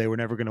they were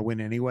never going to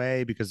win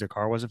anyway because their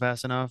car wasn't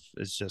fast enough.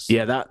 It's just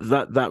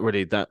that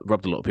really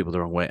rubbed a lot of people the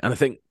wrong way. And I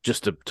think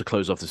just to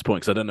close off this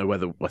point, because I don't know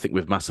whether I think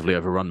we've massively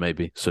overrun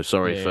maybe. So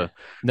sorry for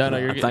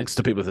you're thanks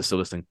to people that are still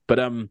listening.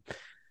 But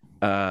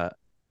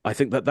I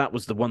think that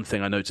was the one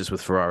thing I noticed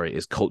with Ferrari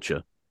is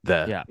culture.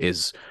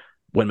 Is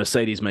when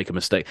Mercedes make a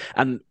mistake.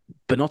 And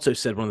Binotto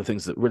said one of the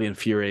things that really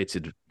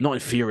not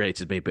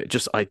infuriated me,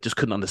 but I just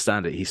couldn't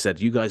understand it. He said,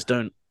 you guys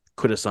don't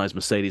criticize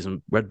Mercedes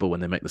and Red Bull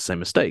when they make the same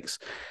mistakes.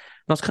 And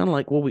I was kind of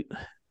like, well,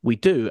 we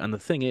do. And the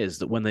thing is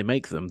that when they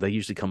make them, they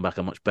usually come back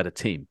a much better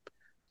team.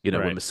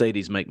 When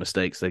Mercedes make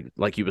mistakes, they,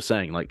 like you were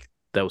saying, like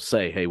they'll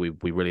say, hey, we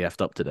really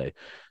effed up today.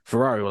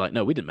 Ferrari were like,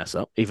 no, we didn't mess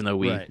up, even though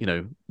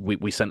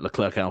we sent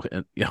Leclerc out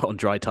on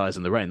dry tires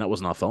in the rain. That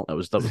wasn't our fault. That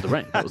was the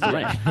rain. That was the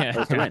rain. That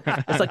was the rain.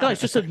 It's like,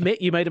 guys, just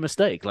admit you made a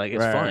mistake. Like,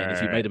 it's fine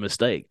if you made a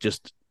mistake.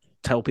 Just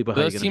tell people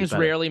how you're going to be better. Those teams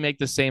rarely make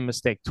the same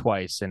mistake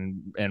twice,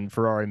 and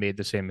Ferrari made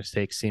the same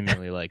mistake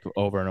seemingly like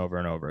over and over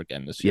and over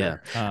again this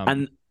year.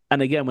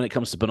 And again, when it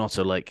comes to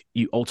Binotto, like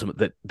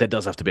there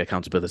does have to be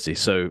accountability.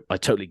 So I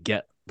totally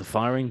get the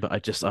firing, but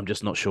I'm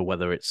just not sure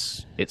whether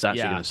it's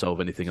actually going to solve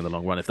anything in the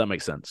long run, if that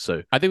makes sense.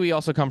 So I think we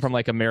also come from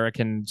like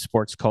American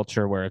sports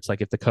culture where it's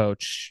like if the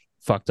coach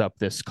fucked up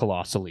this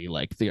colossally,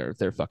 like they're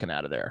fucking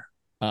out of there.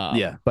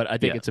 But I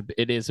think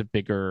it is a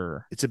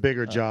bigger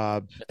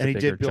job, and he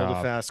did build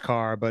a fast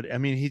car. But I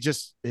mean,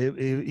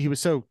 he was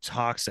so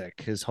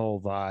toxic, his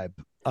whole vibe.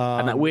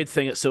 And that weird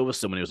thing at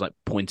Silverstone when he was like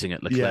pointing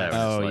at Leclerc.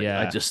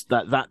 I just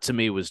that to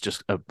me was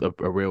just a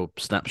real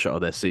snapshot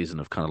of their season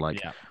of kind of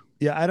like.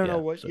 Yeah, I don't know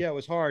what. So. Yeah, it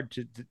was hard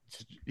to.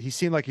 He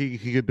seemed like he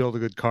could build a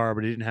good car,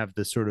 but he didn't have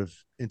the sort of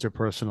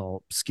interpersonal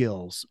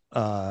skills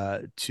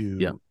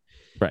to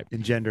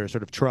engender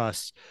sort of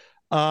trust.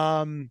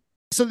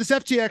 So this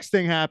FTX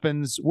thing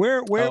happens. Where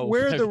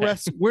are the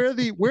rest? Where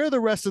are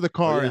the rest of the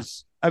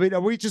cars? I mean,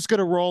 are we just going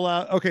to roll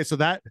out? Okay,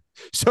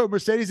 so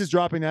Mercedes is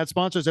dropping that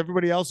sponsor. Is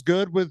everybody else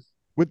good with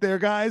their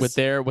guys? With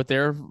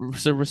their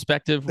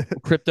respective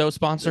crypto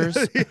sponsors?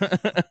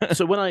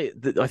 So when I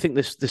think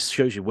this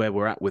shows you where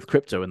we're at with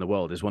crypto in the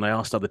world is when I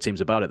asked other teams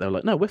about it, they were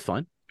like, no, we're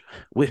fine.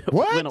 We're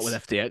not with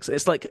FTX.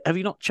 It's like, have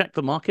you not checked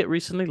the market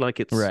recently? Like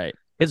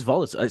it's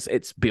volatile.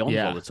 It's beyond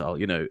volatile.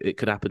 It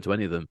could happen to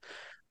any of them.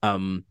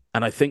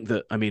 And I think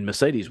that, I mean,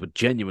 Mercedes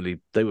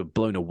they were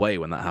blown away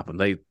when that happened.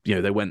 They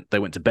went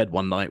to bed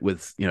one night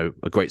with,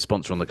 a great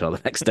sponsor on the car.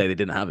 The next day they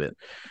didn't have it.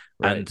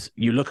 Right. And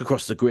you look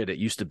across the grid, it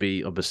used to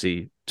be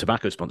obviously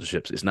tobacco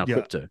sponsorships. It's now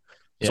crypto.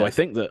 Yeah. So I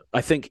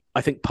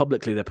think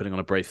publicly they're putting on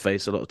a brave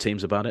face, a lot of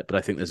teams about it, but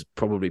I think there's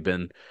probably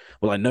been,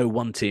 I know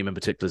one team in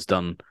particular has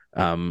done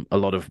a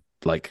lot of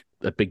like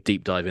a big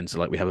deep dive into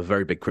like, we have a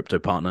very big crypto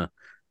partner.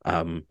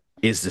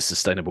 Is this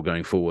sustainable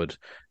going forward?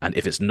 And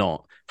if it's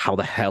not, how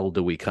the hell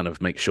do we kind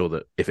of make sure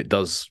that if it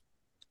does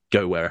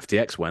go where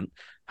FTX went,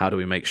 how do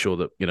we make sure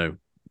that,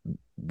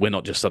 we're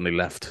not just suddenly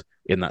left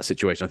in that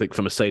situation? I think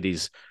for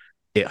Mercedes,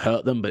 it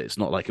hurt them, but it's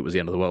not like it was the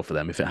end of the world for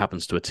them. If it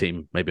happens to a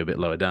team maybe a bit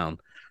lower down,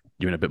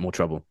 you're in a bit more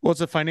trouble. Well,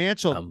 it's a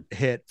financial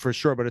hit for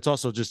sure, but it's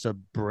also just a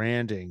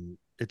branding.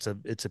 It's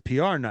a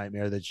PR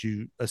nightmare that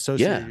you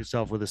associate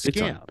yourself with a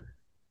scam.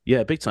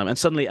 Yeah, big time. And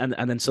suddenly, and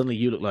then suddenly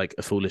you look like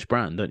a foolish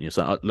brand, don't you?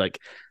 So like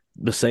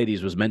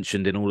Mercedes was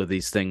mentioned in all of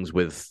these things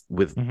with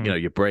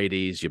your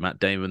Brady's, your Matt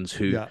Damons,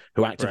 who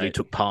actively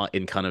took part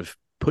in kind of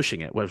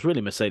pushing it. Whereas really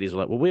Mercedes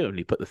were like, well, we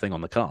only put the thing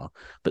on the car,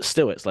 but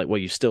still, it's like, well,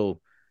 you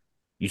still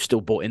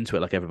bought into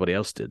it like everybody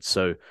else did.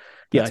 So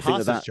I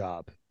think that's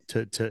job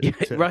to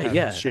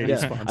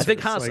I think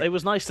Haas. It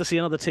was nice to see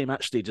another team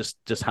actually just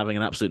having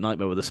an absolute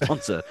nightmare with a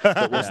sponsor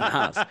that wasn't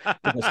Haas,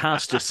 because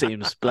Haas just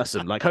seems, bless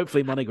them, like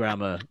hopefully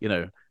MoneyGram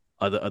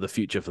are the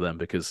future for them,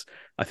 because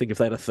I think if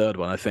they had a third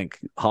one, I think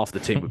half the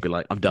team would be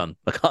like, I'm done.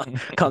 I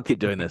can't keep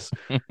doing this.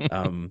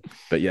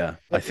 But yeah,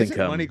 I think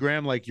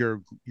MoneyGram like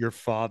your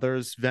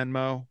father's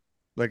Venmo,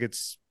 like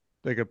it's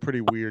like a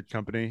pretty weird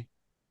company.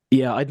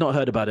 Yeah, I'd not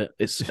heard about it.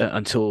 It's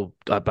until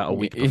about a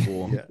week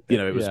before,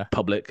 it was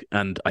public,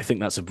 and I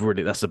think that's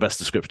the best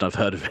description I've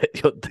heard of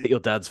it. Your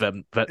dad's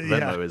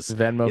Venmo is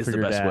Venmo for the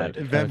your best dad. word.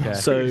 Okay.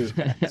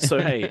 So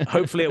hey,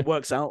 hopefully it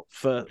works out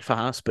for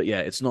Haas. But yeah,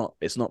 it's not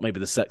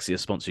maybe the sexiest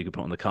sponsor you could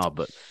put on the car,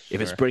 but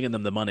if it's bringing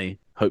them the money,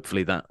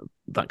 hopefully that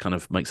kind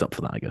of makes up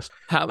for that, I guess.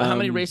 How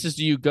many races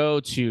do you go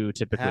to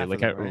typically?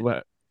 Like,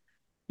 right?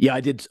 Yeah,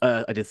 I did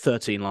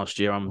 13 last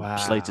year. I'm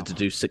slated to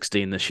do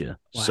 16 this year.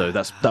 Wow. So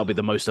that'll be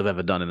the most I've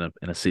ever done in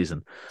a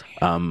season.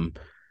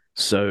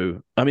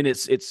 So I mean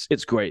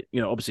it's great.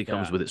 Obviously it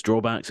comes with its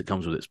drawbacks, it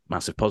comes with its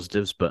massive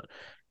positives, but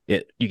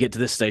you get to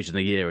this stage in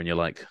the year and you're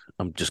like,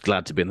 I'm just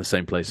glad to be in the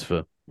same place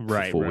for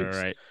 4 weeks.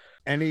 Right.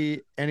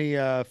 Any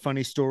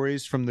funny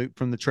stories from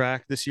the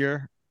track this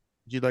year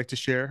you'd like to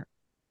share?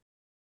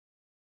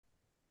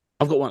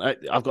 I've got one.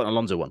 I've got an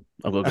Alonso one.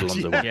 I've got an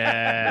Alonso one.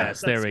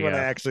 Yes, there we go. That's what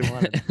I actually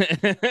wanted.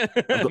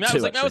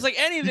 I was like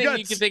anything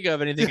you can think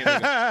of. Anything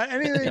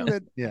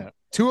that.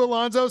 2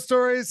 Alonso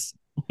stories.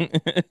 I'm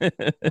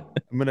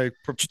gonna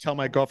tell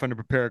my girlfriend to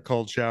prepare a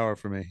cold shower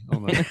for me.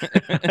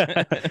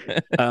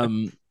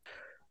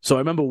 So I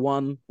remember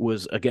one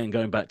was, again,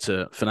 going back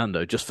to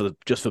Fernando, just for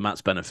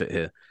Matt's benefit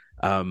here.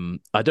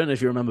 I don't know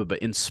if you remember, but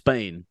in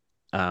Spain,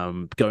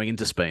 going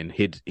into Spain,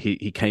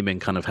 he came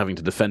in kind of having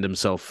to defend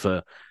himself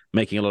for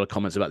making a lot of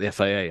comments about the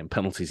FIA and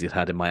penalties he'd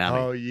had in Miami.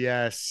 Oh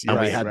yes, and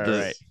we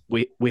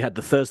had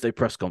the Thursday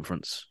press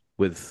conference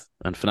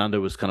and Fernando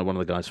was kind of one of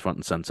the guys front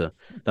and center.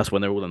 That's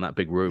when they were all in that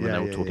big room and they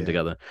were talking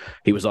together.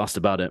 He was asked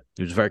about it.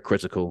 He was very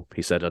critical.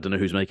 He said, "I don't know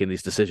who's making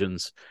these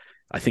decisions."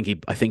 I think he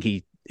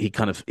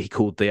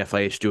called the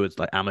FIA stewards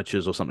like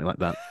amateurs or something like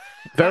that.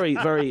 Very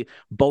very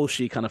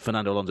bolshy kind of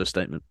Fernando Alonso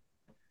statement.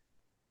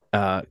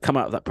 Come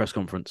out of that press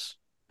conference.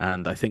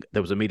 And I think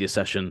there was a media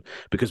session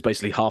because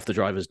basically half the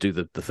drivers do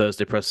the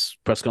Thursday press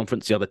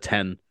conference. The other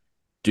 10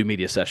 do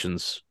media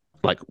sessions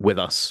like with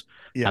us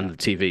and the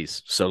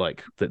TVs. So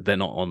like they're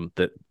not on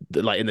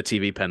like in the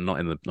TV pen, not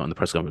in the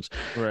press conference.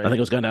 Right. I think I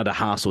was going down to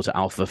Haas or to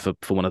Alpha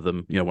for one of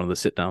them, one of the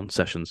sit down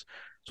sessions.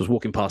 So I was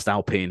walking past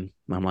Alpine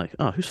and I'm like,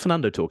 oh, who's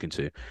Fernando talking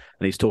to? And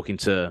he's talking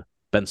to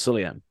Ben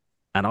Sulayem.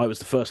 And I was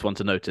the first one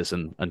to notice.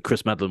 And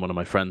Chris Medlin, one of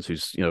my friends,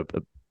 who's a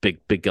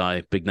big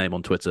guy, big name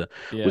on Twitter,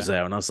 was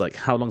there. And I was like,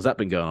 how long's that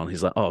been going on?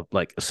 He's like, oh,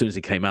 like as soon as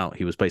he came out,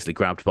 he was basically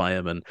grabbed by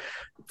him. And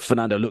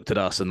Fernando looked at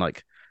us and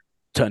like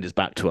turned his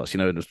back to us,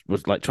 and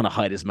was like trying to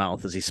hide his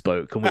mouth as he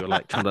spoke. And we were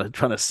like trying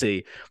to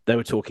see. They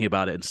were talking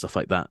about it and stuff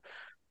like that.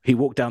 He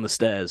walked down the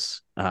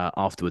stairs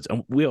afterwards.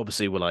 And we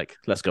obviously were like,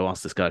 let's go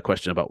ask this guy a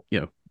question about,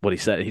 what he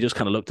said. And he just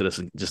kind of looked at us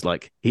and just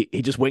like, he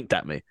just winked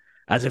at me.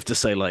 As if to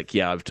say, like,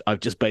 yeah, I've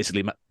just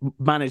basically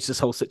managed this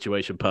whole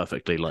situation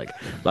perfectly, like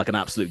an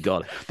absolute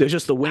god. There was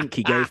just the wink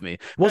he gave me.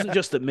 It wasn't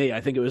just at me.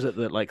 I think it was at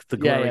the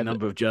growing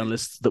number of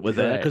journalists that were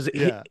there, because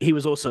he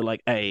was also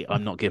like, "Hey,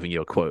 I'm not giving you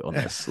a quote on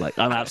this. Like,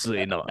 I'm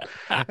absolutely not."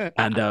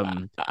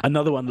 And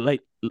another one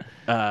late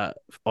on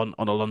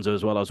Alonso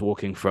as well. I was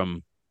walking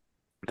from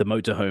the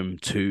motorhome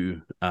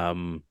to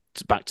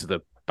back to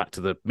the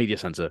media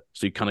center.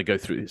 So you kind of go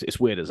through.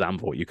 It's weird at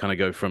Zandvoort. You kind of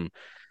go from.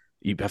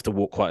 You have to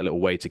walk quite a little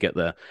way to get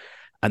there.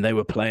 And they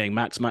were playing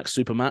Max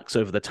Super Max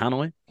over the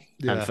tannoy.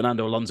 Yeah. And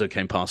Fernando Alonso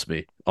came past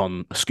me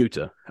on a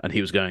scooter and he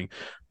was going,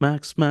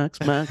 Max,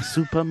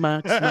 Super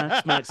Max.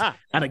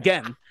 And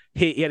again,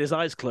 he had his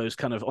eyes closed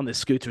kind of on this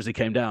scooter as he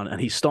came down, and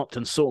he stopped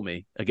and saw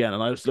me again.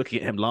 And I was looking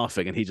at him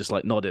laughing, and he just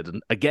like nodded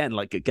and again,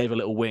 like it gave a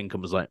little wink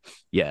and was like,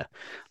 yeah.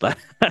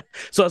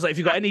 So I was like, if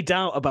you've got any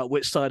doubt about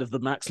which side of the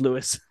Max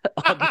Lewis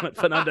argument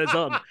Fernando's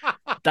on,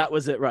 that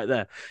was it right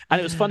there. And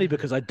it was funny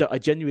because I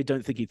genuinely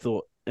don't think he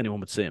thought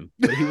anyone would see him,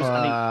 but he was,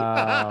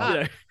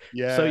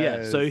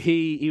 so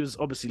he was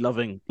obviously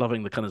loving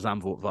the kind of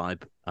Zandvoort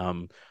vibe.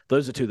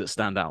 Those are two that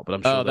stand out, but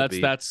I'm sure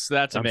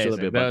that's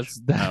amazing. I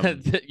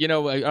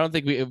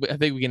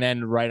think we can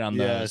end right on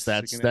those.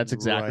 That's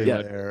exactly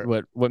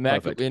what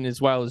Mac in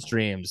his wildest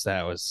dreams.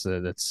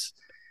 That's.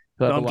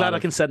 I'm glad I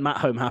can send Matt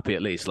home happy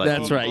at least. Like,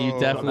 that's right. You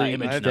definitely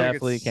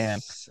can.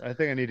 I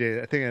think I need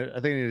to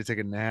take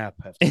a nap.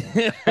 I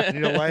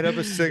need to light up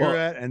a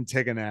cigarette and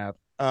take a nap.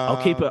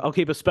 I'll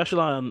keep a special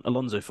eye on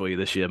Alonso for you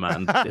this year,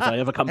 man. If I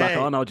ever come back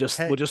on, we'll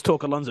just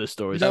talk Alonso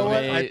stories. You know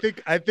what? I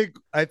think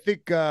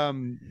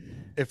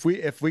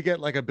if we get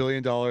like $1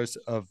 billion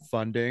of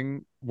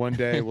funding, one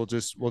day we'll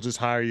just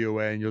hire you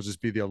away and you'll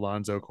just be the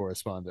Alonso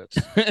correspondent.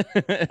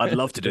 I'd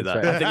love to do that.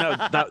 I think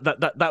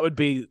that would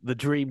be the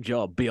dream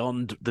job,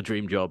 beyond the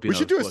dream job. We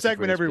should do a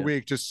segment every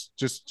week. Just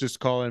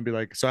call in and be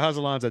like, so how's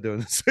Alonso doing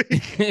this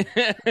week?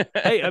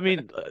 Hey, I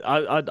mean,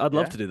 I'd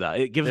love to do that.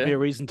 It gives me a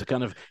reason to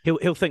kind of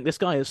he'll think this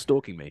guy is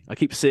stalking me. I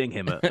keep seeing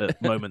him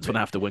at moments when I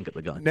have to wink at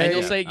the guy.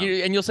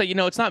 And you'll say,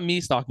 it's not me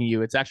stalking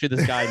you. It's actually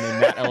this guy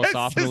named Matt Ellis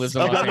who lives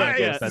in Los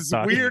Angeles. This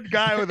weird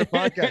guy with a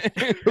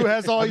podcast who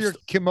has all your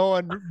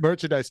Kimoa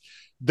merchandise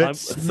that I'm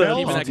smells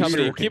keeping that Party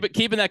company, stalking.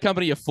 keeping that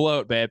company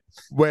afloat, babe.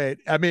 Wait,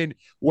 I mean,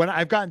 when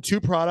I've gotten 2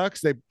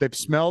 products, they've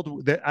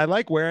smelled. I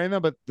like wearing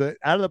them, but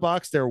out of the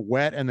box they're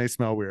wet and they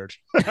smell weird.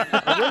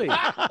 Oh, really?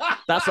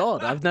 That's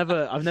odd. I've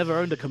never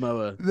owned a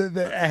Kamoa.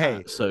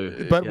 Hey, So,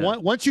 but yeah.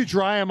 once you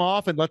dry them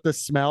off and let the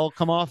smell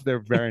come off, they're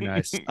very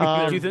nice. Do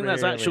you think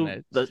that's really actual?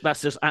 nice.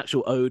 That's just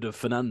actual ode of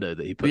Fernando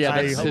that he puts. Yeah,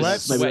 on that's it.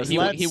 let's- his Maybe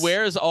sweat. that's He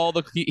wears all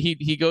the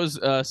he goes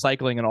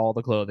cycling in all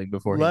the clothing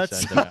before he Let's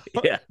sends it out.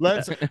 Yeah.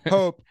 let's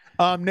hope.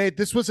 Nate,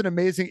 this was an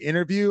amazing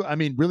interview. I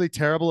mean, really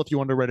terrible if you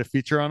want to write a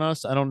feature on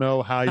us. I don't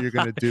know how you're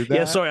going to do that.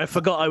 Yeah, sorry, I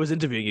forgot I was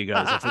interviewing you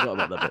guys. I forgot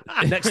about that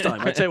bit. Next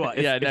time, I tell you what,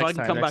 if, Yeah, if next I can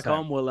time, come next back time.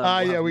 on, we'll.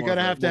 Yeah, we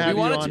gotta have to have We you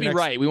want it on to be next-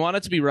 right. We want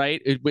it to be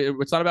right.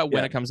 It's not about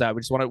when Yeah. it comes out.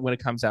 We just want it when it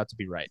comes out to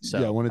be right. So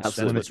yeah, when it's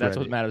that's ready.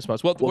 what matters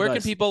most. Well, Well, where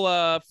guys- can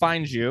people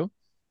find you?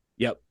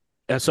 Yep.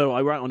 So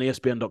I write on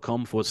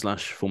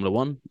ESPN.com/Formula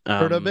One.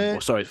 Heard of it?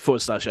 Or sorry,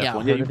 /F1.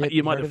 Yeah,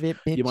 you might have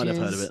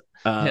heard of it.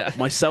 Yeah.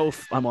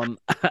 Myself, I'm on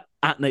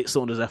at Nate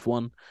Saunders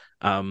F1.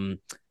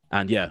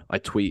 And yeah, I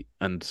tweet,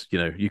 and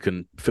you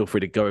can feel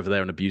free to go over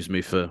there and abuse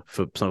me for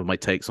some of my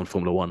takes on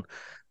Formula One.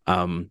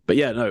 But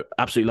yeah, no,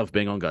 absolutely love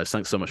being on, guys.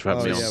 Thanks so much for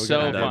having me on. we're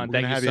So gonna have fun. we're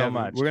Thank gonna you have so have-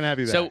 much. We're gonna have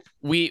you back. So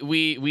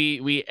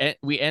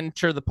we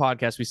enter the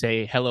podcast. We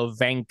say hello,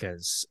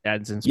 Vankas,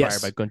 as inspired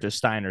Yes. by Gunther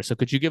Steiner. So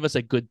could you give us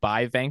a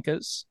goodbye,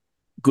 Vankas?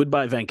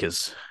 Goodbye,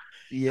 Vankers.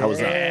 yeah. How was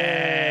that?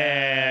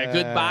 Yeah.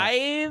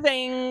 Goodbye,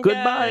 Vankas.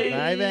 Goodbye.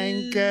 Bye,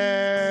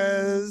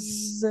 Vankers.